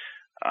human.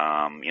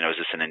 Is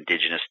this an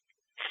indigenous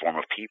form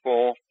of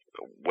people?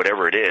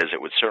 Whatever it is,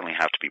 it would certainly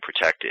have to be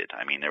protected.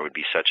 I mean, there would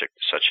be such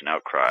an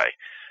outcry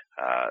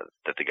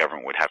that the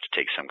government would have to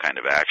take some kind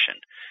of action.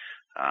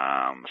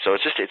 So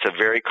it's a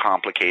very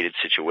complicated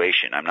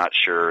situation. I'm not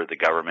sure the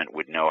government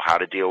would know how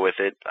to deal with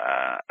it.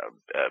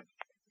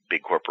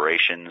 Big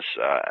corporations,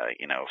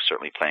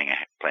 certainly playing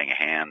a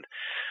hand.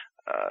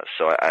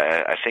 So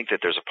I think that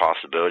there's a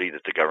possibility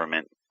that the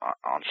government,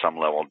 on some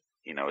level,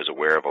 is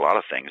aware of a lot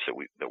of things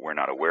that we're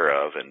not aware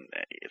of, and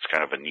it's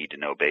kind of a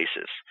need-to-know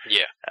basis.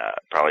 Yeah.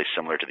 Probably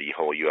similar to the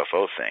whole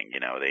UFO thing.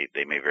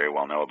 They may very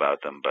well know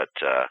about them, but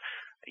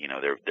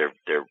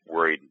they're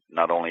worried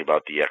not only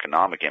about the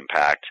economic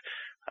impact,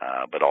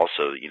 but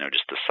also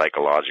just the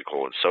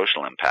psychological and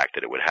social impact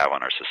that it would have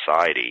on our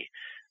society.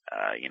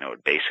 It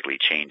would basically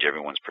change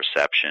everyone's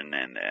perception,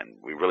 and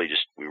we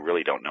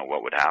really don't know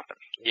what would happen.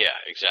 Yeah,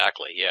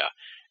 exactly. Yeah.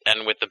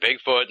 And with the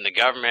Bigfoot and the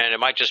government, it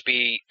might just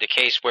be the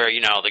case where,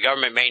 the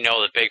government may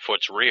know that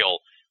Bigfoot's real,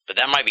 but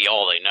that might be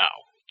all they know.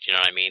 You know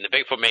what I mean? The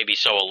Bigfoot may be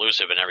so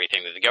elusive and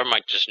everything that the government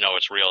might just know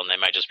it's real, and they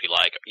might just be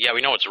like, yeah, we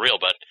know it's real,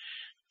 but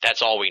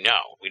that's all we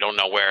know. We don't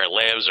know where it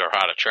lives or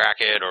how to track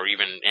it or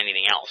even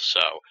anything else.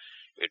 So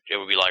it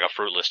would be like a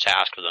fruitless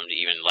task for them to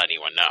even let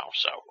anyone know.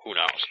 So who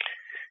knows?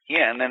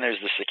 Yeah, and then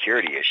there's the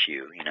security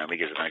issue,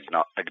 because of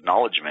an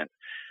acknowledgement,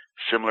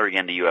 similar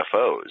again to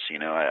UFOs.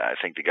 I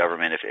think the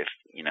government, if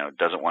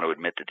doesn't want to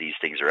admit that these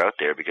things are out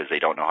there because they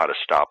don't know how to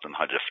stop them,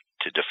 how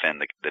to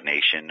defend the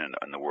nation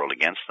and the world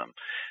against them,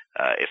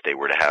 if they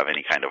were to have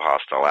any kind of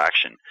hostile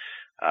action.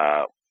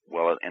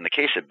 Well, in the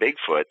case of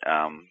Bigfoot,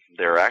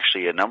 there are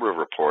actually a number of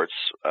reports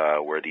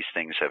where these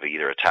things have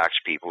either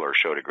attacked people or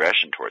showed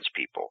aggression towards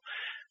people.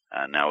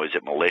 Now, is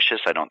it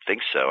malicious? I don't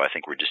think so. I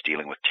think we're just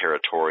dealing with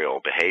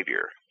territorial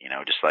behavior,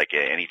 just like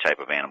any type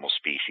of animal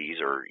species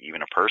or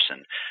even a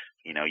person.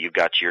 You've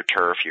got your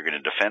turf, you're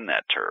going to defend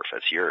that turf.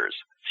 That's yours.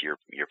 It's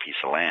your piece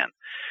of land.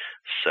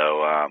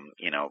 So,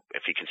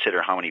 if you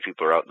consider how many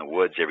people are out in the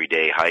woods every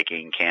day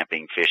hiking,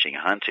 camping, fishing,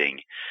 hunting,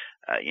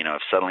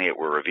 if suddenly it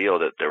were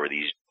revealed that there were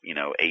these,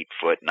 8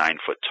 foot, 9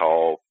 foot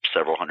tall,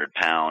 several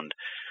 100-pound,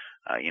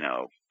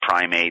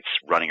 primates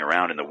running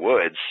around in the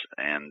woods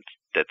and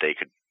that they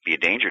could be a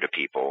danger to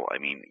people, I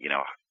mean,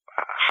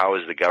 how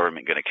is the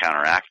government going to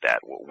counteract that?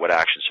 What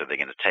actions are they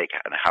going to take,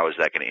 and how is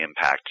that going to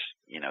impact,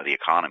 the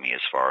economy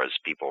as far as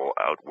people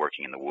out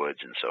working in the woods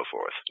and so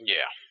forth?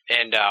 Yeah,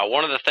 and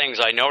one of the things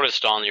I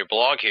noticed on your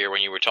blog here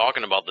when you were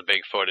talking about the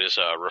Bigfoot is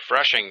a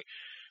refreshing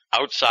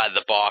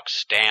outside-the-box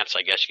stance,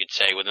 I guess you could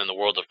say, within the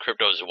world of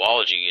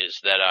cryptozoology, is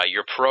that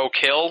you're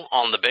pro-kill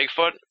on the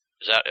Bigfoot.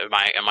 Is that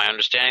am I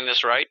understanding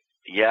this right?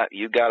 Yeah,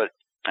 you got it.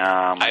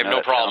 I have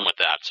no problem with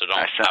that, so don't.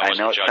 I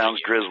know it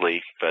sounds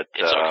grisly, but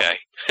it's okay.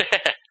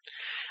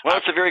 Well,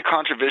 it's a very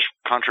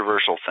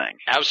controversial thing.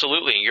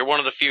 Absolutely. You're one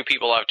of the few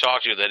people I've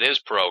talked to that is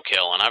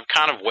pro-kill, and I've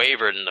kind of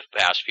wavered in the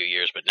past few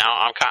years, but now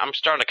I'm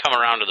starting to come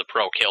around to the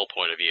pro-kill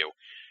point of view.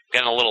 I'm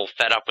getting a little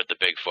fed up with the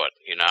Bigfoot.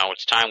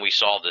 It's time we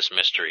solve this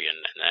mystery,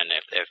 and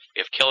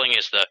if killing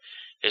is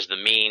the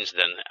means,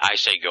 then I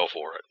say go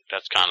for it.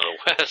 That's kind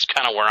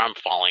of where I'm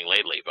falling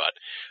lately.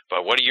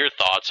 But what are your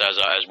thoughts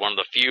as one of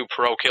the few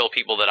pro-kill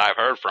people that I've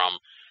heard from?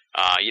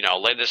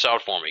 Lay this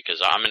out for me,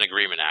 because I'm in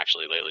agreement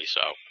actually lately.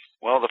 So.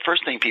 Well, the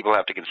first thing people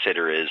have to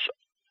consider is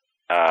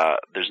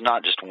there's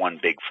not just one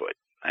Bigfoot.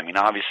 I mean,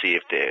 obviously,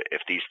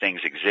 if these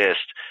things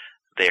exist,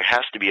 there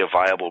has to be a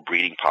viable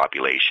breeding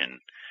population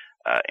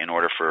in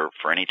order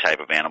for any type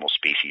of animal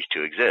species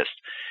to exist.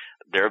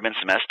 There have been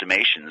some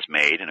estimations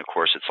made, and of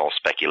course it's all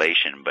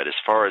speculation, but as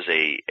far as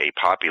a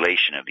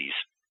population of these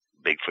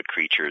Bigfoot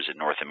creatures in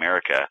North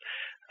America,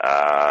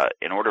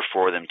 in order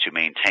for them to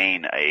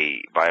maintain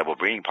a viable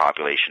breeding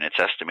population, it's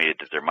estimated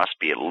that there must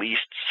be at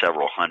least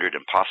several hundred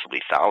and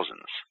possibly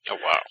thousands. Oh,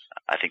 wow.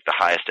 I think the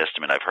highest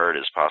estimate I've heard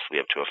is possibly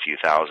up to a few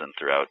thousand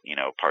throughout,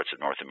 parts of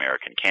North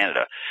America and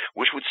Canada,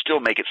 which would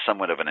still make it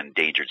somewhat of an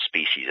endangered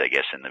species, I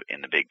guess,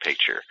 in the big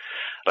picture.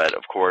 But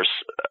of course,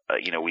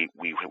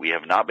 we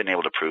have not been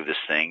able to prove this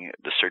thing.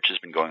 The search has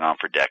been going on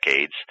for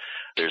decades.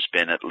 There's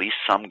been at least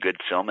some good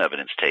film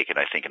evidence taken,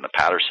 I think, in the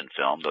Patterson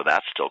film, though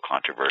that's still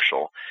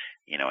controversial.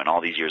 And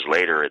all these years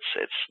later,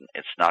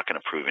 it's not going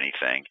to prove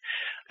anything.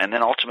 And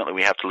then ultimately,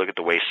 we have to look at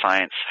the way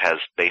science has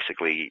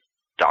basically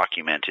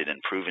documented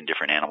and proven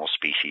different animal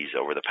species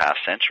over the past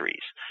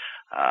centuries.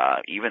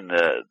 Even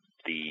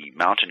the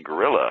mountain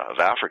gorilla of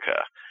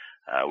Africa,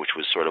 which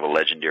was sort of a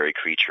legendary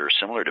creature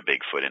similar to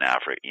Bigfoot in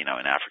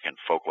in African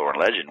folklore and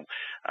legend,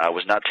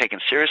 was not taken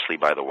seriously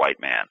by the white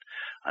man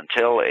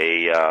until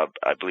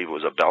I believe it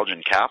was a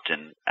Belgian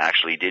captain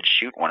actually did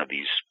shoot one of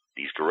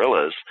these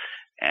gorillas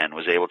and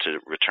was able to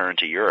return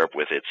to Europe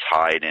with its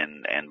hide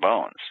and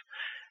bones.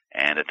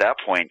 And at that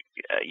point,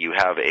 you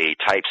have a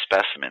type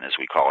specimen, as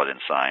we call it in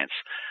science,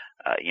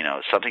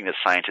 something that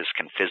scientists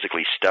can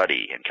physically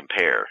study and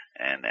compare.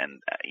 And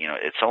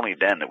it's only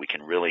then that we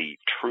can really,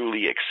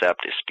 truly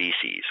accept a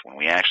species, when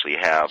we actually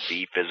have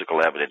the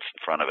physical evidence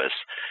in front of us.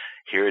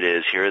 here it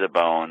is, here are the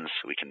bones,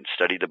 we can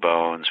study the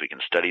bones, we can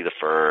study the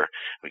fur,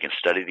 we can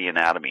study the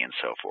anatomy and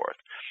so forth.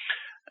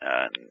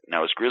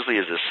 Now, as grisly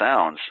as this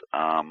sounds,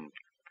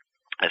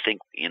 I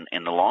think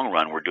in the long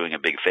run we're doing a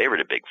big favor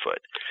to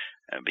Bigfoot,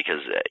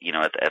 because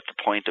at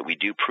the point that we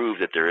do prove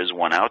that there is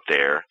one out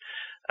there,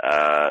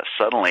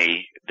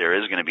 suddenly there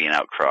is going to be an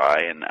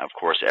outcry, and of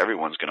course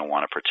everyone's going to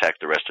want to protect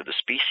the rest of the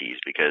species,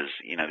 because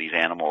these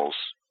animals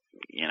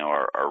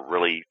are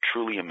really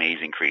truly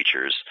amazing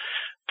creatures,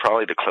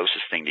 probably the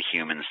closest thing to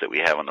humans that we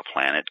have on the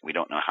planet. We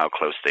don't know how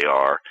close they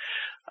are.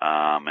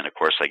 And of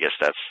course, I guess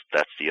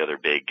that's the other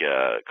big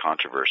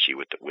controversy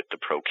with the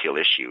pro-kill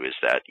issue, is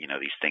that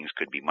these things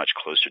could be much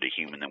closer to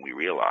human than we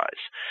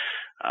realize.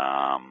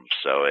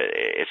 So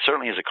it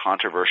certainly is a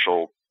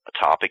controversial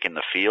topic in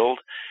the field,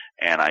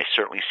 and I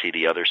certainly see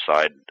the other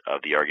side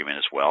of the argument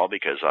as well,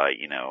 because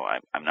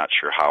I'm not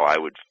sure how I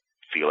would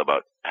feel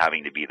about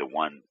having to be the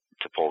one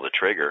to pull the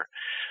trigger.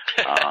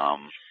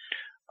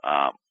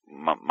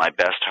 My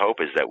best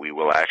hope is that we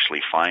will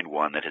actually find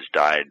one that has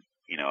died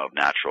of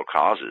natural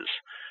causes,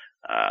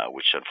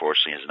 which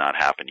unfortunately has not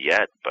happened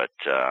yet, but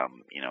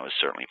is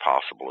certainly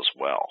possible as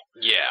well.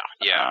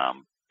 Yeah.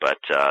 But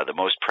the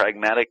most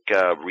pragmatic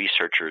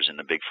researchers in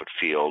the Bigfoot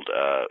field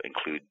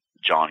include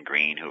John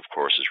Green, who of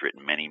course has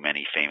written many,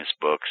 many famous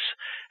books,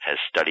 has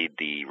studied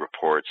the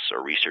reports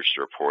or researched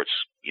the reports,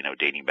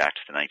 dating back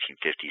to the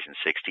 1950s and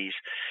 60s,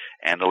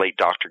 and the late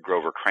Dr.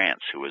 Grover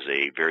Krantz, who was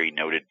a very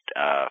noted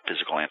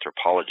physical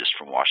anthropologist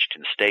from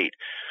Washington State,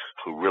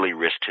 who really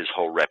risked his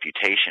whole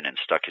reputation and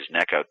stuck his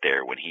neck out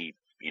there when he,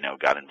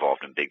 got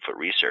involved in Bigfoot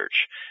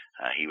research.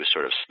 He was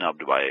sort of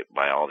snubbed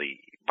by all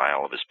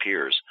of his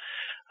peers.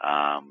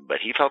 But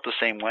he felt the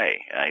same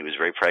way. He was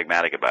very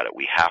pragmatic about it.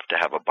 We have to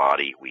have a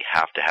body. We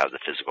have to have the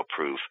physical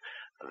proof.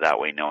 That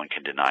way no one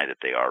can deny that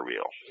they are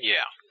real.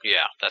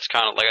 Yeah. That's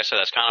kind of, like I said,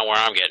 that's kind of where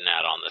I'm getting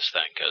at on this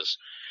thing, because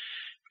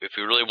if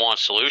we really want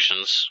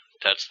solutions,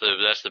 that's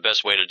the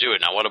best way to do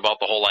it. Now, what about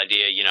the whole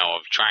idea,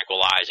 of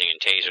tranquilizing and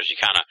tasers? You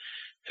kind of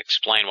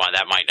explain why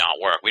that might not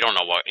work. We don't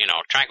know what,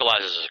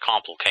 tranquilizers is a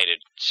complicated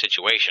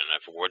situation.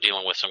 If we're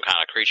dealing with some kind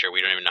of creature,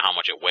 we don't even know how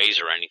much it weighs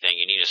or anything.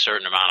 You need a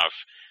certain amount of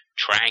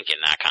trank in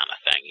that kind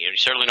of thing. You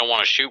certainly don't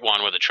want to shoot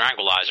one with a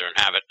tranquilizer and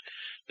have it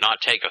not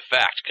take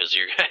effect, because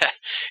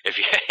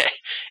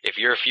if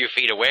you're a few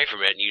feet away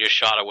from it and you just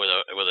shot it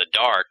with a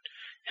dart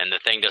and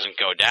the thing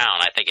doesn't go down,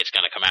 I think it's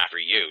going to come after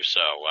you.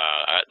 So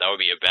that would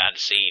be a bad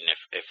scene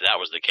if that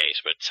was the case.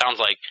 But it sounds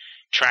like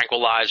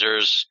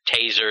tranquilizers,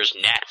 tasers,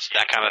 nets,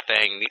 that kind of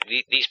thing,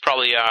 these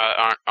probably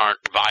aren't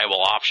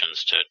viable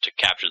options to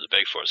capture the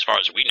Bigfoot, as far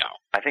as we know.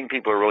 I think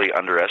people are really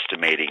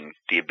underestimating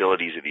the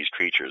abilities of these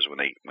creatures when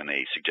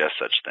they suggest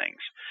such things.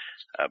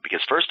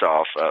 Because first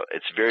off,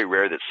 it's very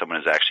rare that someone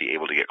is actually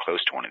able to get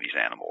close to one of these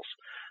animals.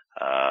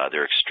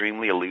 They're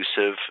extremely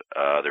elusive.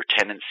 Their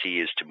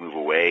tendency is to move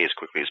away as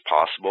quickly as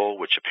possible,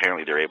 which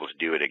apparently they're able to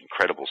do at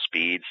incredible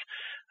speeds,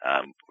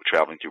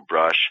 traveling through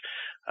brush.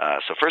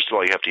 So first of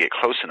all, you have to get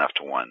close enough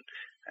to one.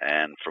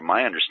 And from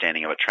my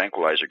understanding of it,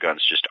 tranquilizer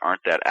guns just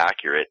aren't that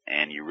accurate,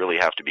 and you really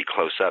have to be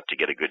close up to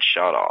get a good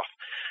shot off.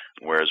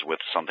 Whereas with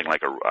something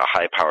like a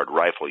high-powered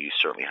rifle, you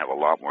certainly have a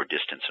lot more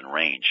distance and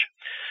range.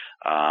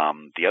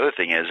 The other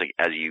thing is,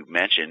 as you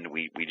mentioned,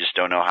 we just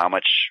don't know how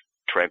much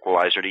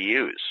tranquilizer to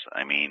use.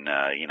 I mean,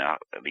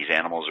 these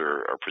animals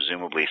are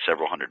presumably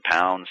several hundred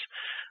pounds.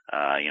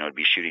 It'd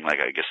be shooting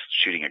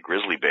a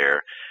grizzly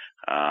bear.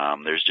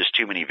 There's just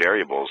too many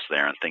variables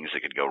there and things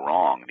that could go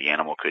wrong. The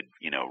animal could,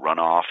 run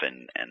off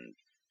and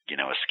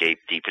escape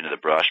deep into the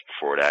brush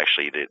before it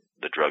actually,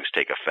 the drugs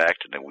take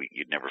effect, and then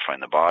you'd never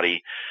find the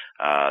body.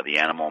 The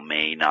animal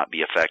may not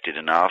be affected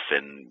enough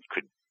and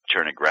could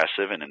turn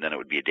aggressive, and then it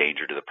would be a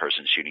danger to the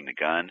person shooting the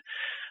gun.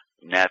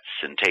 Nets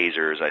and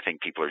tasers, I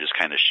think people are just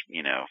kind of,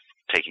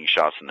 taking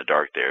shots in the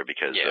dark there,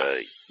 because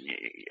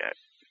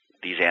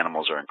these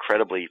animals are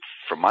incredibly,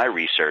 from my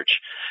research,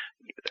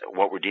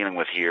 what we're dealing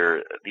with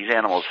here, these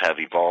animals have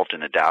evolved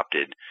and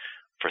adapted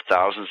for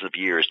thousands of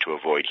years to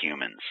avoid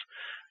humans.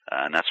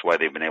 And that's why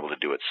they've been able to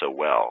do it so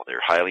well. They're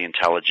highly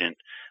intelligent,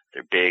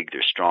 they're big,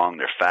 they're strong,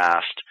 they're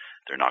fast,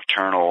 they're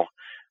nocturnal.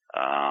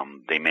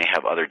 They may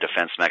have other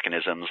defense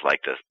mechanisms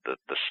like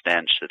the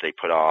stench that they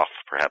put off.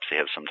 Perhaps they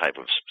have some type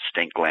of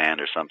stink gland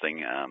or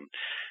something.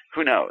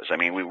 Who knows? I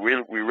mean, we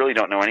really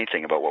don't know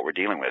anything about what we're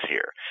dealing with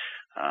here.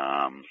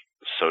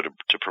 So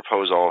to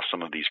propose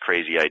some of these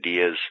crazy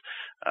ideas,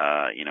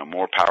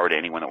 more power to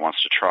anyone that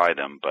wants to try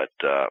them. But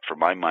for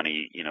my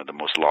money, the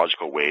most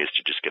logical way is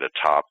to just get a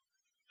top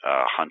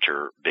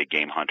hunter, big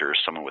game hunter,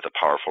 someone with a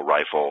powerful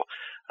rifle,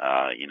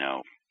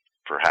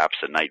 perhaps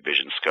a night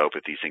vision scope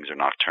if these things are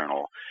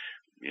nocturnal.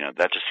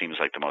 That just seems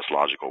like the most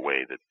logical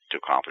way to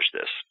accomplish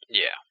this.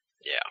 Yeah.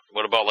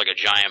 What about like a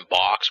giant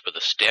box with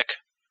a stick?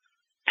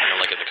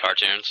 Like in the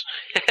cartoons.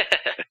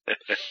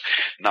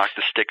 Knock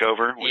the stick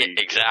over?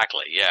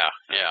 Exactly, yeah.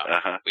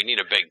 Uh-huh. We need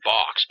a big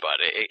box, but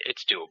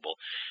it's doable.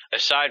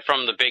 Aside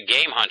from the big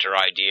game hunter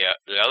idea,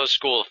 the other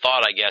school of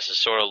thought, I guess,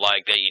 is sort of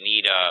like that you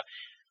need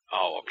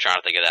I'm trying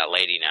to think of that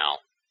lady now.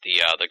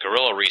 The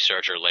gorilla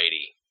researcher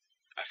lady.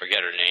 I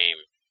forget her name.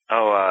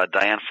 Oh,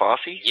 Diane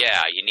Fossey?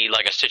 Yeah, you need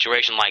like a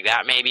situation like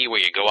that maybe where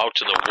you go out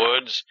to the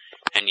woods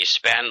and you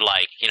spend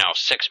like,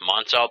 6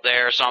 months out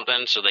there or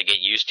something so they get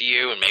used to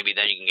you and maybe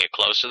then you can get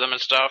close to them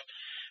and stuff.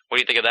 What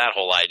do you think of that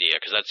whole idea?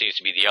 Because that seems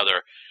to be the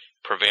other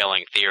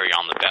prevailing theory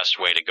on the best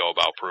way to go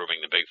about proving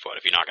the Bigfoot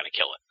if you're not going to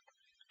kill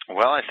it.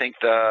 Well, I think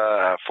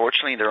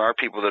fortunately there are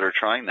people that are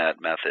trying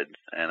that method,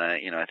 and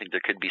I think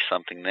there could be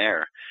something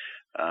there.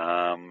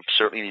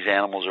 Certainly these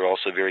animals are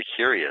also very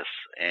curious,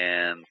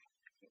 and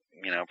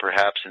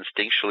perhaps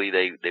instinctually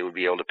they would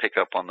be able to pick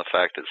up on the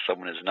fact that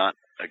someone is not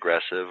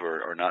aggressive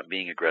or not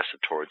being aggressive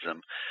towards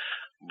them.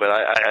 But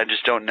I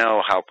just don't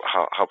know how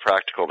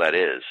practical that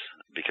is,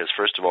 because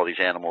first of all, these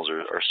animals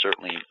are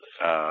certainly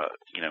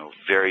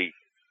very,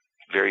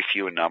 very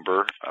few in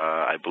number.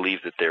 I believe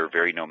that they're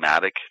very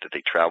nomadic, that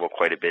they travel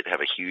quite a bit,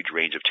 have a huge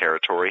range of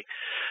territory.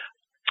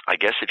 I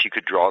guess if you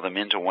could draw them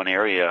into one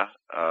area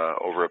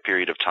over a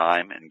period of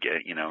time and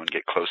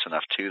get close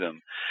enough to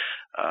them,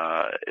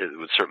 it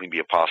would certainly be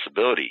a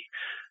possibility.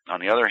 On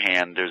the other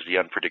hand, there's the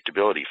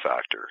unpredictability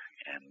factor.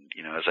 And,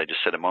 as I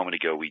just said a moment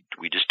ago, we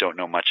just don't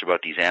know much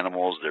about these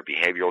animals, their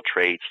behavioral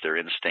traits, their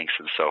instincts,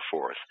 and so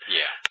forth.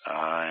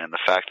 Yeah. And the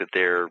fact that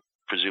they're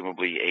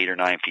presumably 8 or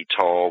 9 feet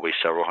tall, weigh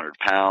several hundred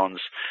pounds,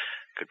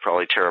 could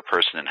probably tear a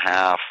person in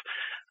half.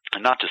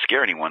 And not to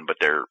scare anyone, but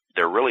there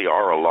really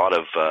are a lot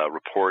of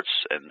reports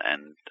and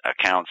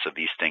accounts of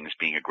these things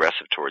being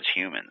aggressive towards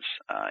humans.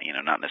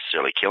 Not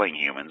necessarily killing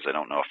humans. I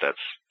don't know if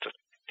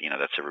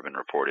that's ever been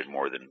reported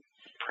more than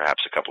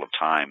perhaps a couple of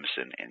times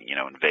in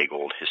vague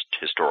old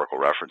historical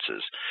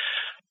references.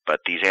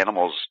 But these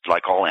animals,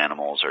 like all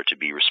animals, are to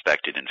be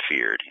respected and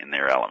feared in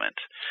their element.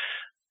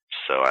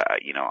 So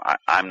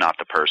I'm not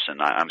the person.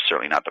 I'm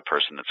certainly not the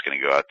person that's going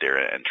to go out there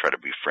and try to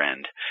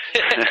befriend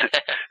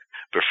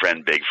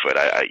Bigfoot.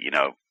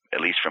 At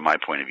least from my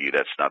point of view,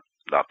 that's not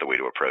the way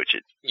to approach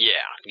it.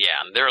 Yeah.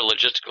 There are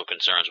logistical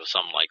concerns with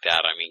something like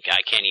that. I mean,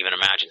 I can't even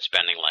imagine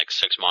spending like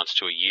 6 months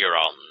to a year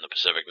out in the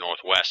Pacific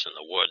Northwest in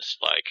the woods.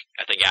 Like,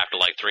 I think after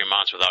like 3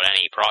 months without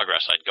any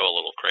progress, I'd go a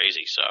little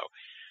crazy. So,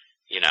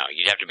 you'd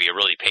have to be a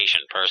really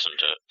patient person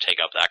to take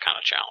up that kind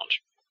of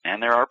challenge. And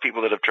there are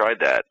people that have tried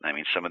that. I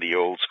mean, some of the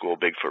old school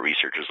Bigfoot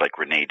researchers like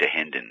Rene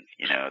Dahinden,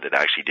 that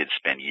actually did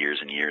spend years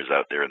and years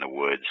out there in the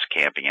woods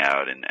camping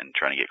out and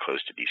trying to get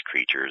close to these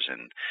creatures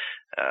and,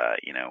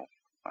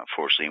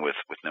 unfortunately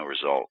with no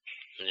result.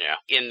 Yeah.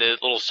 In the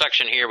little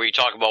section here where you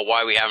talk about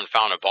why we haven't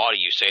found a body,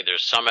 you say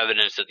there's some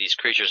evidence that these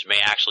creatures may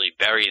actually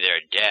bury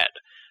their dead.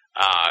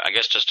 I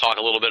guess just talk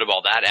a little bit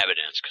about that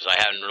evidence, because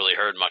I haven't really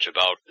heard much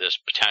about this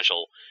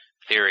potential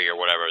theory or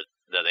whatever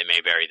that they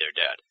may bury their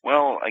dead.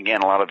 Well,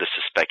 again, a lot of this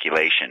is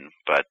speculation,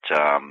 but,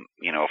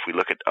 if we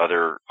look at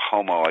other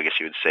Homo, I guess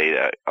you would say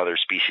other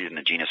species in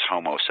the genus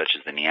Homo, such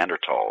as the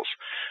Neanderthals,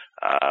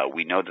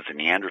 we know that the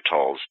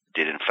Neanderthals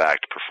did, in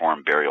fact,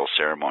 perform burial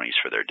ceremonies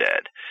for their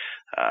dead.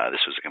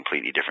 This was a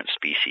completely different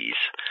species,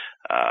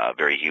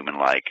 very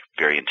human-like,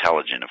 very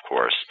intelligent, of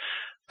course.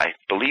 I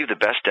believe the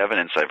best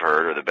evidence I've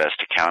heard, or the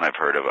best account I've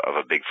heard of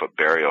a Bigfoot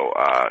burial,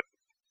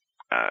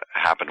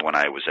 happened when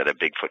I was at a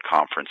Bigfoot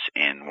conference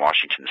in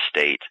Washington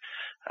State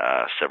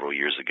several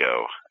years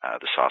ago,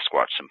 the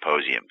Sasquatch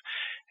Symposium.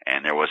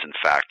 And there was, in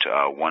fact,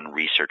 one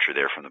researcher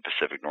there from the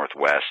Pacific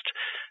Northwest.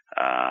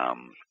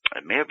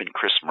 It may have been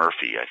Chris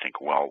Murphy, I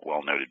think,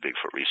 well-noted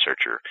Bigfoot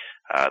researcher,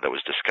 that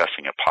was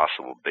discussing a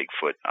possible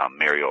Bigfoot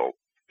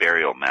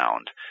burial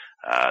mound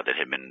that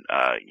had been,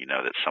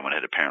 that someone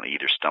had apparently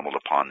either stumbled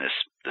upon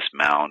this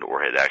mound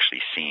or had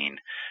actually seen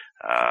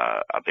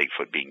a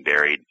Bigfoot being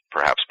buried,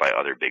 perhaps by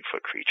other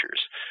Bigfoot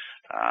creatures.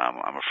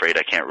 I'm afraid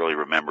I can't really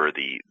remember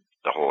the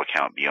whole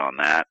account beyond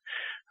that.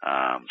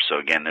 So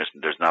again,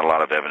 there's not a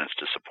lot of evidence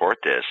to support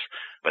this.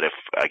 But if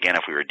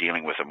we were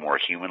dealing with a more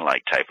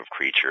human-like type of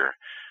creature,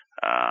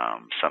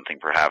 something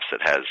perhaps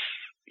that has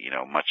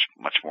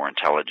much more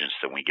intelligence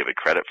than we give it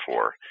credit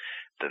for,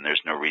 then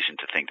there's no reason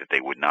to think that they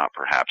would not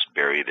perhaps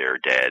bury their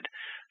dead,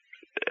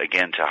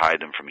 again, to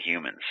hide them from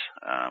humans,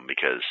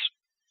 because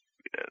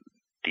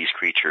these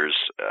creatures,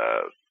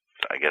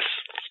 I guess,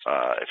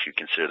 if you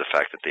consider the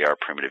fact that they are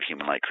primitive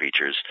human-like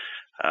creatures,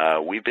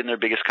 we've been their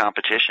biggest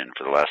competition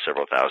for the last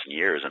several thousand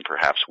years, and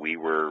perhaps we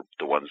were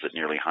the ones that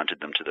nearly hunted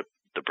them to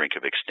the brink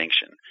of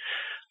extinction.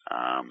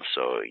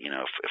 So,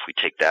 if we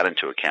take that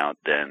into account,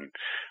 then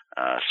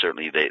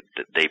certainly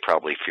they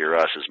probably fear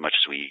us as much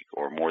as we,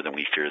 or more than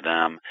we fear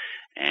them,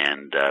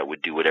 and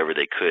would do whatever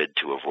they could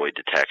to avoid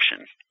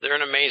detection. They're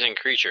an amazing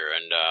creature,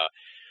 and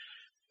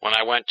when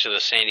I went to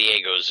the San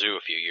Diego Zoo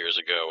a few years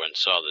ago and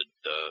saw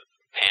the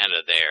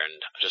panda there,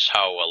 and just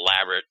how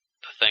elaborate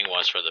the thing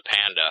was for the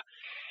panda,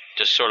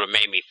 just sort of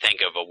made me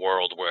think of a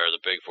world where the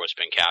Bigfoot's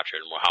been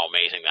captured and how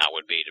amazing that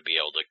would be to be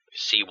able to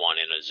see one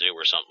in a zoo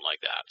or something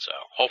like that. So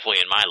hopefully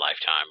in my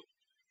lifetime,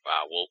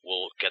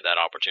 we'll get that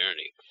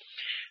opportunity.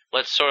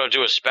 Let's sort of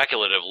do a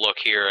speculative look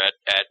here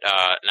at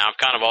now I've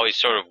kind of always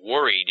sort of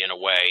worried in a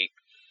way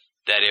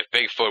that if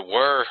Bigfoot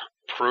were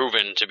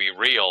proven to be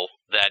real,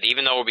 that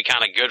even though it would be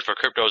kind of good for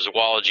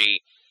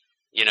cryptozoology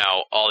you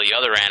know, all the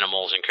other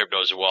animals in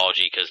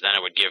cryptozoology, because then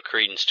it would give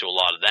credence to a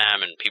lot of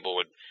them, and people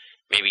would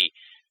maybe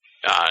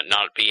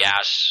not be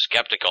as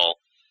skeptical.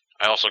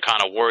 I also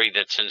kind of worry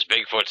that since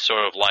Bigfoot's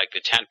sort of like the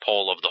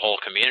tentpole of the whole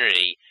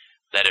community,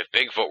 that if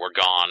Bigfoot were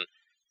gone,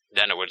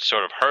 then it would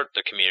sort of hurt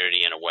the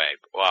community in a way.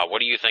 What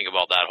do you think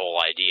about that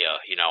whole idea,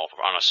 you know,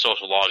 on a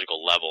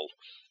sociological level?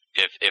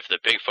 If the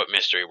Bigfoot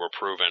mystery were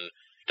proven,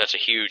 that's a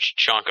huge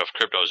chunk of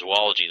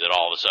cryptozoology that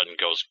all of a sudden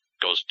goes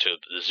to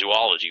the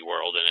zoology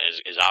world and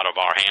is out of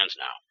our hands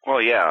now.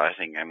 Well, yeah, I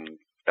think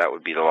that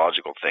would be the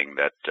logical thing,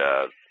 that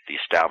the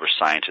established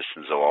scientists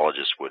and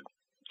zoologists would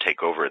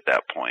take over at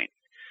that point.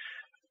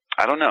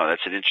 I don't know.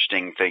 That's an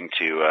interesting thing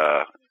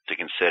to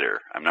consider.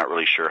 I'm not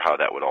really sure how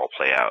that would all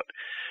play out.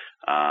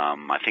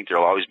 I think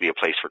there'll always be a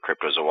place for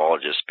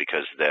cryptozoologists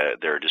because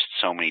there are just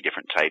so many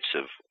different types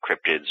of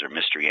cryptids or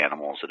mystery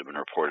animals that have been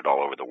reported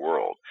all over the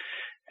world.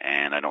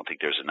 And I don't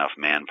think there's enough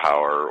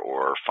manpower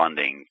or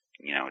funding,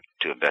 you know,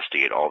 to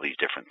investigate all these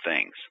different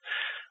things.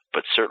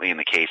 But certainly in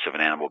the case of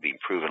an animal being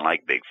proven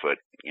like Bigfoot,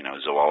 you know,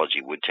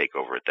 zoology would take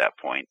over at that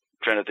point.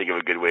 I'm trying to think of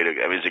a good way to,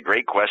 I mean, it's a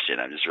great question.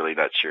 I'm just really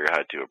not sure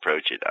how to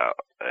approach it,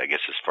 I guess,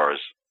 as far as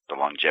the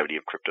longevity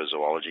of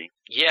cryptozoology.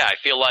 Yeah, I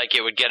feel like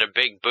it would get a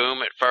big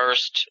boom at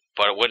first,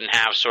 but it wouldn't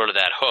have sort of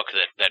that hook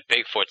that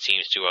Bigfoot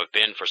seems to have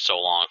been for so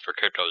long for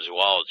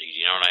cryptozoology.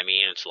 You know what I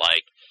mean? It's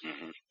like,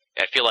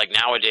 I feel like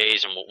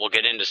nowadays, and we'll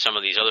get into some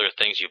of these other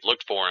things you've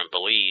looked for in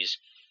Belize,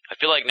 I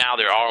feel like now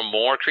there are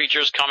more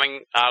creatures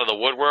coming out of the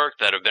woodwork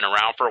that have been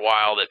around for a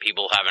while that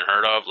people haven't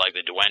heard of, like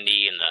the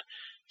Duende and the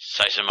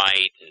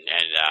Sisamite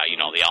and you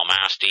know, the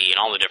Almasti and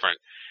all the different,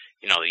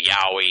 you know, the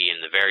Yowie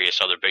and the various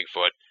other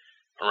Bigfoot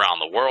around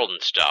the world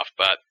and stuff.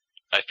 But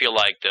I feel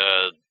like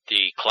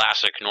the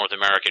classic North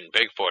American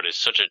Bigfoot is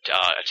such a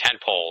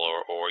tentpole,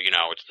 or you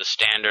know, it's the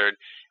standard,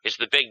 it's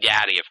the big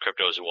daddy of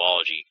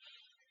cryptozoology.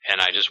 And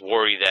I just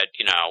worry that,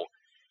 you know,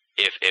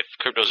 if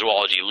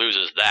cryptozoology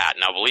loses that,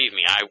 now believe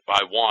me,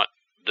 I want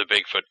the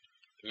Bigfoot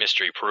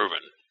mystery proven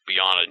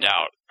beyond a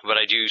doubt, but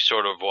I do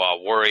sort of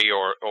worry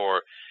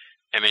or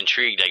am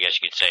intrigued, I guess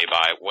you could say,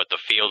 by what the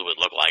field would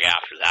look like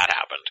after that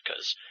happened,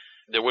 because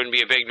there wouldn't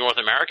be a big North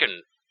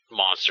American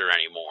monster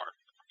anymore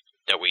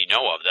that we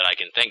know of that I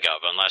can think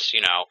of, unless,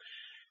 you know,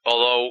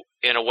 although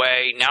in a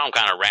way, now I'm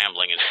kind of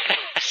rambling and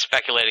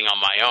speculating on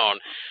my own,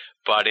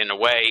 but in a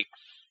way,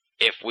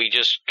 if we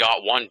just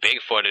got one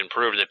Bigfoot and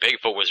proved that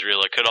Bigfoot was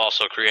real, it could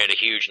also create a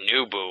huge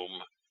new boom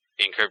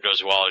in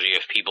cryptozoology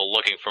of people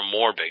looking for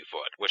more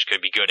Bigfoot, which could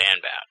be good and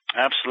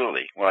bad.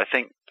 Absolutely. Well, I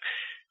think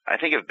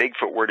if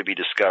Bigfoot were to be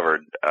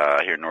discovered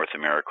here in North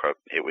America,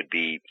 it would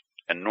be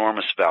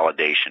enormous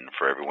validation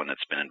for everyone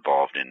that's been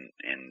involved in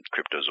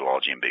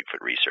cryptozoology and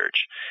Bigfoot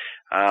research.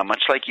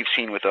 Much like you've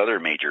seen with other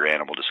major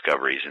animal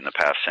discoveries in the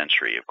past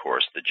century, of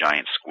course, the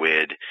giant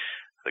squid,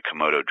 the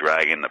Komodo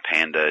dragon, the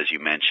panda, as you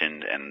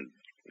mentioned, and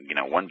you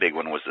know, one big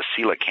one was the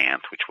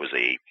coelacanth, which was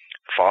a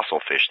fossil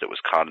fish that was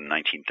caught in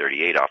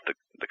 1938 off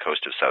the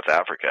coast of South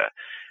Africa.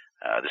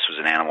 This was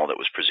an animal that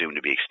was presumed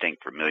to be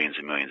extinct for millions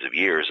and millions of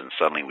years, and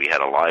suddenly we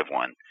had a live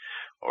one,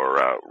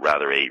 or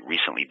rather a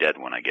recently dead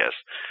one, I guess.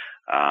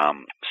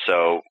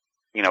 So,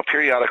 you know,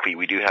 periodically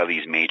we do have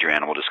these major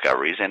animal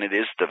discoveries, and it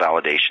is the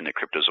validation that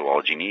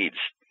cryptozoology needs.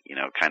 You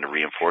know, kind of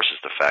reinforces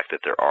the fact that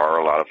there are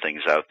a lot of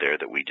things out there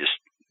that we just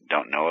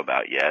don't know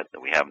about yet,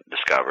 that we haven't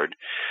discovered.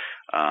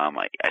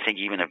 I think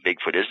even if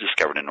Bigfoot is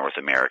discovered in North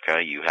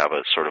America, you have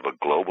a sort of a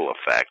global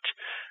effect,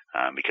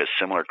 because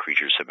similar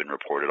creatures have been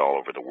reported all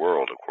over the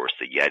world. Of course,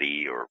 the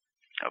Yeti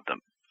of the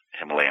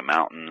Himalaya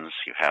mountains,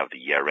 you have the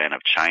Yeren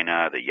of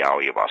China, the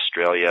Yowie of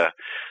Australia.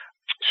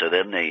 So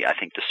then I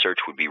think the search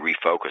would be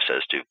refocused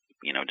as to,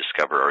 you know,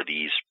 discover, are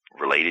these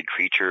related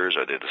creatures?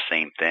 Are they the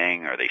same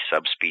thing? Are they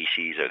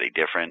subspecies? Are they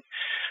different?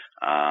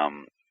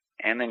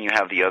 And then you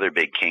have the other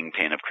big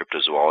kingpin of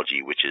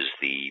cryptozoology, which is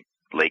the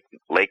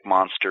lake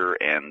monster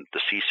and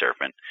the sea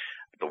serpent,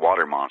 the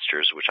water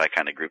monsters, which I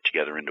kind of group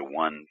together into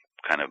one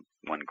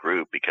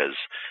group because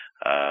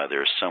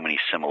there are so many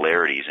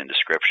similarities in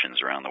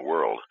descriptions around the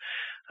world.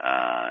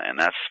 And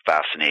that's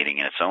fascinating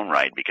in its own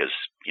right because,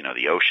 you know,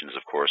 the oceans,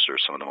 of course, are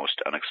some of the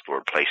most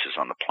unexplored places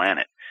on the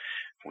planet.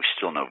 We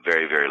still know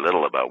very, very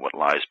little about what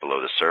lies below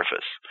the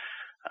surface.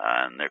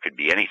 And there could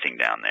be anything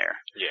down there.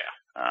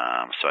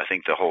 Yeah. So I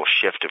think the whole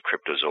shift of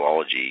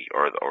cryptozoology,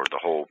 or the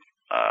whole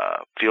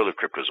field of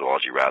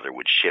cryptozoology, rather,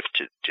 would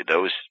shift to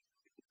those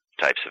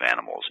types of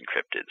animals and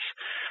cryptids,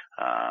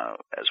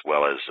 as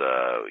well as,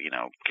 you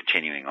know,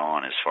 continuing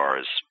on as far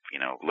as, you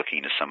know, looking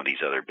into some of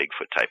these other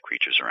Bigfoot-type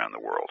creatures around the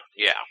world.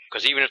 Yeah,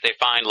 because even if they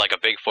find, like,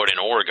 a Bigfoot in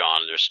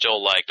Oregon, there's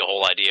still, like, the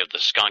whole idea of the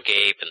skunk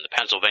ape and the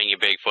Pennsylvania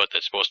Bigfoot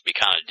that's supposed to be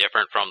kind of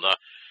different from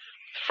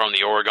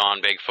the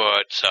Oregon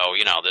Bigfoot. So,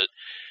 you know,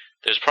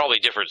 there's probably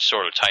different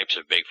sort of types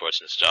of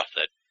Bigfoots and stuff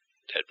that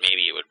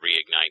maybe it would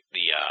reignite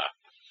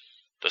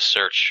the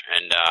search,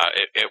 and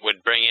it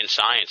would bring in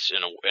science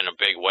in a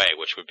big way,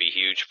 which would be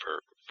huge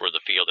for the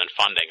field and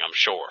funding, I'm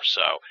sure.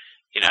 So,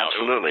 you know,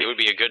 absolutely, it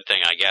would be a good thing,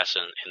 I guess,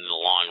 in the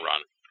long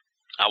run.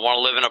 I want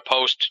to live in a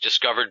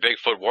post-discovered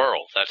Bigfoot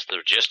world. That's the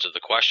gist of the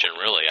question,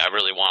 really. I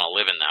really want to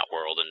live in that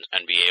world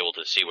and be able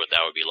to see what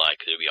that would be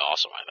like. It would be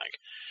awesome, I think.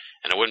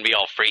 And it wouldn't be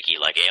all freaky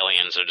like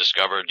aliens are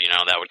discovered.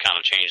 That would kind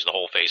of change the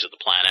whole face of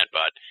the planet.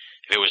 But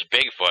if it was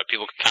Bigfoot,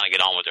 people could kind of get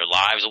on with their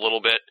lives a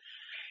little bit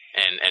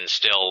and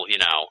still,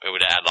 it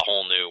would add the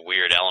whole new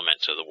weird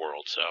element to the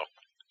world. So,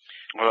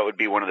 well, it would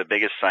be one of the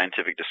biggest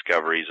scientific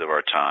discoveries of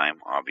our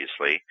time,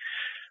 obviously.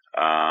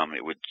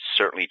 It would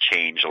certainly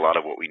change a lot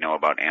of what we know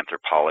about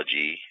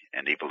anthropology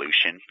and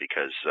evolution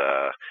because,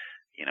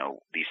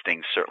 these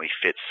things certainly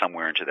fit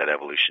somewhere into that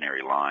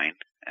evolutionary line.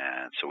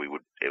 And so we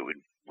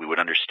would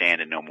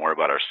understand and know more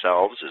about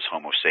ourselves as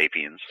Homo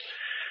sapiens.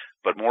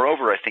 But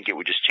moreover, I think it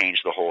would just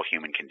change the whole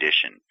human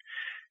condition.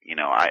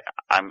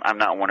 I'm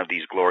not one of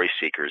these glory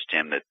seekers,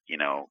 Tim, that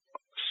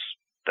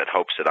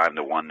hopes that I'm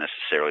the one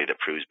necessarily that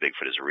proves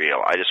Bigfoot is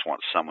real. I just want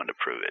someone to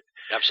prove it.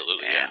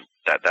 Absolutely, and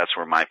that's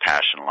where my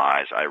passion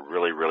lies. I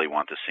really, really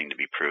want this thing to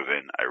be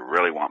proven. I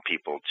really want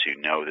people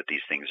to know that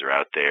these things are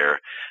out there.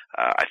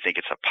 I think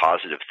it's a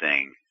positive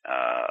thing,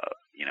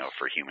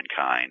 for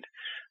humankind,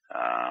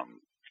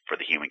 for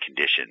the human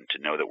condition,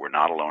 to know that we're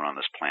not alone on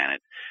this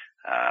planet,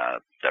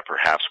 that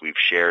perhaps we've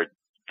shared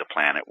the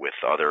planet with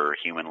other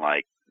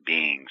human-like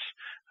beings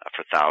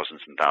for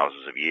thousands and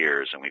thousands of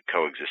years, and we've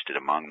coexisted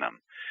among them.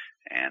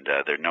 And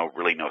they're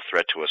really no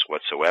threat to us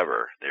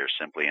whatsoever. They're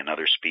simply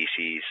another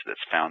species that's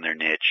found their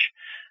niche,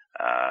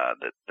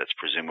 that's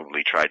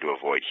presumably tried to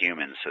avoid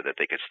humans so that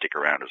they could stick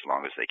around as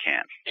long as they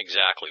can.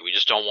 Exactly. We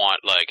just don't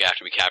want,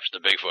 after we capture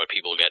the Bigfoot,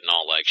 people getting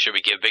all should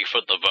we give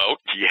Bigfoot the vote?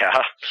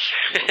 Yeah.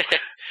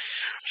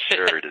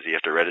 Sure. Does he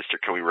have to register?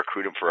 Can we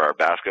recruit him for our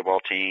basketball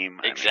team?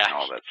 Exactly.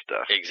 All that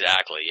stuff.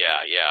 Exactly.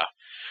 Yeah.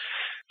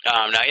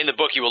 Now, in the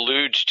book, you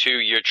allude to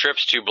your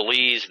trips to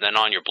Belize, and then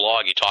on your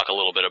blog, you talk a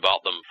little bit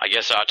about them. I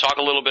guess talk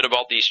a little bit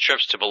about these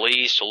trips to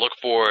Belize to look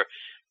for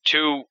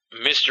two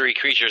mystery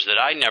creatures that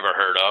I never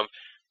heard of,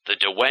 the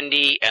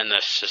Duende and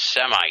the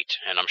Sisemite,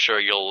 and I'm sure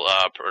you'll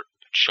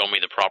show me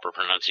the proper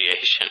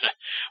pronunciation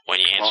when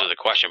you answer the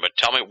question. But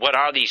tell me, what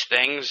are these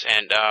things,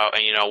 and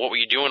what were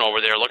you doing over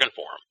there looking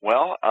for them?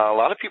 Well, a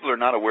lot of people are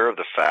not aware of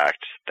the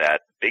fact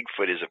that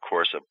Bigfoot is, of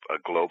course, a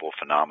global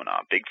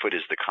phenomenon. Bigfoot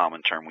is the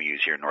common term we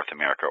use here in North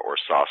America, or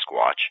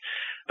Sasquatch.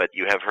 But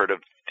you have heard of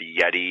the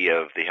Yeti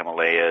of the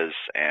Himalayas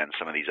and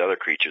some of these other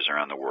creatures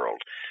around the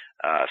world.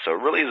 So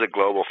it really is a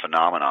global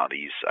phenomenon.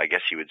 These, I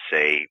guess you would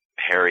say,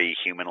 hairy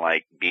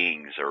human-like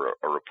beings are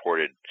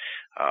reported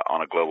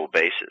on a global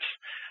basis.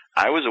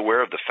 I was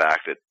aware of the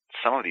fact that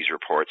some of these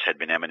reports had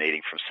been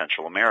emanating from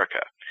Central America.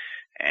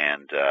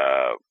 And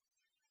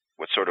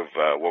what sort of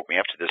woke me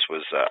up to this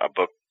was a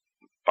book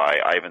by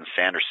Ivan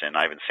Sanderson.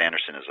 Ivan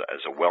Sanderson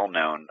is a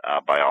well-known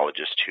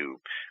biologist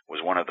who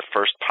was one of the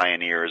first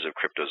pioneers of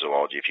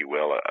cryptozoology, if you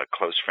will, a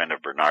close friend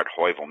of Bernard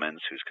Heuvelmans,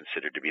 who's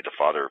considered to be the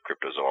father of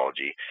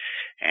cryptozoology.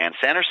 And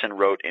Sanderson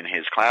wrote in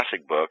his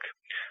classic book,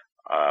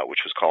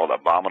 which was called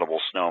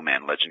Abominable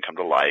Snowman, Legend Come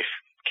to Life,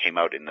 came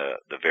out in the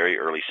very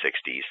early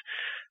 60s.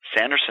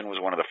 Sanderson was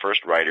one of the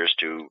first writers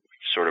to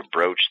sort of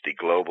broach the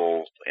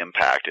global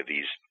impact of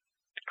these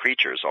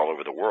creatures all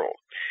over the world.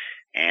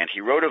 And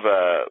he wrote of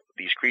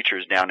these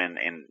creatures down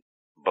in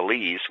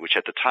Belize, which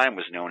at the time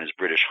was known as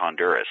British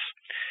Honduras.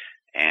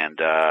 And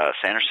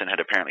Sanderson had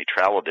apparently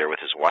traveled there with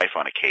his wife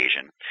on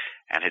occasion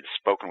and had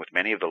spoken with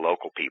many of the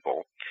local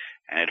people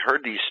and had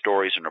heard these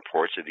stories and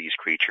reports of these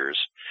creatures.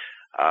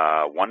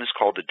 One is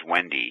called the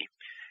Duende,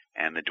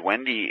 and the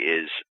Duende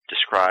is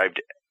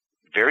described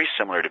very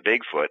similar to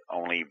Bigfoot,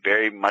 only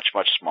very much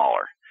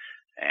smaller.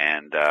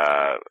 And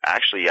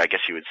actually, I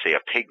guess you would say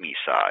a pygmy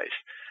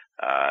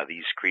size.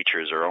 These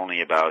creatures are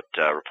only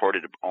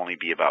reported to only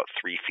be about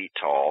 3 feet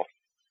tall,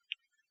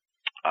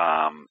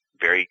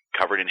 very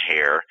covered in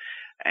hair,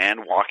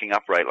 and walking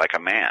upright like a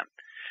man.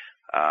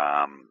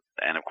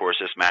 And of course,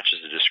 this matches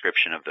the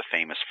description of the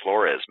famous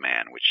Flores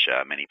man, which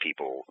many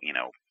people,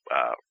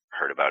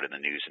 heard about in the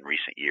news in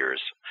recent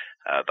years.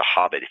 The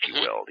Hobbit, if you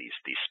will, these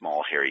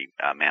small, hairy,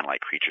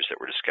 man-like creatures that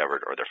were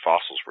discovered, or their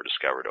fossils were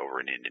discovered over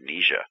in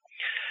Indonesia.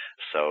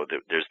 So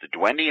there's the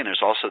Duende, and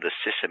there's also the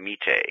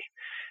Sisemite.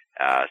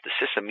 The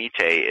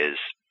Sisemite is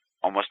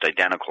almost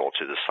identical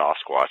to the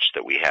Sasquatch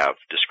that we have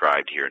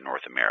described here in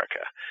North America.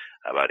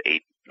 About 8-9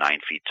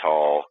 feet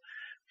tall,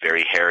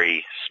 very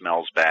hairy,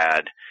 smells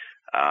bad.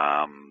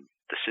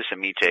 The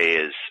Sisemite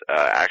is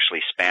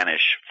actually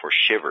Spanish for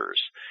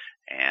shivers,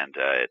 and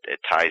it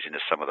ties into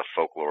some of the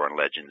folklore and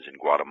legends in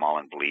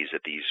Guatemala and Belize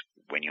that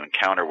when you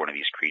encounter one of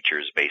these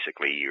creatures,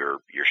 basically you're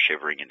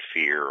shivering in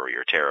fear or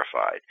you're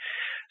terrified.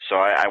 So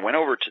I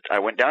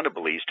went down to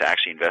Belize to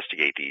actually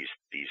investigate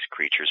these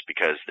creatures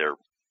because there,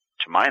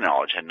 to my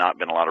knowledge, had not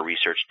been a lot of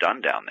research done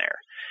down there.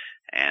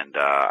 And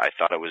I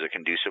thought it was a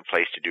conducive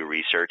place to do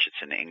research.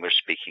 It's an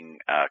English-speaking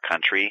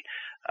country.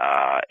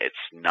 It's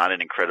not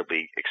an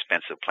incredibly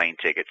expensive plane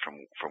ticket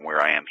from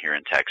where I am here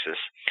in Texas.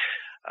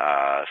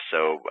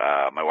 So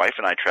my wife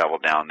and I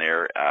traveled down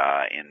there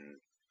in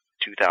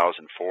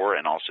 2004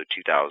 and also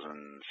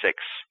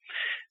 2006.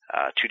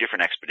 2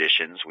 different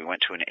expeditions. We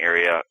went to an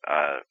area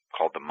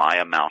called called the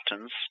Maya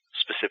Mountains,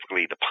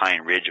 specifically the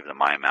Pine Ridge of the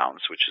Maya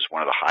Mountains, which is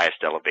one of the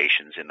highest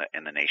elevations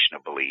in the nation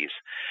of Belize.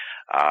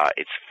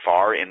 It's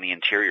far in the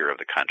interior of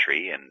the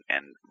country,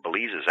 and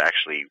Belize is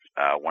actually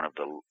one of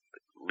the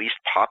least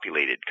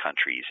populated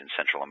countries in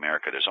Central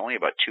America. There's only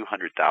about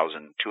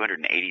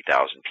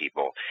 280,000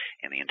 people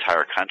in the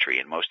entire country,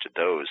 and most of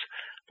those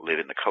live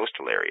in the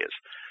coastal areas.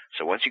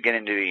 So once you get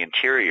into the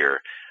interior,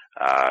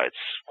 it's,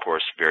 of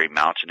course, very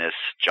mountainous,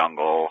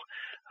 jungle,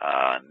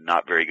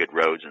 not very good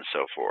roads and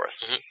so forth.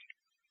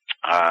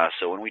 Mm-hmm.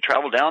 So when we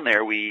traveled down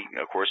there, we,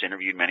 of course,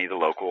 interviewed many of the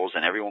locals,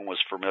 and everyone was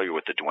familiar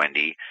with the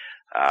Duende.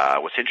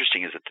 What's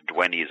interesting is that the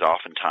Duende is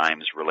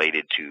oftentimes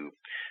related to,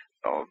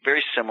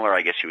 very similar,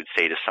 I guess you would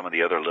say, to some of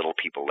the other little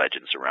people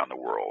legends around the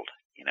world.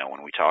 You know,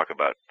 when we talk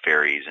about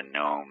fairies and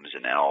gnomes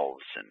and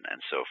elves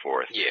and so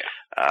forth.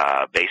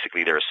 Yeah.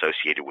 Basically, they're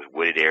associated with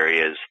wooded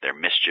areas. They're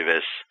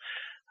mischievous,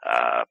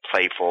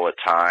 playful at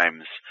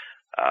times.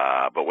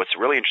 But what's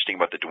really interesting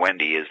about the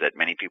Duende is that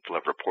many people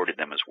have reported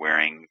them as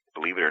wearing,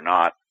 believe it or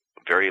not,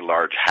 very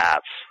large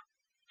hats,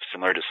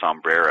 similar to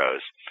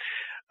sombreros,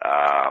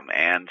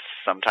 and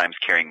sometimes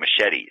carrying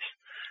machetes.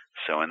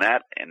 So in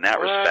that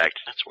respect,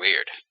 that's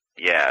weird.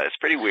 Yeah, it's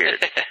pretty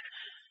weird.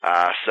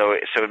 So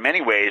in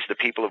many ways, the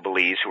people of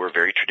Belize, who are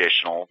very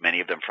traditional,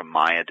 many of them from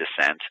Maya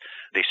descent,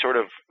 they sort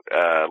of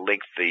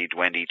link the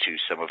Duende to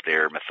some of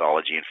their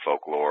mythology and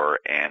folklore,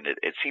 and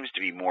it seems to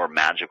be more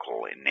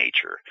magical in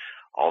nature.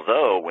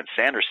 Although, when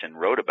Sanderson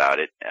wrote about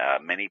it,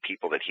 many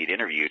people that he'd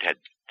interviewed had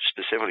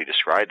specifically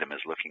described them as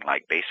looking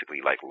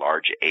basically like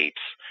large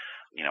apes,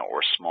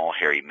 or small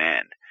hairy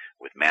men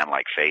with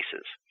man-like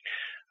faces.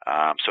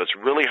 So it's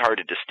really hard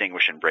to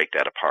distinguish and break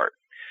that apart.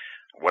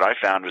 What I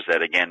found was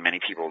that, again, many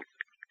people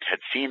had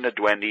seen the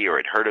Duende or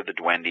had heard of the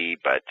Duende,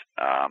 but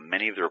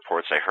many of the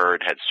reports I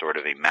heard had sort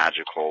of a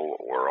magical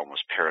or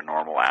almost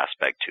paranormal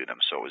aspect to them,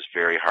 so it was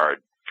very hard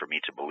for me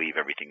to believe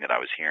everything that I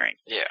was hearing.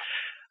 Yeah.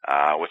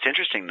 What's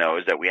interesting, though,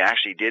 is that we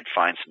actually did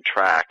find some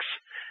tracks,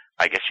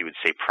 I guess you would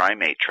say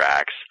primate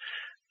tracks,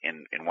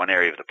 in one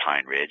area of the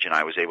Pine Ridge, and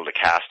I was able to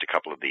cast a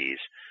couple of these.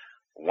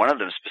 One of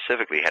them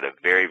specifically had a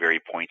very, very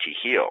pointy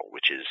heel,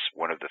 which is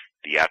one of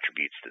the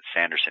attributes that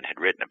Sanderson had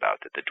written about,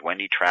 that the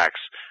Duende tracks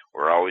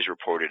were always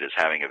reported as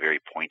having a very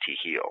pointy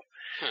heel.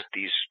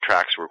 These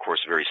tracks were, of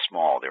course, very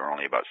small. They were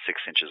only about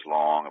 6 inches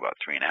long, about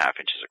 3.5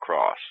 inches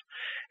across.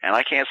 And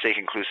I can't say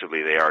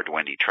conclusively they are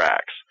Duende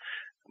tracks,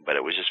 but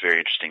it was just very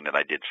interesting that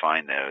I did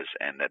find those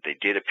and that they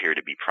did appear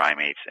to be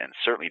primates and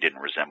certainly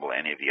didn't resemble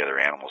any of the other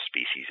animal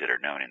species that are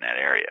known in that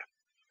area.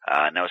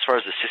 Now, as far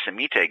as the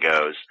Sisimite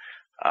goes,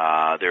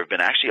 there have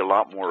been actually a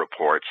lot more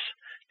reports,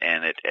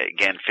 and it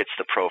again fits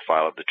the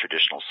profile of the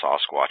traditional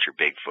Sasquatch or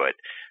Bigfoot.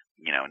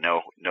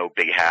 No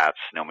big hats,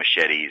 no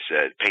machetes,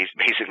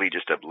 basically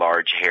just a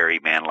large, hairy,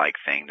 man-like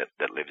thing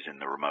that lives in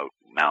the remote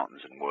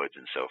mountains and woods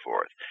and so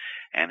forth.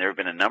 And there have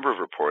been a number of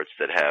reports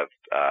that have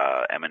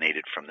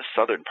emanated from the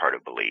southern part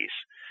of Belize,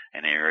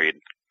 an area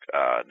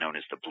known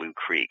as the Blue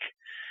Creek,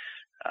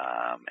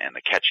 and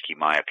the Ketchke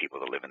Maya people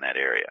that live in that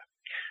area.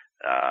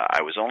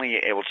 I was only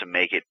able to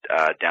make it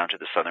down to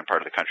the southern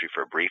part of the country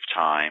for a brief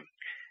time,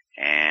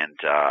 and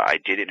I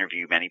did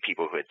interview many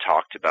people who had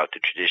talked about the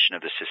tradition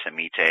of the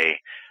Sisimite,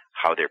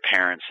 how their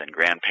parents and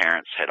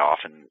grandparents had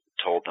often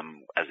told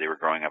them as they were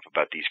growing up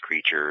about these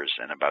creatures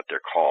and about their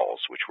calls,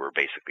 which were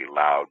basically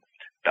loud,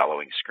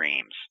 bellowing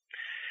screams.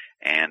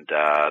 And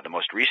the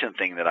most recent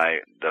thing that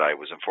I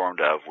was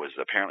informed of was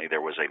apparently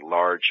there was a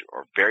large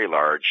or very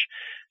large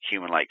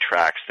human-like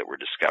tracks that were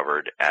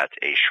discovered at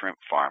a shrimp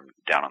farm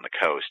down on the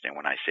coast. And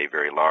when I say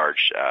very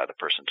large, the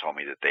person told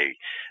me that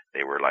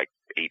they were like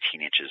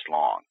 18 inches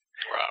long.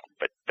 Wow.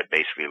 But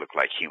basically looked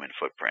like human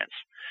footprints.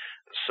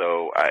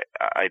 So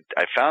I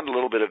found a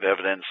little bit of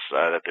evidence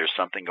that there's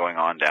something going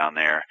on down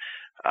there.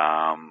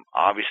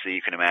 Obviously,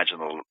 you can imagine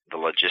the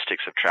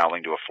logistics of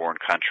traveling to a foreign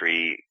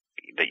country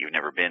that you've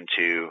never been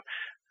to,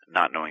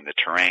 not knowing the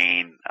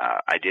terrain.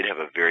 I did have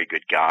a very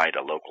good guide,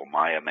 a local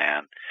Maya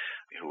man,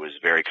 who was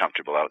very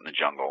comfortable out in the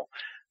jungle.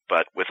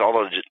 But with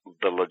all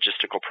the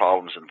logistical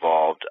problems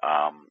involved,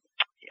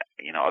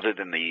 other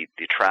than the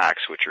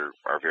tracks, which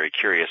are very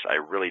curious, I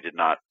really did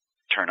not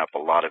turn up a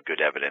lot of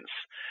good evidence,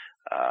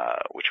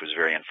 which was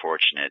very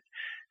unfortunate.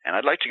 And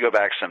I'd like to go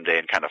back someday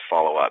and kind of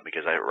follow up,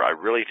 because I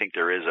really think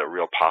there is a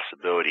real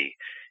possibility,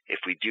 if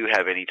we do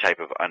have any type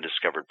of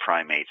undiscovered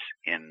primates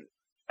in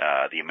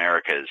the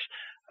Americas,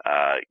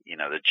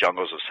 the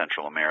jungles of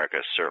Central America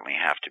certainly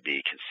have to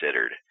be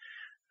considered.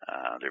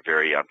 They're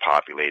very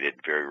unpopulated,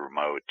 very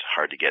remote,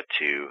 hard to get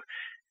to,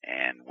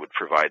 and would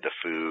provide the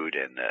food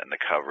and the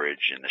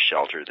coverage and the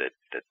shelter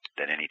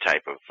that any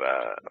type of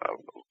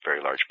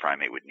very large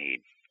primate would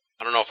need.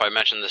 I don't know if I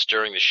mentioned this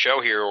during the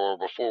show here or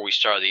before we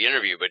started the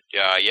interview, but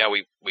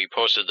we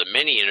posted the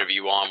mini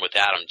interview on with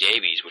Adam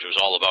Davies, which was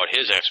all about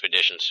his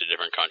expeditions to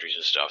different countries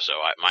and stuff. So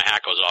my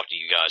hat goes off to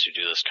you guys who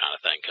do this kind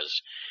of thing,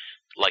 because,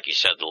 like you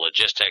said, the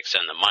logistics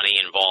and the money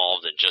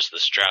involved and just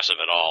the stress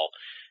of it all,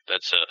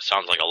 that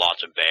sounds like a lot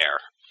to bear.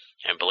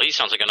 And Belize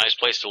sounds like a nice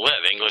place to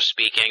live. English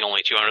speaking,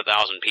 only 200,000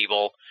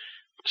 people.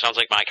 Sounds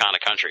like my kind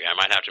of country. I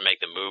might have to make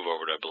the move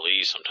over to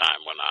Belize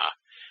sometime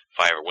if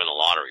I ever win the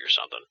lottery or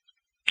something.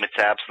 It's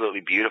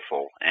absolutely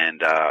beautiful,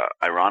 and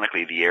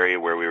ironically, the area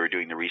where we were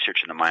doing the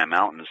research in the Maya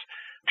Mountains,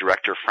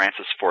 director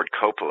Francis Ford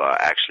Coppola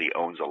actually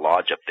owns a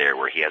lodge up there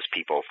where he has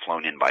people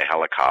flown in by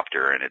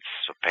helicopter, and it's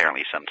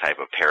apparently some type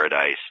of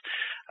paradise.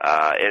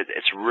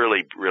 It's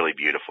really, really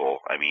beautiful.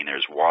 I mean,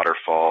 there's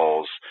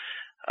waterfalls,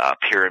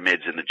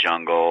 pyramids in the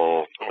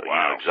jungle,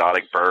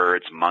 exotic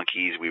birds,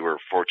 monkeys. We were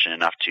fortunate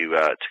enough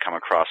to come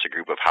across a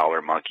group of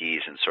howler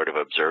monkeys and sort of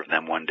observe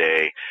them one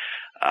day.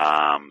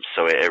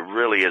 So it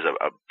really is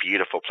a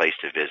beautiful place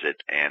to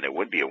visit, and it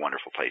would be a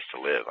wonderful place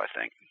to live, I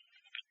think.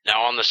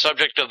 Now, on the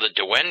subject of the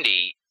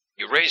duende,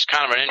 you raised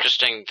kind of an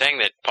interesting thing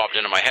that popped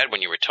into my head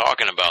when you were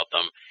talking about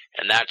them,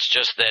 and that's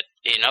just that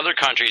in other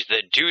countries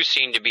there do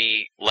seem to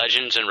be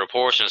legends and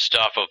reports and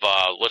stuff of,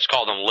 let's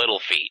call them little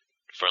feet,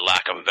 for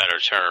lack of a better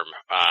term.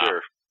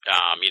 Sure.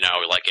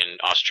 Like in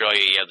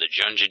Australia you have the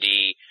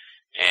Junjidi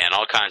and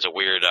all kinds of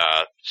weird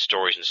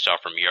stories and stuff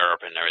from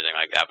Europe and everything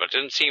like that. But it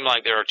doesn't seem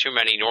like there are too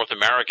many North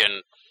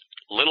American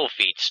little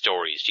feet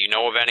stories. Do you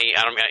know of any?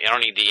 I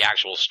don't need the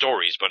actual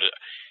stories, but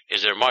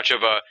is there much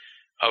of a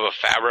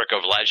fabric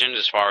of legend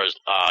as far as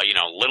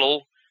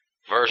little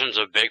versions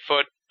of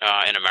Bigfoot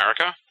in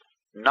America?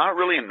 Not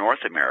really in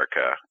North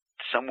America.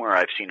 Somewhere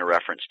I've seen a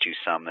reference to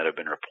some that have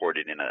been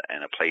reported in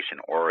a place in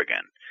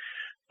Oregon,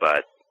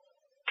 but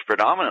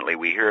predominantly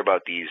we hear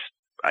about these,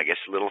 I guess,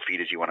 little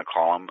feet, as you want to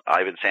call them.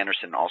 Ivan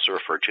Sanderson also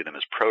referred to them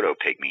as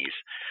proto-pygmies.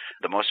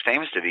 The most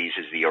famous of these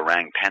is the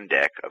orang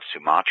pendek of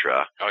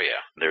Sumatra. Oh,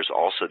 yeah. There's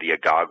also the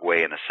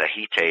Agagwe and the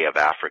Sahite of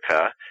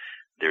Africa.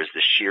 There's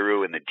the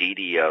Shiru and the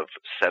Didi of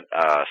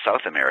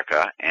South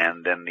America,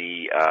 and then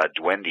the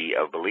Duende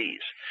of Belize.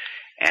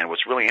 And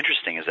what's really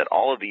interesting is that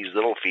all of these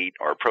little feet,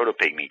 or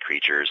proto-pygmy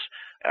creatures,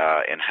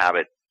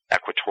 inhabit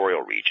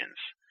equatorial regions.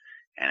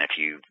 And if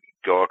you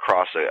go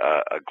across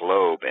a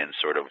globe and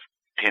sort of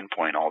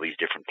pinpoint all these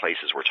different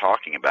places we're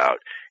talking about,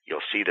 you'll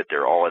see that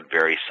they're all in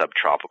very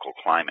subtropical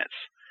climates,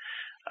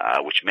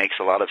 which makes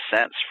a lot of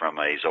sense from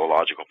a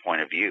zoological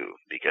point of view,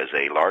 because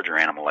a larger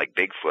animal like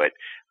Bigfoot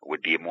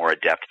would be more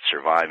adept at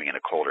surviving in a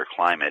colder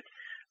climate.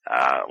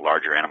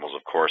 Larger animals,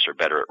 of course, are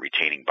better at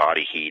retaining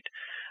body heat,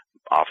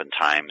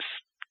 oftentimes,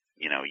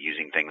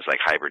 using things like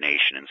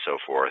hibernation and so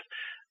forth.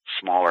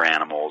 Smaller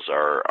animals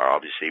are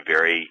obviously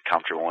very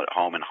comfortable at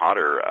home in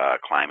hotter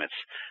climates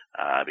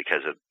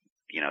because of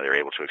they're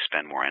able to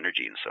expend more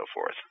energy and so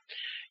forth.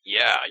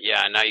 Yeah.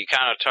 Now you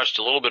kind of touched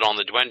a little bit on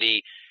the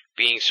duende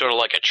being sort of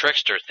like a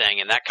trickster thing,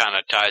 and that kind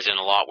of ties in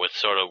a lot with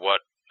sort of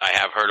what I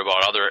have heard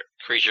about other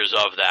creatures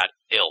of that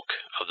ilk,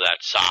 of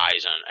that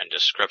size and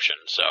description.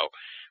 So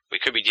we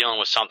could be dealing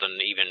with something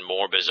even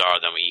more bizarre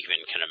than we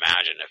even can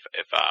imagine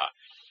if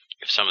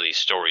some of these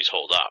stories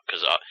hold up.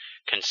 Because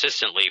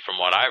consistently, from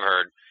what I've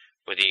heard,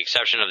 with the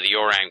exception of the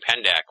orang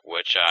pendek,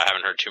 which I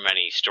haven't heard too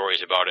many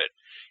stories about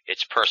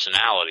its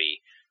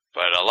personality.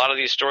 But a lot of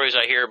these stories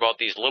I hear about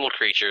these little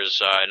creatures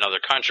in other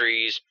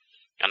countries,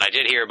 and I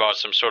did hear about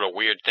some sort of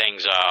weird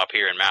things up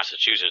here in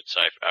Massachusetts,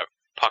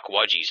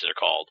 puckwudgies they're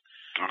called.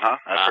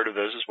 I've heard of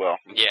those as well.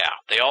 Yeah,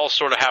 they all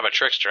sort of have a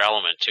trickster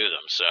element to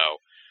them, so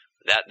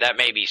that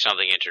may be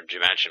something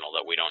interdimensional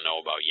that we don't know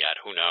about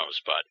yet. Who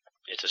knows, but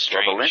it's a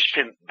strange... Well,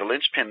 the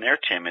linchpin there,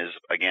 Tim, is,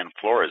 again,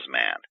 Flores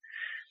Man.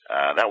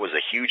 That was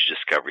a huge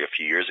discovery a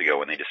few years ago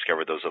when they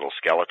discovered those little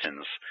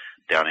skeletons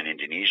down in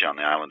Indonesia on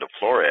the island of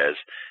Flores.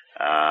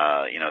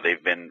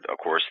 They've been, of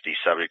course, the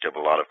subject of a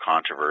lot of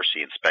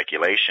controversy and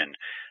speculation.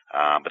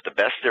 But the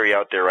best theory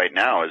out there right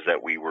now is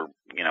that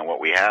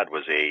what we had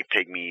was a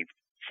pygmy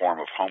form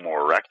of Homo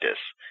erectus.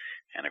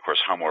 And of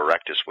course, Homo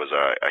erectus was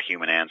a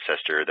human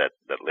ancestor that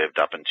lived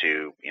up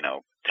into,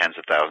 tens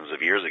of thousands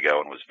of years ago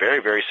and was very,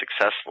 very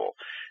successful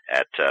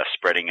at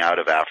spreading out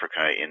of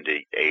Africa into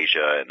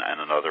Asia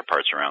and in other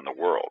parts around the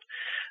world.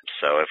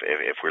 So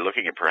if we're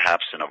looking at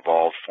perhaps an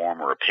evolved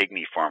form or a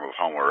pygmy form of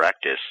Homo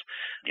erectus,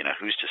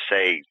 who's to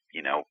say,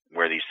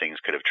 where these things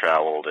could have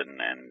traveled,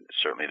 and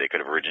certainly they could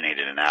have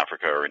originated in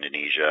Africa or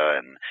Indonesia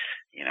and,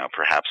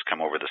 perhaps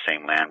come over the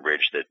same land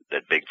bridge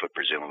that Bigfoot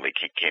presumably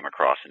came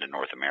across into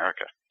North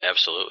America.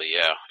 Absolutely,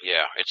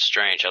 yeah. It's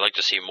strange. I'd like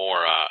to see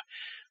more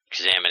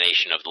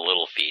examination of the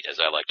little feet, as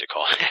I like to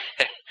call it,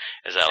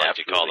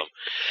 to call them.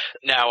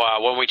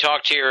 Now, when we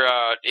talked here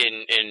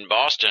in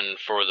Boston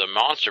for the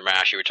Monster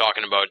Mash, you were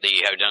talking about that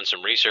you have done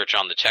some research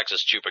on the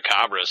Texas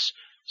Chupacabras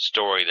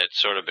story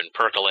that's sort of been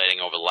percolating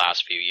over the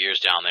last few years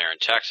down there in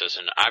Texas,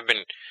 and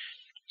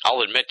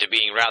I'll admit to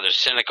being rather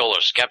cynical or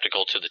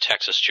skeptical to the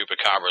Texas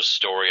Chupacabras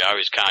story. I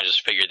always kind of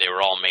just figured they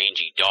were all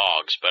mangy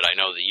dogs, but I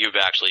know that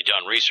you've actually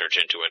done research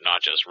into it,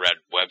 not just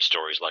read web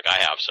stories like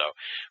I have, so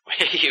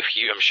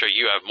I'm sure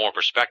you have more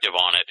perspective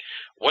on it.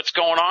 What's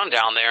going on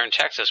down there in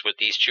Texas with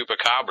these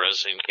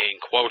Chupacabras, in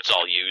quotes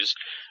I'll use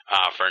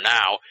for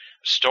now,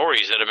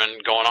 stories that have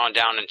been going on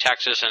down in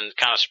Texas and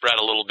kind of spread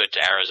a little bit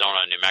to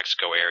Arizona and New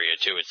Mexico area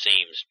too, it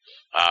seems.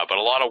 But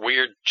a lot of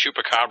weird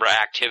Chupacabra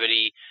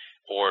activity,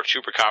 or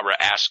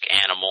Chupacabra-esque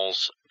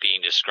animals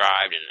being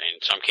described, and in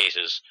some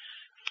cases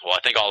Well,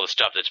 I think all the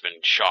stuff that's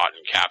been shot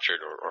and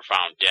captured or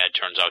found dead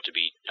turns out to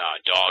be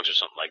dogs or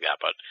something like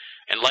that. But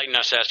enlighten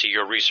us as to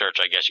your research,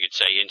 I guess you could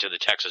say, into the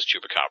Texas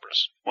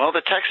chupacabras. Well,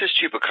 the Texas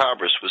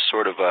chupacabras was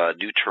sort of a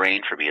new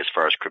terrain for me as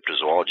far as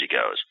cryptozoology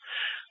goes.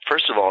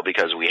 First of all,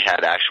 because we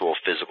had actual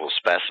physical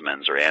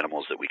specimens or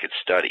animals that we could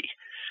study.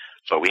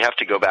 But we have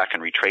to go back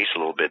and retrace a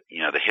little bit,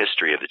 the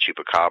history of the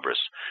chupacabras.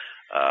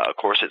 Of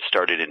course, it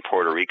started in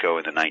Puerto Rico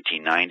in the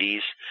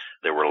 1990s.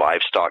 There were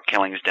livestock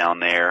killings down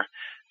there.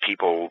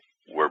 People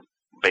were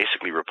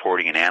basically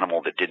reporting an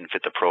animal that didn't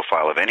fit the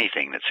profile of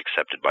anything that's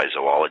accepted by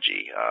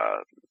zoology.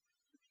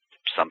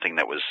 Something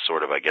that was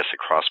sort of, I guess, a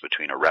cross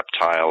between a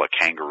reptile, a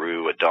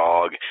kangaroo, a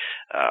dog,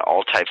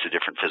 all types of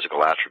different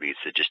physical attributes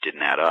that just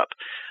didn't add up.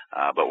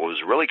 But what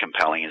was really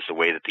compelling is the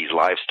way that these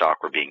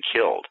livestock were being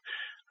killed.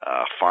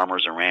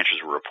 Farmers and ranchers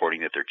were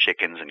reporting that their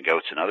chickens and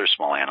goats and other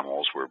small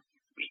animals were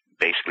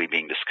basically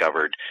being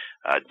discovered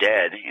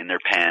dead in their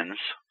pens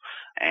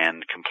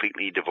and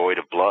completely devoid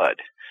of blood.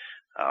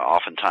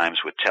 Oftentimes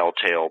with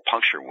telltale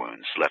puncture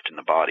wounds left in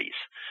the bodies.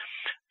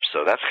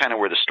 So that's kind of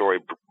where the story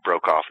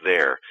broke off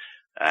there,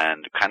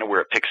 and kind of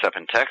where it picks up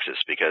in Texas,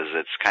 because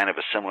it's kind of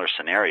a similar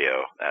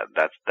scenario.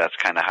 That's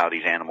kind of how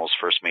these animals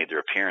first made their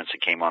appearance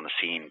and came on the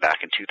scene back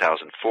in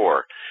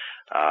 2004.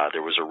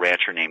 There was a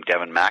rancher named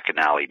Devin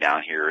McAnally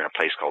down here in a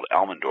place called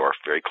Elmendorf,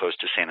 very close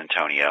to San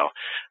Antonio,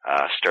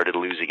 started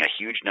losing a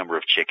huge number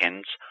of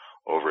chickens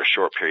over a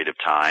short period of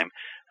time.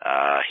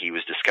 He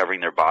was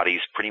discovering their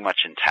bodies pretty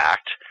much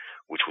intact,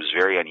 which was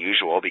very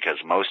unusual because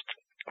most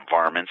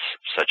varmints,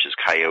 such as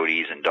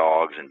coyotes and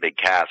dogs and big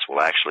cats, will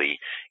actually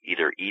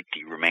either eat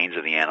the remains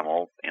of the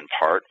animal in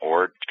part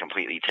or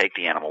completely take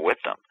the animal with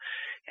them.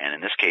 And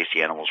in this case,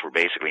 the animals were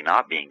basically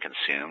not being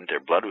consumed.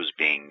 Their blood was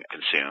being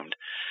consumed.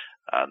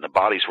 The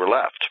bodies were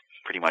left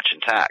pretty much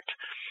intact.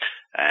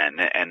 And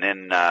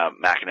then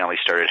McAnally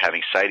started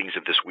having sightings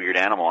of this weird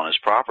animal on his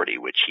property,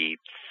 which he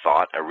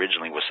thought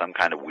originally was some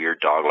kind of weird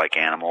dog-like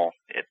animal.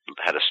 It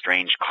had a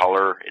strange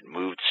color. It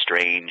moved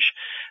strange.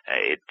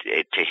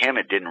 To him,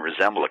 it didn't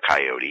resemble a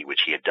coyote,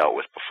 which he had dealt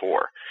with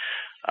before.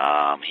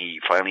 He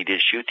finally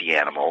did shoot the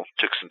animal,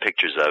 took some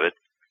pictures of it,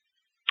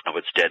 of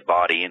its dead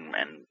body, and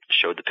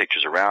showed the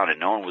pictures around, and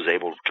no one was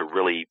able to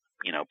really,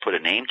 put a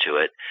name to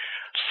it.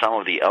 Some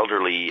of the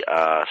elderly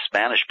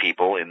Spanish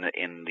people in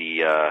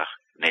the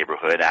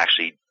neighborhood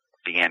actually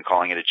began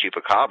calling it a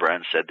chupacabra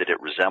and said that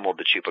it resembled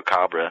the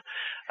chupacabra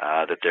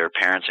that their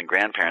parents and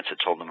grandparents had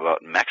told them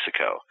about in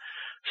Mexico.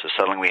 So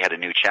suddenly we had a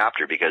new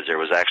chapter because there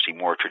was actually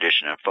more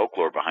tradition and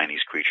folklore behind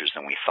these creatures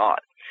than we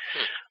thought.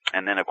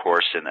 And then, of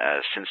course,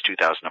 since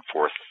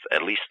 2004,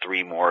 at least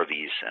 3 more of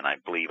these, and I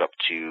believe up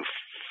to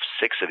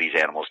 6 of these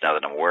animals now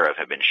that I'm aware of,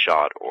 have been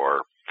shot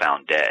or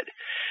found dead.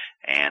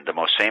 And the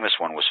most famous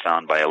one was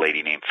found by a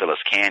lady named Phyllis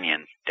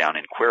Canyon down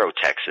in Cuero,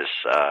 Texas,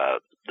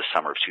 the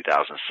summer of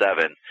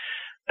 2007.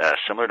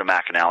 Similar to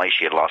McAnally,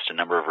 she had lost a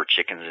number of her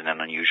chickens in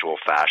an unusual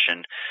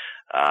fashion.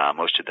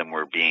 Most of them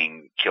were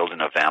being killed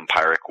in a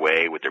vampiric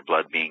way, with their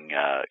blood being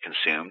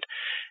consumed.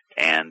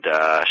 And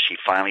she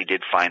finally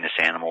did find this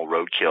animal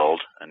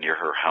road-killed near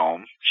her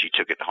home. She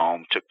took it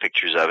home, took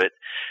pictures of it.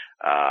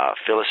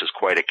 Phyllis is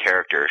quite a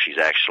character. She's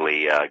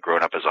actually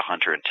grown up as a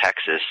hunter in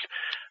Texas,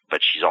 but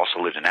she's also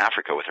lived in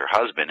Africa with her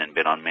husband and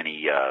been on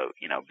many,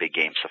 big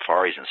game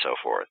safaris and so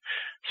forth.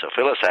 So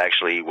Phyllis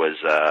actually was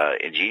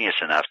ingenious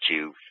enough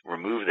to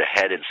remove the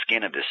head and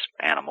skin of this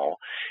animal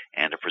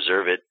and to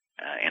preserve it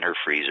in her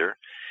freezer.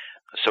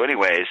 So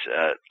anyways,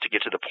 to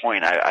get to the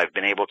point, I've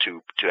been able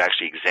to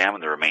actually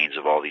examine the remains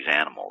of all these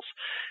animals.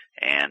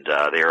 And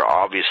they are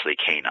obviously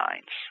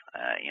canines.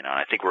 And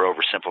I think we're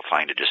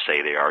oversimplifying to just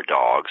say they are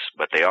dogs,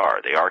 but they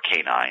are. They are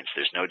canines.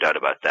 There's no doubt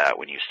about that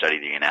when you study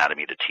the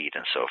anatomy, the teeth,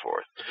 and so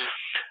forth. Mm-hmm.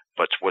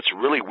 But what's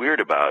really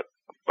weird about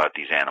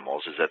these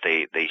animals is that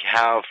they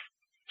have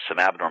some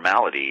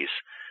abnormalities.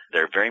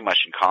 They're very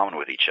much in common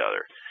with each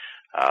other.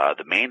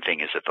 The main thing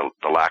is that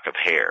the lack of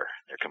hair.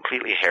 They're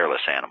completely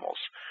hairless animals.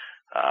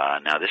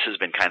 Now, this has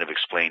been kind of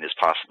explained as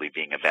possibly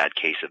being a bad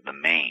case of the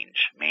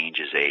mange. Mange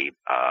is a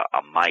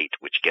mite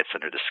which gets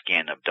under the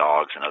skin of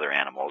dogs and other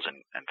animals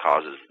and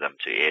causes them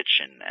to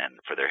itch and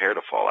for their hair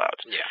to fall out.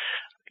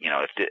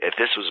 Yeah. If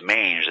this was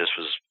mange,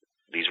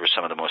 these were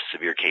some of the most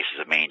severe cases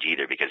of mange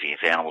either, because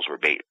these animals were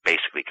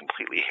basically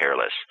completely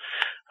hairless.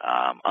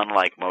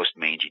 Unlike most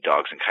mangy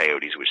dogs and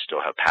coyotes, which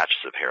still have patches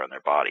of hair on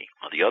their body.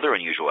 Well, the other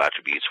unusual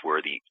attributes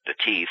were the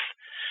teeth.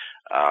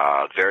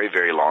 Very,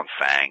 very long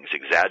fangs,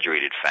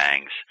 exaggerated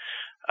fangs.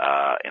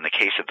 In the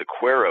case of the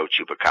Cuero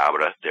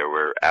chupacabra, there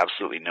were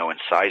absolutely no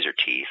incisor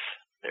teeth.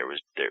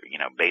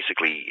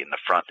 Basically in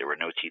the front there were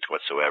no teeth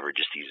whatsoever,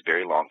 just these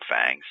very long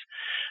fangs.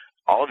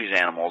 All of these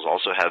animals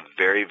also have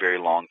very, very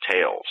long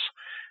tails.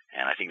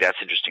 And I think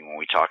that's interesting when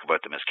we talk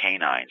about them as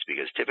canines,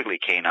 because typically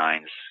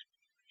canines,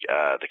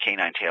 the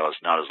canine tail is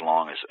not as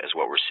long as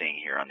what we're seeing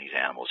here on these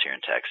animals here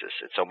in Texas.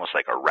 It's almost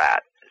like a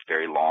rat. It's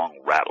very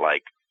long,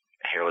 rat-like,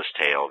 hairless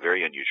tail,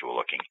 very unusual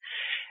looking.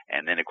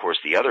 And then, of course,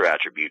 the other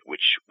attribute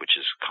which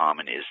is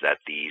common is that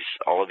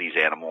all of these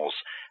animals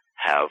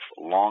have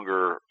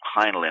longer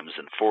hind limbs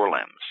than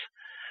forelimbs.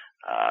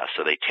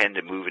 So they tend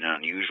to move in an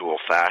unusual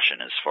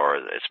fashion as far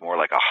as it's more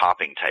like a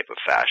hopping type of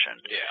fashion.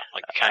 Yeah,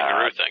 like the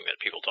kangaroo thing that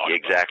people talk about.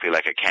 Exactly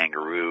like a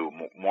kangaroo,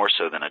 more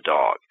so than a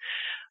dog.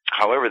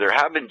 However, there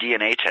have been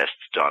DNA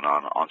tests done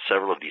on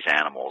several of these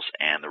animals,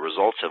 and the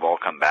results have all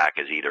come back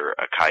as either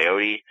a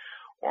coyote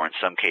or in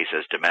some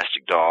cases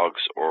domestic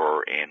dogs,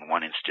 or in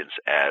one instance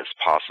as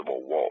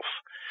possible wolf.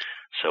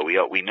 So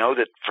we know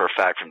that for a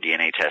fact from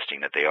DNA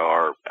testing that they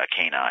are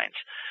canines.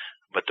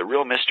 But the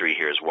real mystery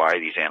here is why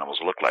these animals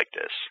look like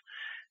this.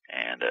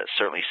 And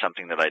certainly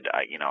something that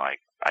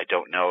I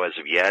don't know as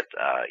of yet,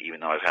 even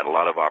though I've had a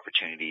lot of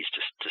opportunities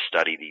to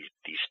study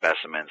these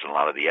specimens and a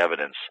lot of the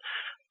evidence.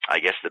 I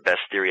guess the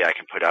best theory I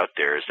can put out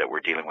there is that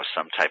we're dealing with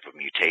some type of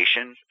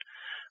mutation,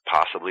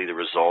 possibly the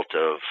result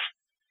of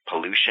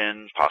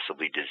pollution,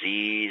 possibly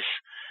disease.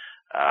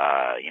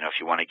 If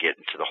you want to get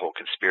into the whole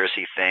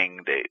conspiracy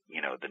thing,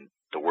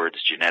 the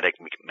words genetic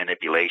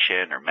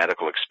manipulation or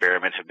medical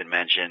experiment have been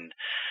mentioned.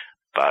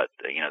 But,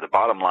 the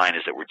bottom line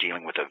is that we're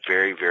dealing with a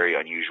very, very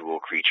unusual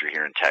creature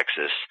here in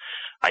Texas.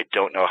 I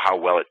don't know how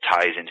well it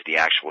ties into the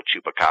actual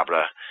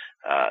chupacabra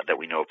that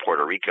we know of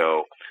Puerto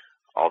Rico,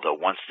 although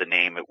once the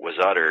name was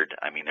uttered,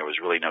 there was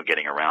really no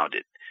getting around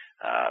it.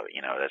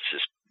 That's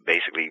just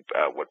basically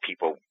what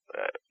people,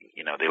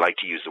 they like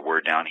to use the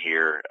word down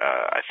here.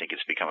 I think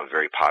it's become a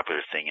very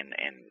popular thing in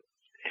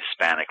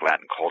Hispanic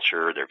Latin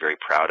culture. They're very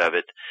proud of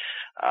it.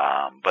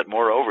 But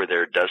moreover,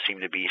 there does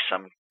seem to be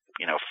some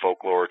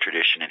folklore,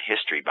 tradition, and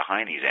history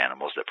behind these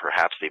animals that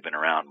perhaps they've been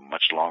around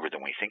much longer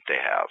than we think they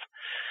have.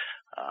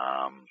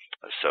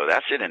 So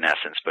that's it in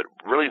essence. But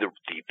really,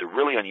 the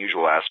really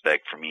unusual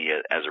aspect for me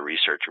as a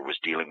researcher was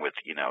dealing with,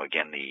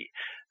 again, the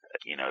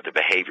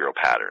behavioral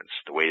patterns,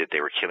 the way that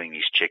they were killing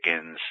these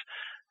chickens.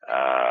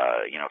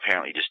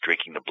 Apparently just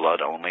drinking the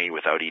blood only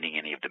without eating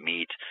any of the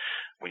meat.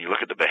 When you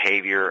look at the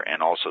behavior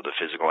and also the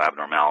physical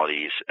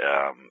abnormalities,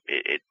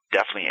 it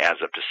definitely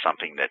adds up to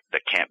something that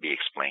can't be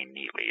explained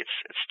neatly.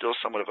 It's still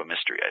somewhat of a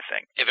mystery, I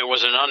think. If it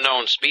was an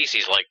unknown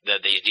species, like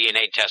these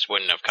DNA tests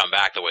wouldn't have come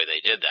back the way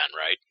they did then,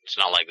 right? It's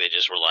not like they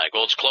just were like,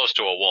 well, it's close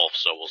to a wolf,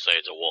 so we'll say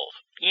it's a wolf.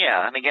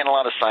 Yeah, and again, a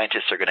lot of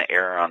scientists are going to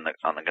err on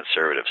the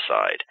conservative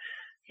side.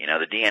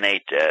 The DNA,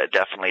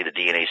 definitely the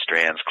DNA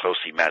strands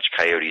closely match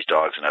coyotes,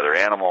 dogs, and other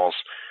animals.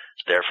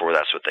 Therefore,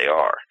 that's what they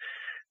are.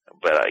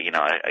 But,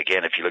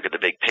 again, if you look at the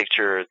big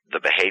picture, the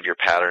behavior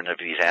pattern of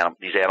these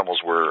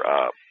animals were,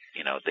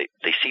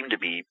 they seem to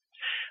be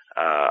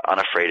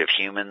unafraid of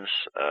humans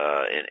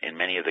in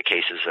many of the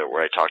cases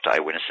where I talked to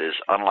eyewitnesses.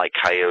 Unlike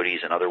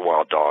coyotes and other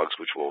wild dogs,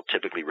 which will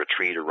typically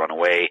retreat or run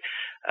away,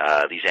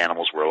 these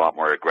animals were a lot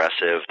more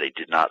aggressive. They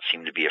did not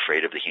seem to be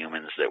afraid of the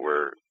humans that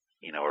were,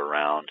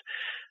 around.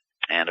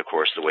 And of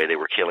course, the way they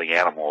were killing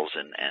animals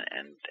and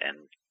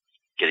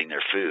getting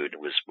their food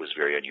was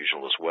very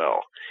unusual as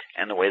well,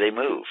 and the way they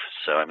move.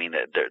 So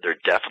there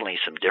are definitely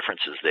some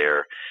differences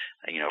there.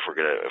 If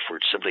we're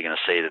simply going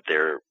to say that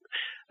they're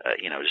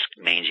just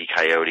mangy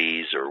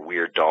coyotes or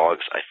weird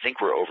dogs, I think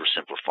we're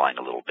oversimplifying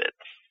a little bit.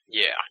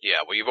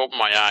 Yeah. Well, you've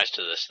opened my eyes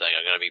to this thing.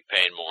 I'm going to be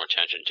paying more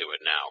attention to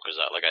it now because,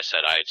 like I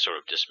said, I had sort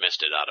of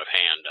dismissed it out of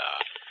hand.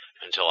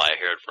 Until I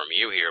heard from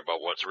you here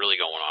about what's really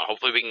going on.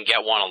 Hopefully we can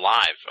get one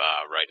alive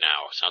right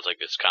now. Sounds like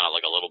it's kind of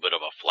like a little bit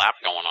of a flap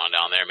going on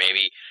down there.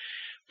 Maybe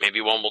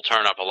one will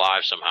turn up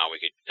alive somehow.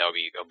 That would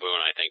be a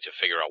boon, I think, to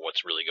figure out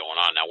what's really going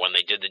on. Now, when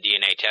they did the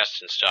DNA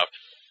tests and stuff,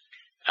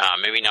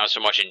 maybe not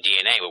so much in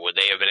DNA, but would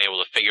they have been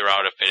able to figure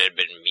out if it had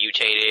been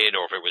mutated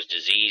or if it was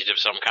diseased of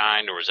some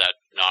kind, or is that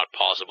not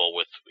possible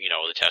with,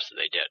 the tests that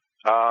they did?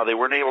 They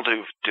weren't able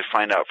to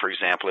find out, for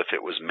example, if it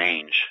was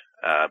mange.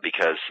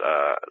 Because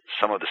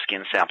some of the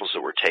skin samples that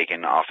were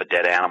taken off a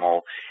dead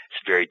animal,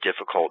 it's very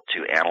difficult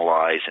to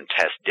analyze and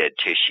test dead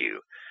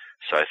tissue.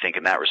 So I think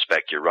in that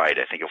respect, you're right.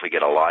 I think if we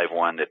get a live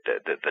one, that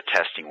the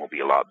testing will be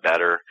a lot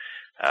better.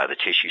 The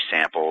tissue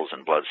samples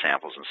and blood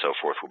samples and so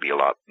forth will be a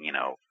lot,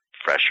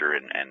 fresher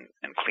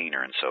and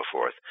cleaner and so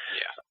forth.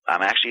 Yeah.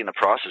 I'm actually in the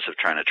process of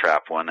trying to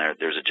trap one.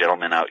 There's a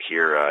gentleman out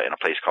here in a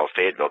place called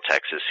Fayetteville,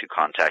 Texas, who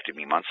contacted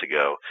me months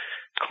ago,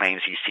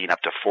 claims he's seen up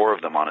to 4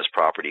 of them on his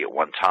property at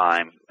one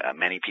time.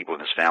 Many people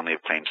in his family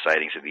have claimed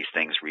sightings of these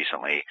things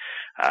recently.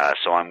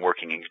 So I'm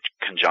working in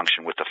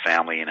conjunction with the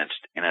family in an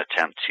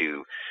attempt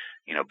to,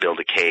 build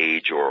a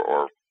cage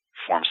or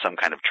form some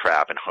kind of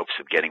trap in hopes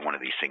of getting one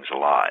of these things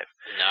alive.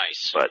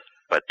 Nice.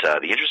 But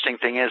the interesting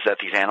thing is that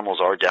these animals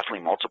are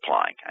definitely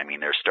multiplying.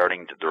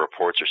 The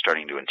reports are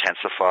starting to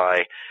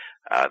intensify.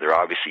 They're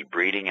obviously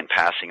breeding and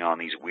passing on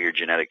these weird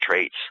genetic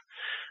traits.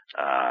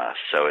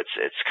 So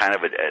it's kind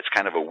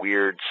of a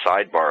weird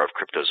sidebar of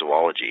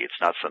cryptozoology.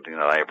 It's not something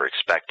that I ever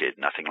expected.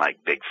 Nothing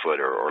like Bigfoot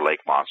or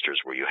lake monsters,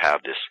 where you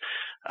have this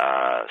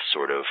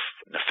sort of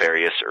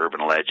nefarious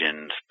urban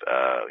legend,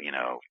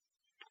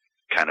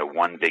 kind of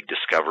one big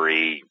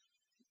discovery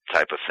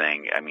type of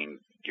thing.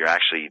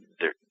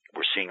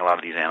 We're seeing a lot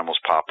of these animals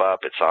pop up.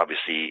 It's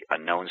obviously a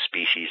known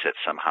species that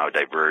somehow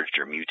diverged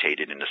or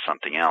mutated into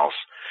something else.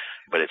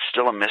 but it's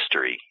still a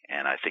mystery,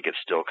 and I think it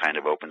still kind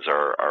of opens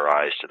our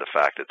eyes to the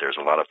fact that there's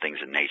a lot of things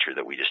in nature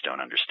that we just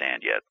don't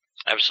understand yet.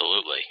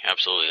 Absolutely,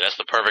 absolutely. That's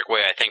the perfect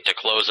way, I think, to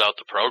close out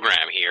the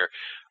program here.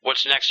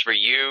 What's next for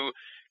you,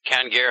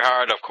 Ken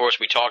Gerhard? Of course,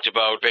 we talked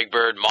about Big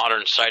Bird,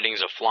 Modern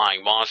Sightings of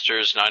Flying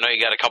Monsters. Now, I know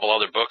you got a couple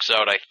other books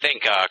out. I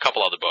think a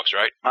couple other books,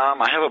 right?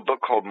 I have a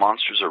book called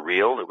Monsters Are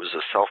Real. It was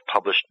a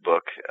self-published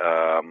book,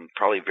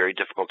 probably very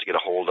difficult to get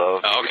a hold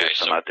of. Maybe there's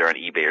some out there on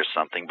eBay or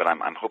something, but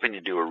I'm hoping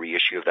to do a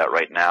reissue of that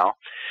right now.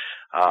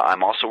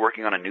 I'm also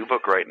working on a new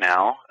book right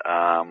now,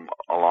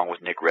 along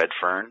with Nick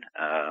Redfern.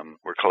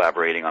 We're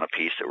collaborating on a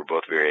piece that we're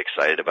both very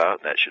excited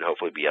about. That should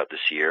hopefully be out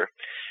this year.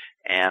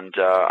 And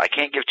I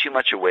can't give too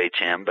much away,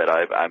 Tim, but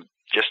I've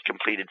just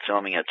completed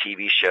filming a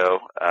TV show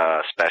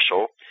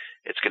special.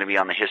 It's going to be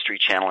on the History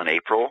Channel in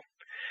April.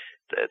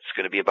 It's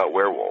going to be about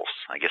werewolves.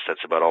 I guess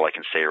that's about all I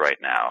can say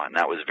right now. And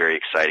that was very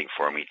exciting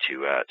for me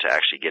to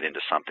actually get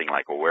into something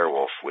like a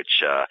werewolf,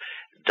 which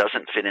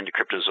doesn't fit into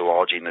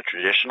cryptozoology in the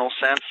traditional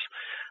sense.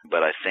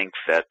 But I think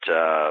that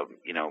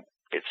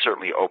it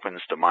certainly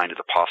opens the mind to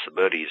the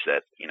possibilities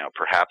that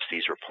perhaps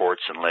these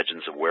reports and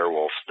legends of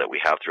werewolves that we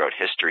have throughout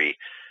history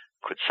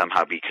could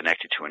somehow be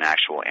connected to an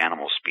actual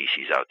animal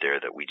species out there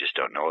that we just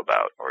don't know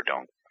about or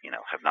don't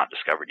have not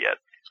discovered yet.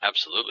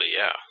 Absolutely,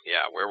 yeah.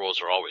 Yeah,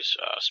 werewolves are always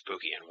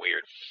spooky and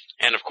weird.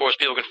 And, of course,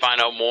 people can find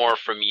out more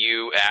from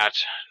you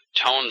at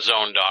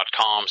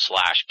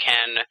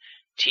tonezone.com/Ken,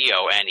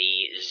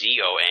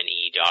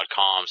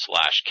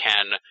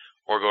 TONEZONE.com/Ken,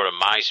 or go to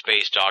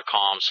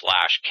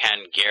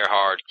myspace.com/Ken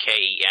Gerhard,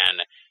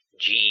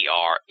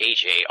 KenGerhard.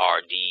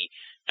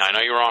 Now, I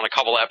know you were on a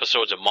couple of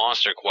episodes of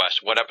Monster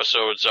Quest. What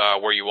episodes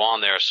were you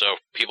on there so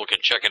people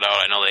can check it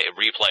out? I know they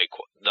replay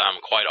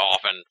them quite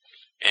often.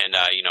 And,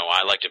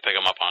 I like to pick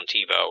them up on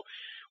TiVo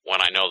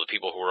when I know the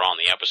people who were on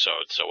the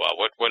episode. So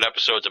what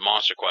episodes of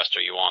Monster Quest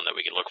are you on that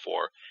we can look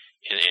for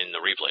in the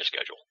replay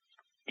schedule?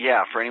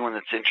 Yeah, for anyone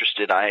that's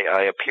interested,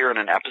 I appear in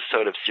an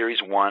episode of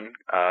Series 1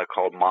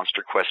 called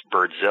Monster Quest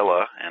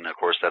Birdzilla. And, of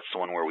course, that's the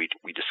one where we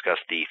discuss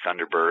the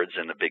Thunderbirds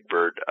and the Big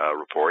Bird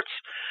reports.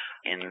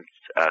 In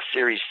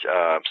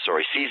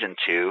Season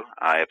 2,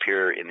 I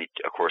appear in the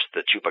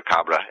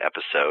Chupacabra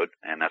episode,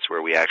 and that's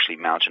where we actually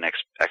mount an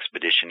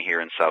expedition here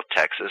in South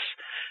Texas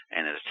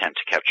in an attempt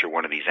to capture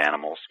one of these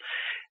animals.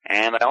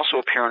 And I also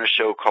appear on a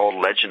show called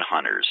Legend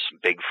Hunters,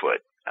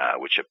 Bigfoot,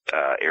 which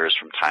airs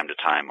from time to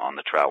time on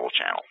the Travel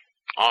Channel.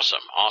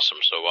 Awesome.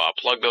 So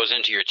plug those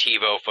into your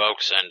TiVo,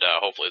 folks, and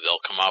hopefully they'll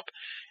come up,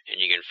 and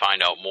you can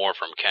find out more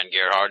from Ken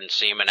Gerhard and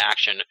see him in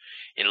action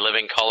in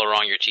living color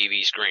on your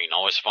TV screen.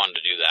 Always fun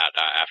to do that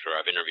after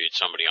I've interviewed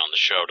somebody on the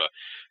show, to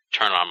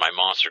turn on my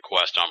Monster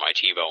Quest on my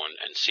TiVo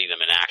and see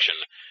them in action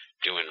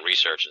doing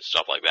research and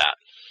stuff like that.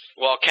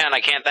 Well, Ken,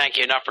 I can't thank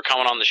you enough for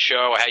coming on the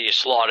show. I had you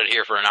slotted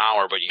here for an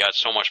hour, but you got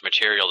so much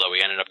material that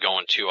we ended up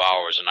going 2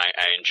 hours, and I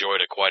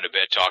enjoyed it quite a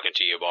bit talking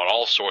to you about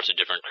all sorts of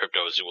different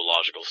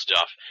cryptozoological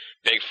stuff.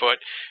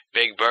 Bigfoot,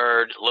 Big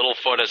Bird,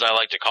 Littlefoot, as I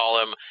like to call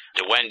him,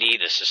 the Wendy,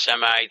 the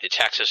Semite, the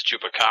Texas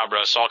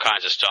Chupacabra, all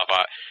kinds of stuff.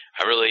 I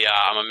really,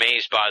 I'm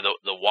amazed by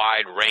the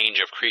wide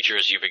range of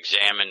creatures you've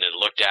examined and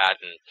looked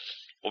at, and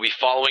we'll be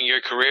following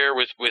your career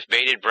with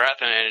bated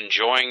breath and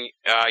enjoying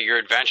your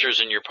adventures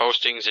and your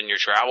postings and your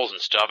travels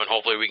and stuff, and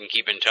hopefully we can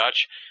keep in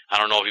touch. I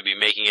don't know if you'll be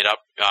making it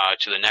up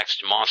to the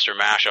next Monster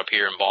Mash up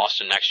here in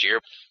Boston next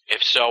year.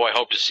 If so, I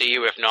hope to see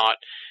you. If not,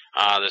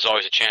 there's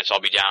always a chance I'll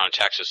be down in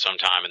Texas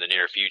sometime in the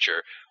near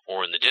future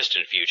or in the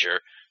distant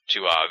future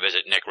to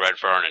visit Nick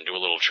Redfern and do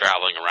a little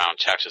traveling around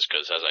Texas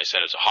because, as I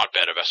said, it's a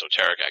hotbed of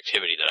esoteric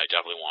activity that I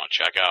definitely want to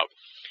check out.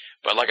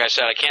 But like I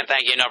said, I can't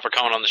thank you enough for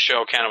coming on the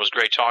show, Ken. It was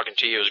great talking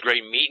to you. It was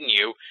great meeting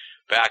you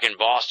back in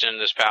Boston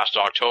this past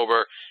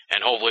October,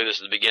 and hopefully this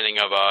is the beginning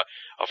of a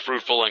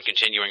fruitful and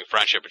continuing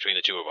friendship between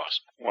the two of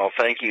us. Well,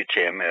 thank you,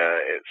 Tim.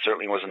 It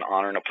certainly was an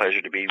honor and a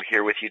pleasure to be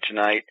here with you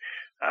tonight.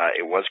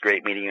 It was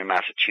great meeting you in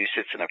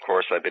Massachusetts, and of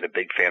course I've been a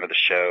big fan of the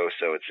show,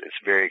 so it's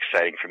very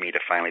exciting for me to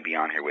finally be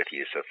on here with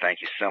you. So thank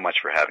you so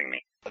much for having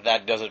me.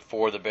 That does it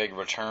for the big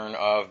return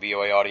of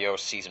BOA Audio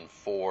Season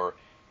 4.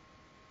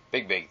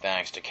 Big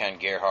thanks to Ken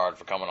Gerhard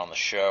for coming on the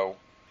show.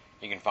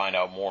 You can find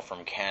out more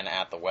from Ken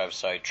at the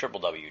website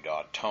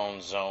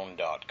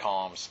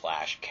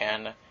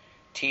www.tonezone.com/Ken,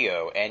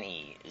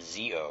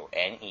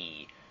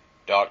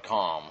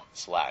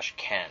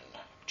 TONEZONE.com/Ken.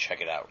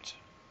 Check it out.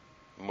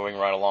 Moving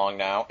right along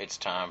now, it's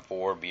time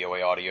for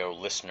BOA Audio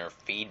listener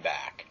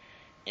feedback.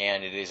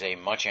 And it is a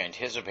much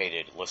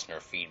anticipated listener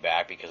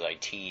feedback because I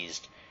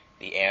teased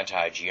the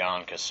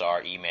anti-Gian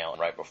Cassar email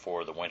right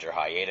before the winter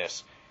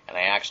hiatus. And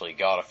I actually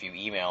got a few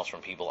emails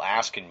from people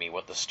asking me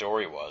what the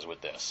story was with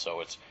this.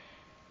 So it's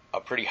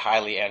a pretty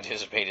highly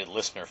anticipated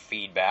listener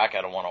feedback.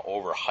 I don't want to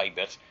overhype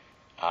it.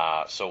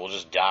 So we'll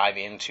just dive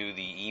into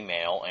the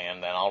email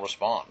and then I'll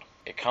respond.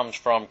 It comes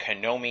from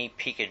Konomi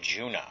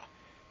Pikajuna.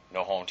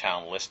 No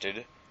hometown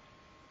listed.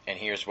 And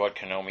here's what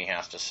Konomi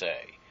has to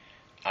say.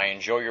 I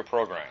enjoy your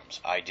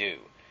programs. I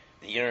do.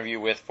 The interview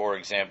with, for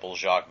example,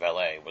 Jacques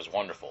Vallée was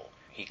wonderful.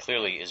 He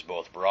clearly is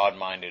both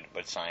broad-minded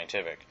but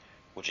scientific,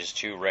 which is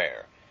too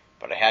rare.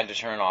 but I had to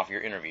turn off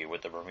your interview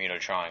with the Bermuda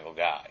Triangle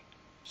guy.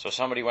 So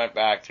somebody went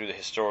back through the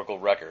historical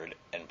record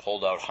and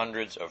pulled out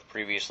hundreds of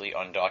previously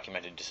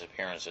undocumented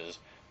disappearances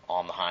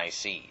on the high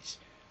seas.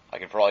 I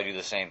could probably do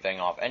the same thing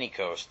off any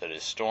coast that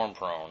is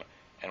storm-prone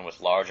and with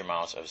large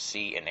amounts of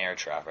sea and air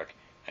traffic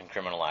and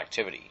criminal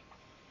activity.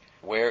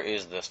 Where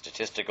is the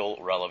statistical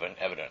relevant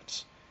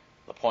evidence?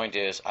 The point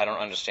is, I don't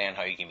understand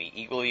how you can be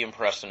equally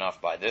impressed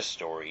enough by this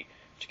story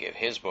to give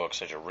his book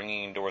such a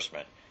ringing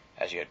endorsement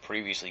as you had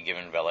previously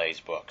given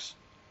Valet's books.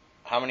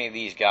 How many of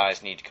these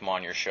guys need to come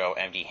on your show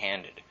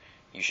empty-handed?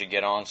 You should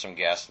get on some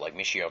guests like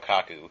Michio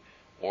Kaku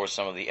or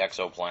some of the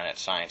exoplanet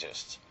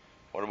scientists.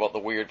 What about the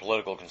weird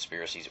political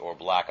conspiracies or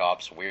Black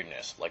Ops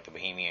weirdness like the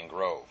Bohemian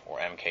Grove or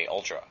MK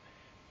Ultra?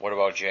 What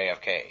about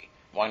JFK?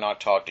 Why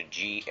not talk to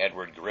G.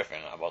 Edward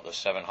Griffin about the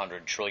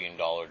 $700 trillion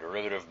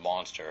derivative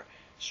monster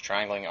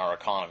strangling our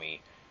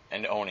economy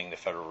and owning the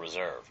Federal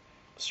Reserve?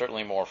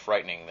 Certainly more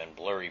frightening than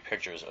blurry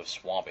pictures of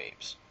swamp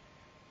apes.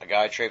 A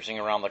guy traipsing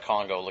around the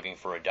Congo looking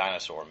for a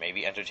dinosaur may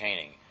be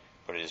entertaining,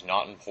 but it is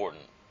not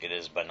important. It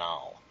is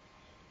banal.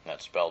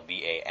 That's spelled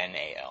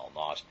B-A-N-A-L,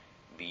 not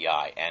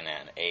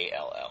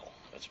B-I-N-N-A-L-L.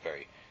 That's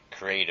very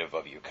creative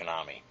of you,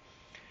 Konami.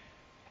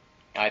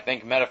 I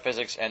think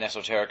metaphysics and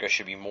esoterica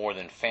should be more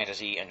than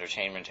fantasy,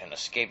 entertainment, and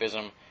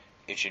escapism.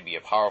 It should be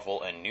a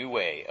powerful and new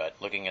way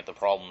at looking at the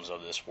problems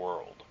of this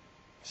world.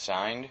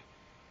 Signed,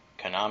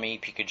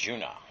 Konami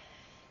Pikajuna.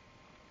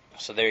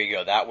 So there you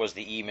go. That was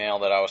the email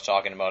that I was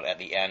talking about at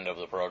the end of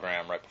the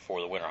program right before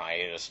the winter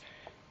hiatus.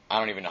 I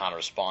don't even know how to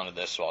respond to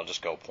this, so I'll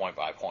just go point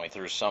by point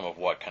through some of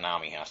what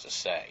Konami has to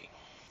say.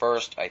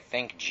 First, I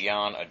think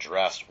Gian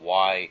addressed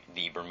why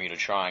the Bermuda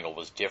Triangle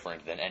was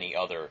different than any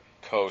other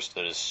coast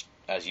that is,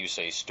 as you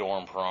say,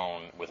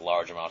 storm-prone with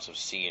large amounts of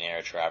sea and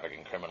air traffic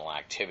and criminal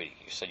activity.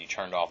 You said you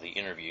turned off the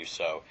interview,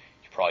 so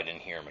you probably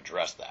didn't hear him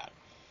address that.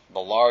 The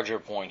larger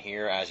point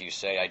here, as you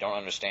say, I don't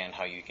understand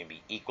how you can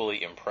be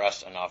equally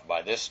impressed enough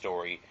by this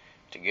story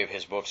to give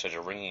his book such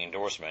a ringing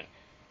endorsement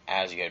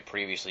as you had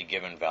previously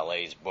given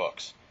Valet's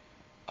books.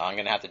 I'm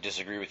going to have to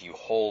disagree with you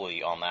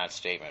wholly on that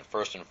statement.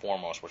 First and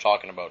foremost, we're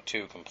talking about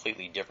two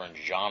completely different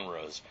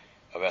genres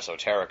of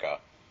esoterica,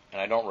 and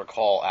I don't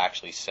recall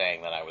actually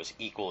saying that I was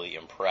equally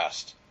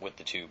impressed with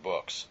the two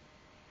books.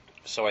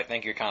 So I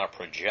think you're kind of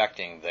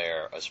projecting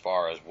there as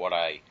far as what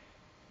I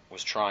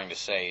was trying to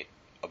say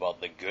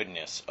about the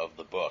goodness of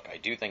the book. I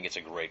do think it's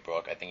a great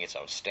book. I think it's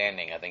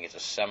outstanding. I think it's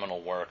a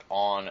seminal work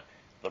on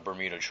the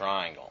Bermuda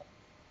Triangle.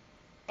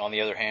 On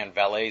the other hand,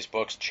 Valet's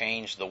books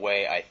changed the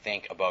way I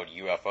think about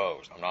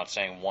UFOs. I'm not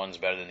saying one's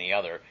better than the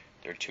other.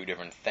 They're two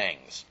different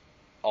things.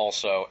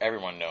 Also,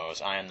 everyone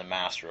knows I am the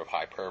master of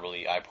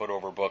hyperbole. I put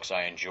over books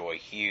I enjoy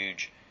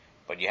huge,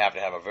 but you have to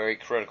have a very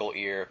critical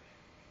ear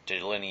to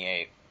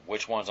delineate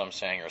which ones I'm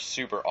saying are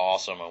super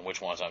awesome and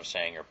which ones I'm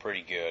saying are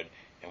pretty good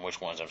and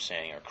which ones I'm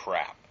saying are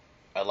crap.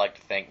 I'd like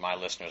to think my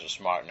listeners are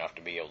smart enough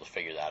to be able to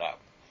figure that out.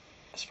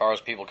 As far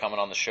as people coming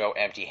on the show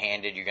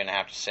empty-handed, you're going to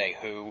have to say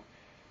who.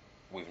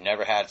 We've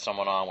never had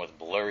someone on with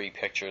blurry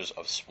pictures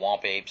of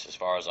swamp apes, as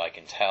far as I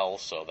can tell,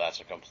 so that's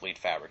a complete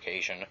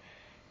fabrication.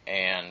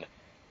 And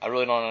I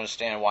really don't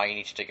understand why you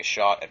need to take a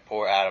shot at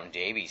poor Adam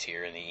Davies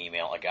here in the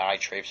email, a guy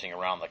traipsing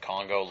around the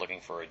Congo looking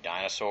for a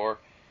dinosaur.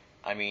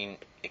 I mean,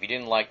 if you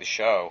didn't like the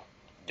show,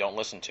 don't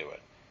listen to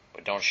it.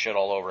 But don't shit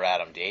all over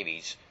Adam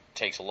Davies. It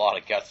takes a lot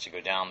of guts to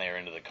go down there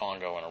into the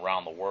Congo and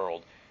around the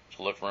world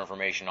to look for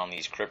information on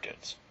these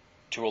cryptids.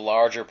 To a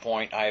larger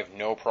point, I have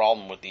no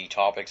problem with the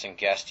topics and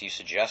guests you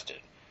suggested.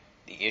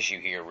 The issue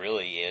here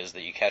really is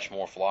that you catch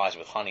more flies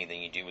with honey than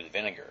you do with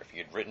vinegar. If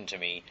you'd written to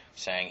me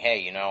saying,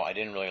 hey, I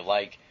didn't really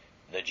like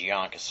the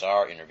Gian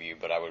Cassar interview,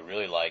 but I would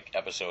really like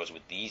episodes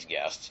with these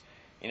guests,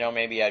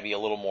 maybe I'd be a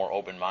little more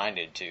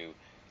open-minded to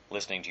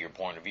listening to your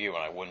point of view,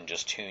 and I wouldn't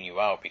just tune you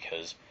out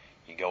because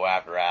you go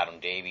after Adam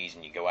Davies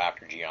and you go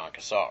after Gian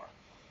Cassar.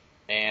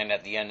 And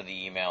at the end of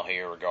the email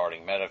here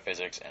regarding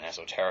metaphysics and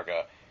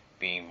esoterica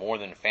being more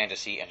than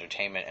fantasy,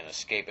 entertainment, and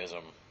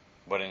escapism,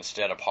 but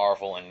instead a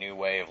powerful and new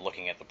way of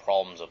looking at the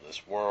problems of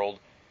this world,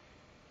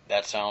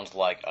 that sounds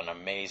like an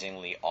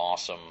amazingly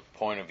awesome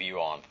point of view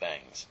on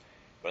things.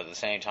 But at the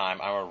same time,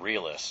 I'm a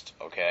realist,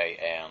 okay?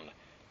 And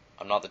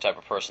I'm not the type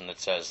of person that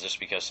says just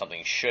because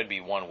something should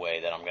be one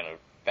way that I'm going to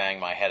bang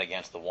my head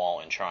against the wall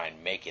and try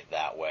and make it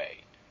that way.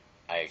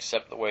 I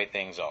accept the way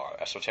things are.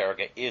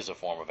 Esoterica is a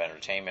form of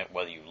entertainment,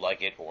 whether you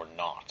like it or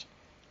not.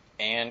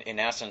 And in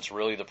essence,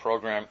 really, the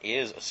program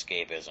is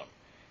escapism.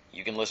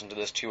 You can listen to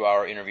this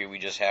 2-hour interview we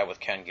just had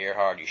with Ken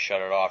Gerhard. You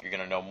shut it off, you're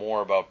going to know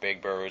more about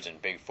big birds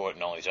and Bigfoot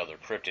and all these other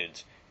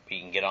cryptids, but you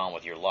can get on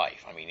with your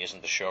life. I mean,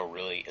 isn't the show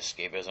really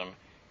escapism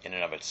in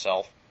and of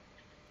itself?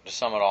 To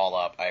sum it all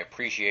up, I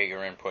appreciate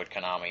your input,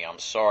 Konami. I'm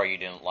sorry you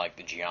didn't like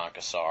the Gian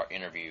Cassar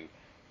interview,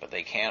 but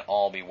they can't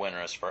all be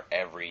winners for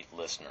every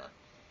listener.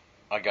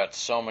 I got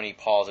so many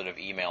positive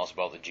emails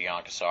about the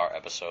Gian Cassar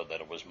episode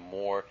that it was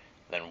more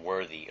than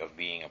worthy of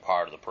being a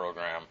part of the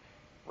program,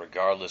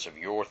 regardless of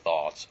your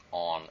thoughts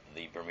on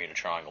the Bermuda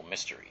Triangle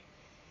mystery.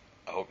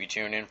 I hope you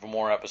tune in for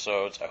more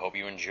episodes. I hope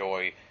you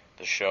enjoy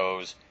the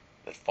shows,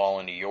 that fall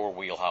into your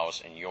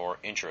wheelhouse and your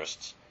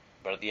interests.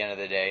 But at the end of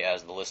the day,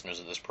 as the listeners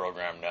of this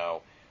program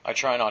know, I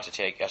try not to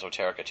take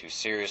esoterica too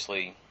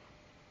seriously.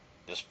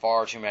 There's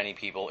far too many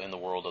people in the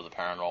world of the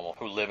paranormal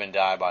who live and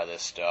die by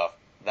this stuff.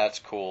 That's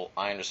cool.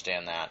 I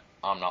understand that.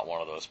 I'm not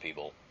one of those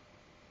people.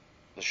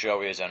 The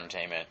show is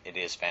entertainment. It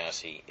is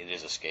fantasy. It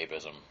is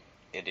escapism.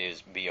 It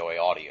is BOA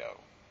Audio.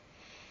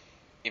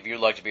 If you'd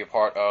like to be a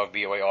part of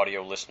BOA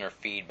Audio listener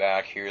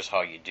feedback, here's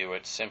how you do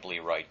it. Simply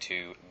write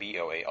to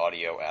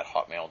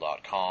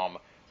boaaudio@hotmail.com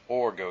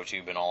or go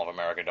to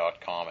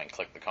banalofamerica.com and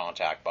click the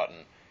contact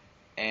button.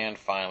 And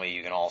finally,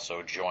 you can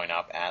also join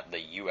up at the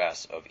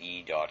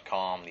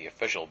usofe.com, the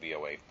official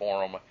BOA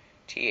forum,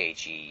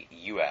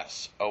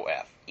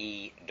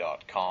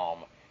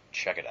 theusofe.com.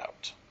 Check it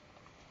out.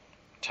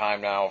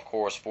 Time now, of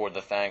course, for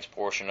the thanks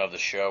portion of the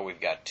show. We've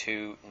got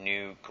two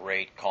new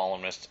great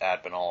columnists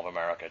at Banal of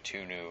America,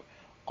 two new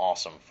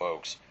awesome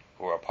folks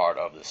who are part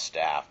of the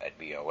staff at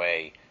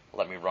BOA.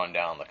 Let me run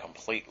down the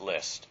complete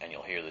list, and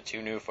you'll hear the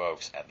two new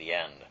folks at the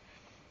end.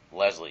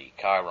 Leslie,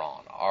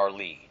 Chiron, R.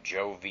 Lee,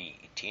 Joe V,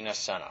 Tina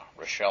Senna,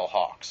 Rochelle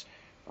Hawks,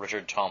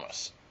 Richard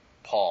Thomas,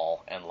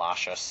 Paul, and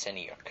Lasha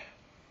Siniuk.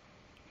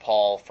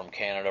 Paul from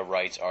Canada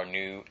writes our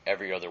new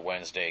every other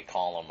Wednesday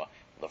column,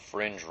 The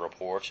Fringe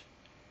Report,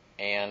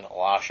 and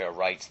Lasha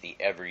writes the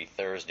every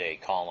Thursday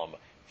column,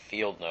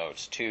 Field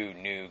Notes, two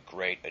new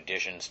great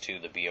additions to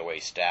the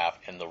BOA staff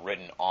and the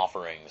written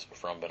offerings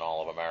from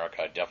Banal of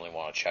America. Definitely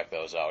want to check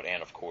those out,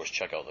 and of course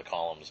check out the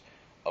columns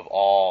of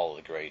all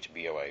the great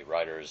BOA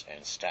writers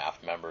and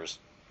staff members.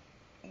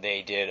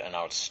 They did an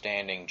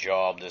outstanding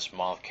job this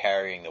month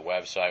carrying the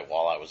website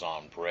while I was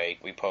on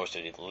break. We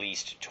posted at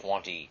least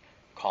 20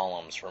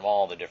 columns from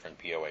all the different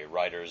BOA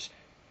writers.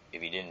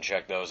 If you didn't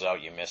check those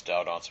out, you missed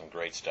out on some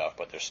great stuff,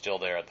 but they're still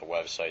there at the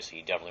website, so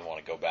you definitely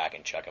want to go back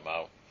and check them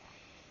out.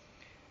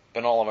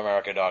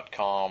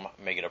 banalofamerica.com,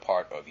 make it a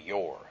part of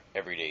your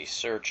everyday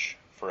search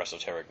for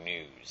esoteric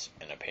news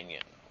and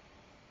opinion.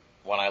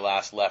 When I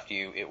last left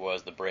you, it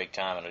was the break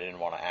time, and I didn't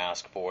want to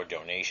ask for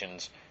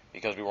donations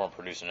because we weren't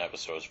producing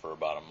episodes for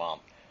about a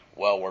month.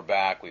 Well, we're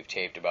back. We've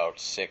taped about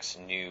 6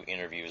 new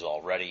interviews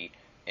already,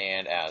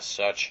 and as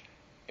such,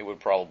 it would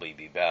probably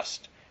be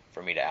best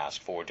for me to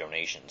ask for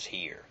donations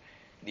here.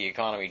 The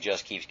economy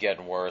just keeps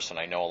getting worse, and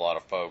I know a lot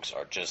of folks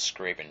are just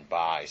scraping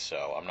by,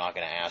 so I'm not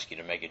going to ask you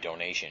to make a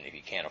donation if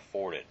you can't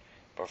afford it.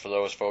 But for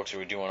those folks who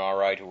are doing all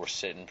right, who are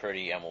sitting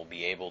pretty and will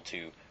be able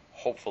to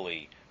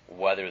hopefully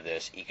weather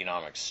this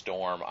economic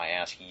storm, I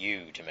ask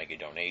you to make a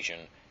donation.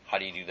 How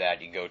do you do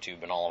that? You go to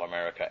Banal of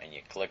America and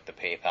you click the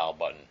PayPal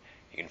button.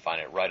 You can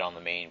find it right on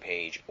the main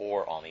page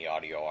or on the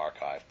audio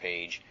archive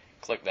page.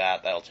 Click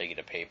that. That'll take you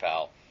to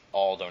PayPal.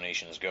 All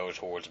donations go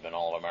towards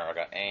Banal of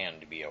America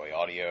and BOA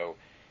Audio,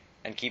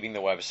 and keeping the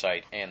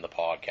website and the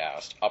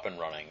podcast up and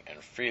running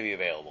and freely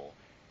available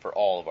for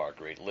all of our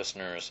great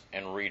listeners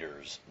and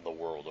readers the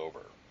world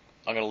over.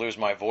 I'm going to lose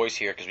my voice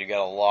here because we've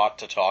got a lot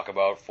to talk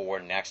about for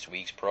next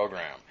week's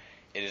program.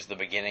 It is the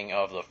beginning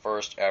of the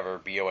first ever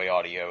BOA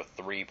Audio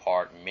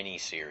 3-part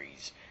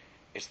mini-series.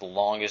 It's the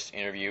longest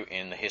interview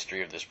in the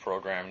history of this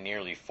program,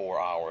 nearly 4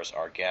 hours.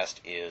 Our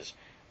guest is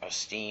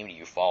esteemed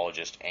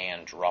ufologist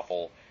Ann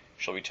Druffel.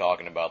 She'll be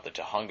talking about the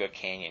Tujunga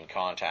Canyon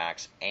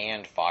contacts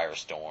and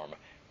Firestorm,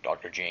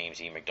 Dr.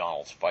 James E.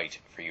 McDonald's fight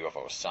for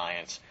UFO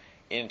science.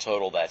 In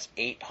total, that's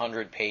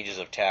 800 pages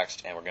of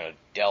text, and we're going to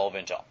delve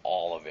into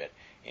all of it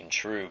in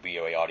true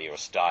BOA Audio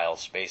style,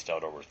 spaced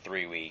out over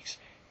 3 weeks,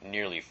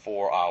 nearly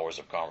 4 hours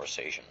of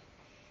conversation.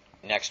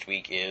 Next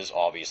week is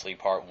obviously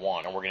part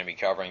 1, and we're going to be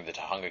covering the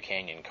Tujunga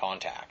Canyon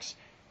contacts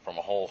from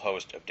a whole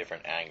host of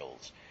different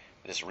angles.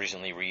 This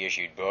recently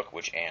reissued book,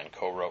 which Ann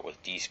co-wrote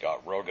with D.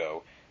 Scott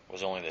Rogo,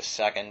 was only the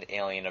second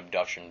alien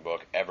abduction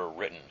book ever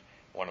written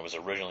when it was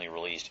originally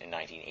released in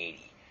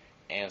 1980.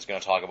 Ann's going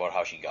to talk about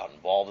how she got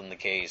involved in the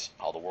case,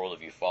 how the world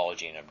of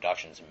ufology and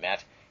abductions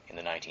met in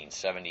the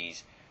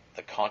 1970s,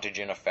 the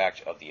contagion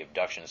effect of the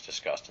abductions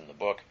discussed in the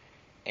book,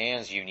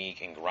 Ann's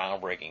unique and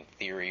groundbreaking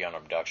theory on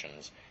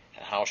abductions,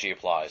 and how she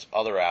applies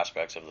other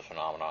aspects of the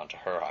phenomenon to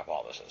her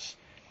hypothesis.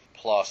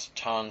 Plus,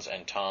 tons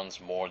and tons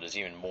more. There's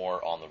even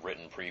more on the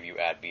written preview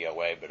at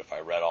BOA, but if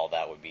I read all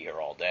that, would be here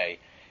all day.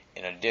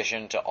 In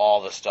addition to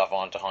all the stuff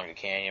on Tujunga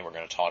Canyon, we're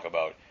going to talk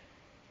about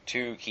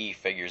 2 key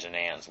figures in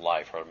Ann's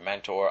life. Her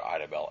mentor,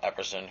 Ida Bell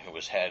Epperson, who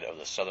was head of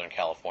the Southern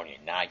California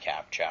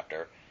NICAP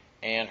chapter,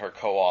 and her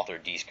co-author,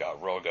 D.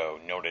 Scott Rogo,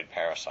 noted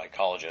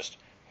parapsychologist,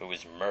 who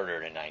was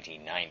murdered in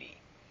 1990.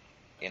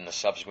 In the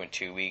subsequent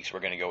 2 weeks, we're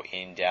going to go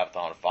in-depth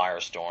on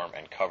Firestorm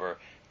and cover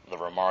the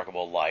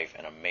remarkable life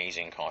and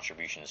amazing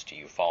contributions to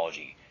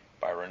ufology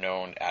by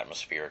renowned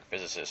atmospheric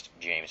physicist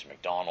James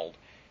McDonald.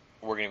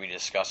 We're going to be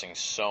discussing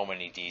so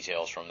many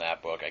details from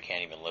that book, I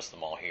can't even list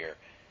them all here.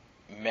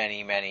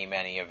 Many, many,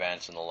 many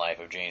events in the life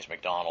of James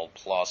McDonald,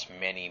 plus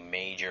many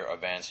major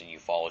events in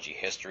ufology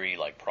history,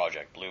 like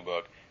Project Blue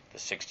Book, the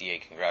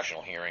 68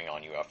 congressional hearing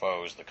on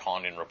UFOs, the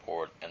Condon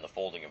Report, and the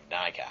folding of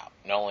NICAP.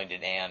 Not only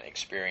did Ann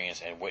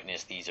experience and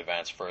witness these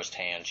events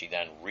firsthand, she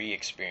then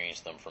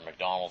re-experienced them from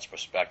McDonald's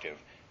perspective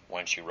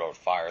when she wrote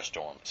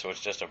Firestorm. So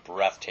it's just a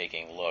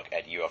breathtaking look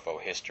at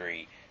UFO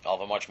history. I'll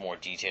have a much more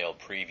detailed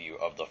preview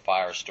of the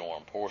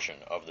Firestorm portion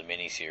of the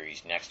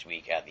miniseries next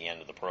week at the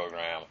end of the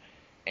program,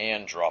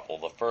 and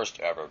Druffle, the first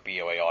ever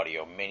BOA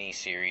Audio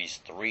miniseries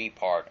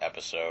 3-part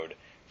episode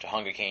to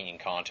Hunger Canyon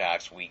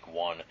Contacts Week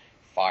 1,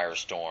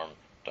 Firestorm,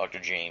 Dr.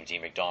 James E.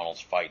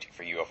 McDonald's fight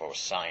for UFO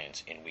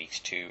science in weeks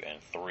 2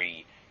 and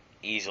 3.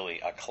 Easily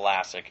a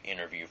classic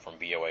interview from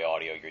BOA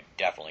Audio you're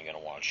definitely going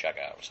to want to check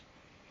out.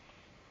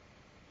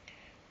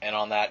 And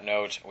on that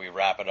note, we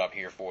wrap it up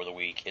here for the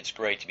week. It's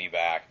great to be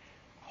back.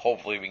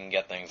 Hopefully we can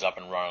get things up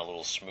and running a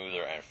little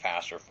smoother and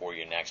faster for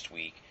you next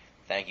week.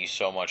 Thank you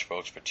so much,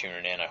 folks, for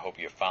tuning in. I hope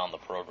you found the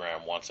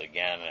program once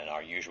again, and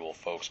our usual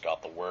folks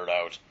got the word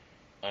out.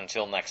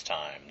 Until next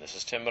time, this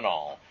is Tim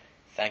Binnall,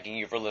 thanking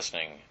you for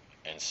listening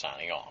and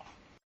signing off.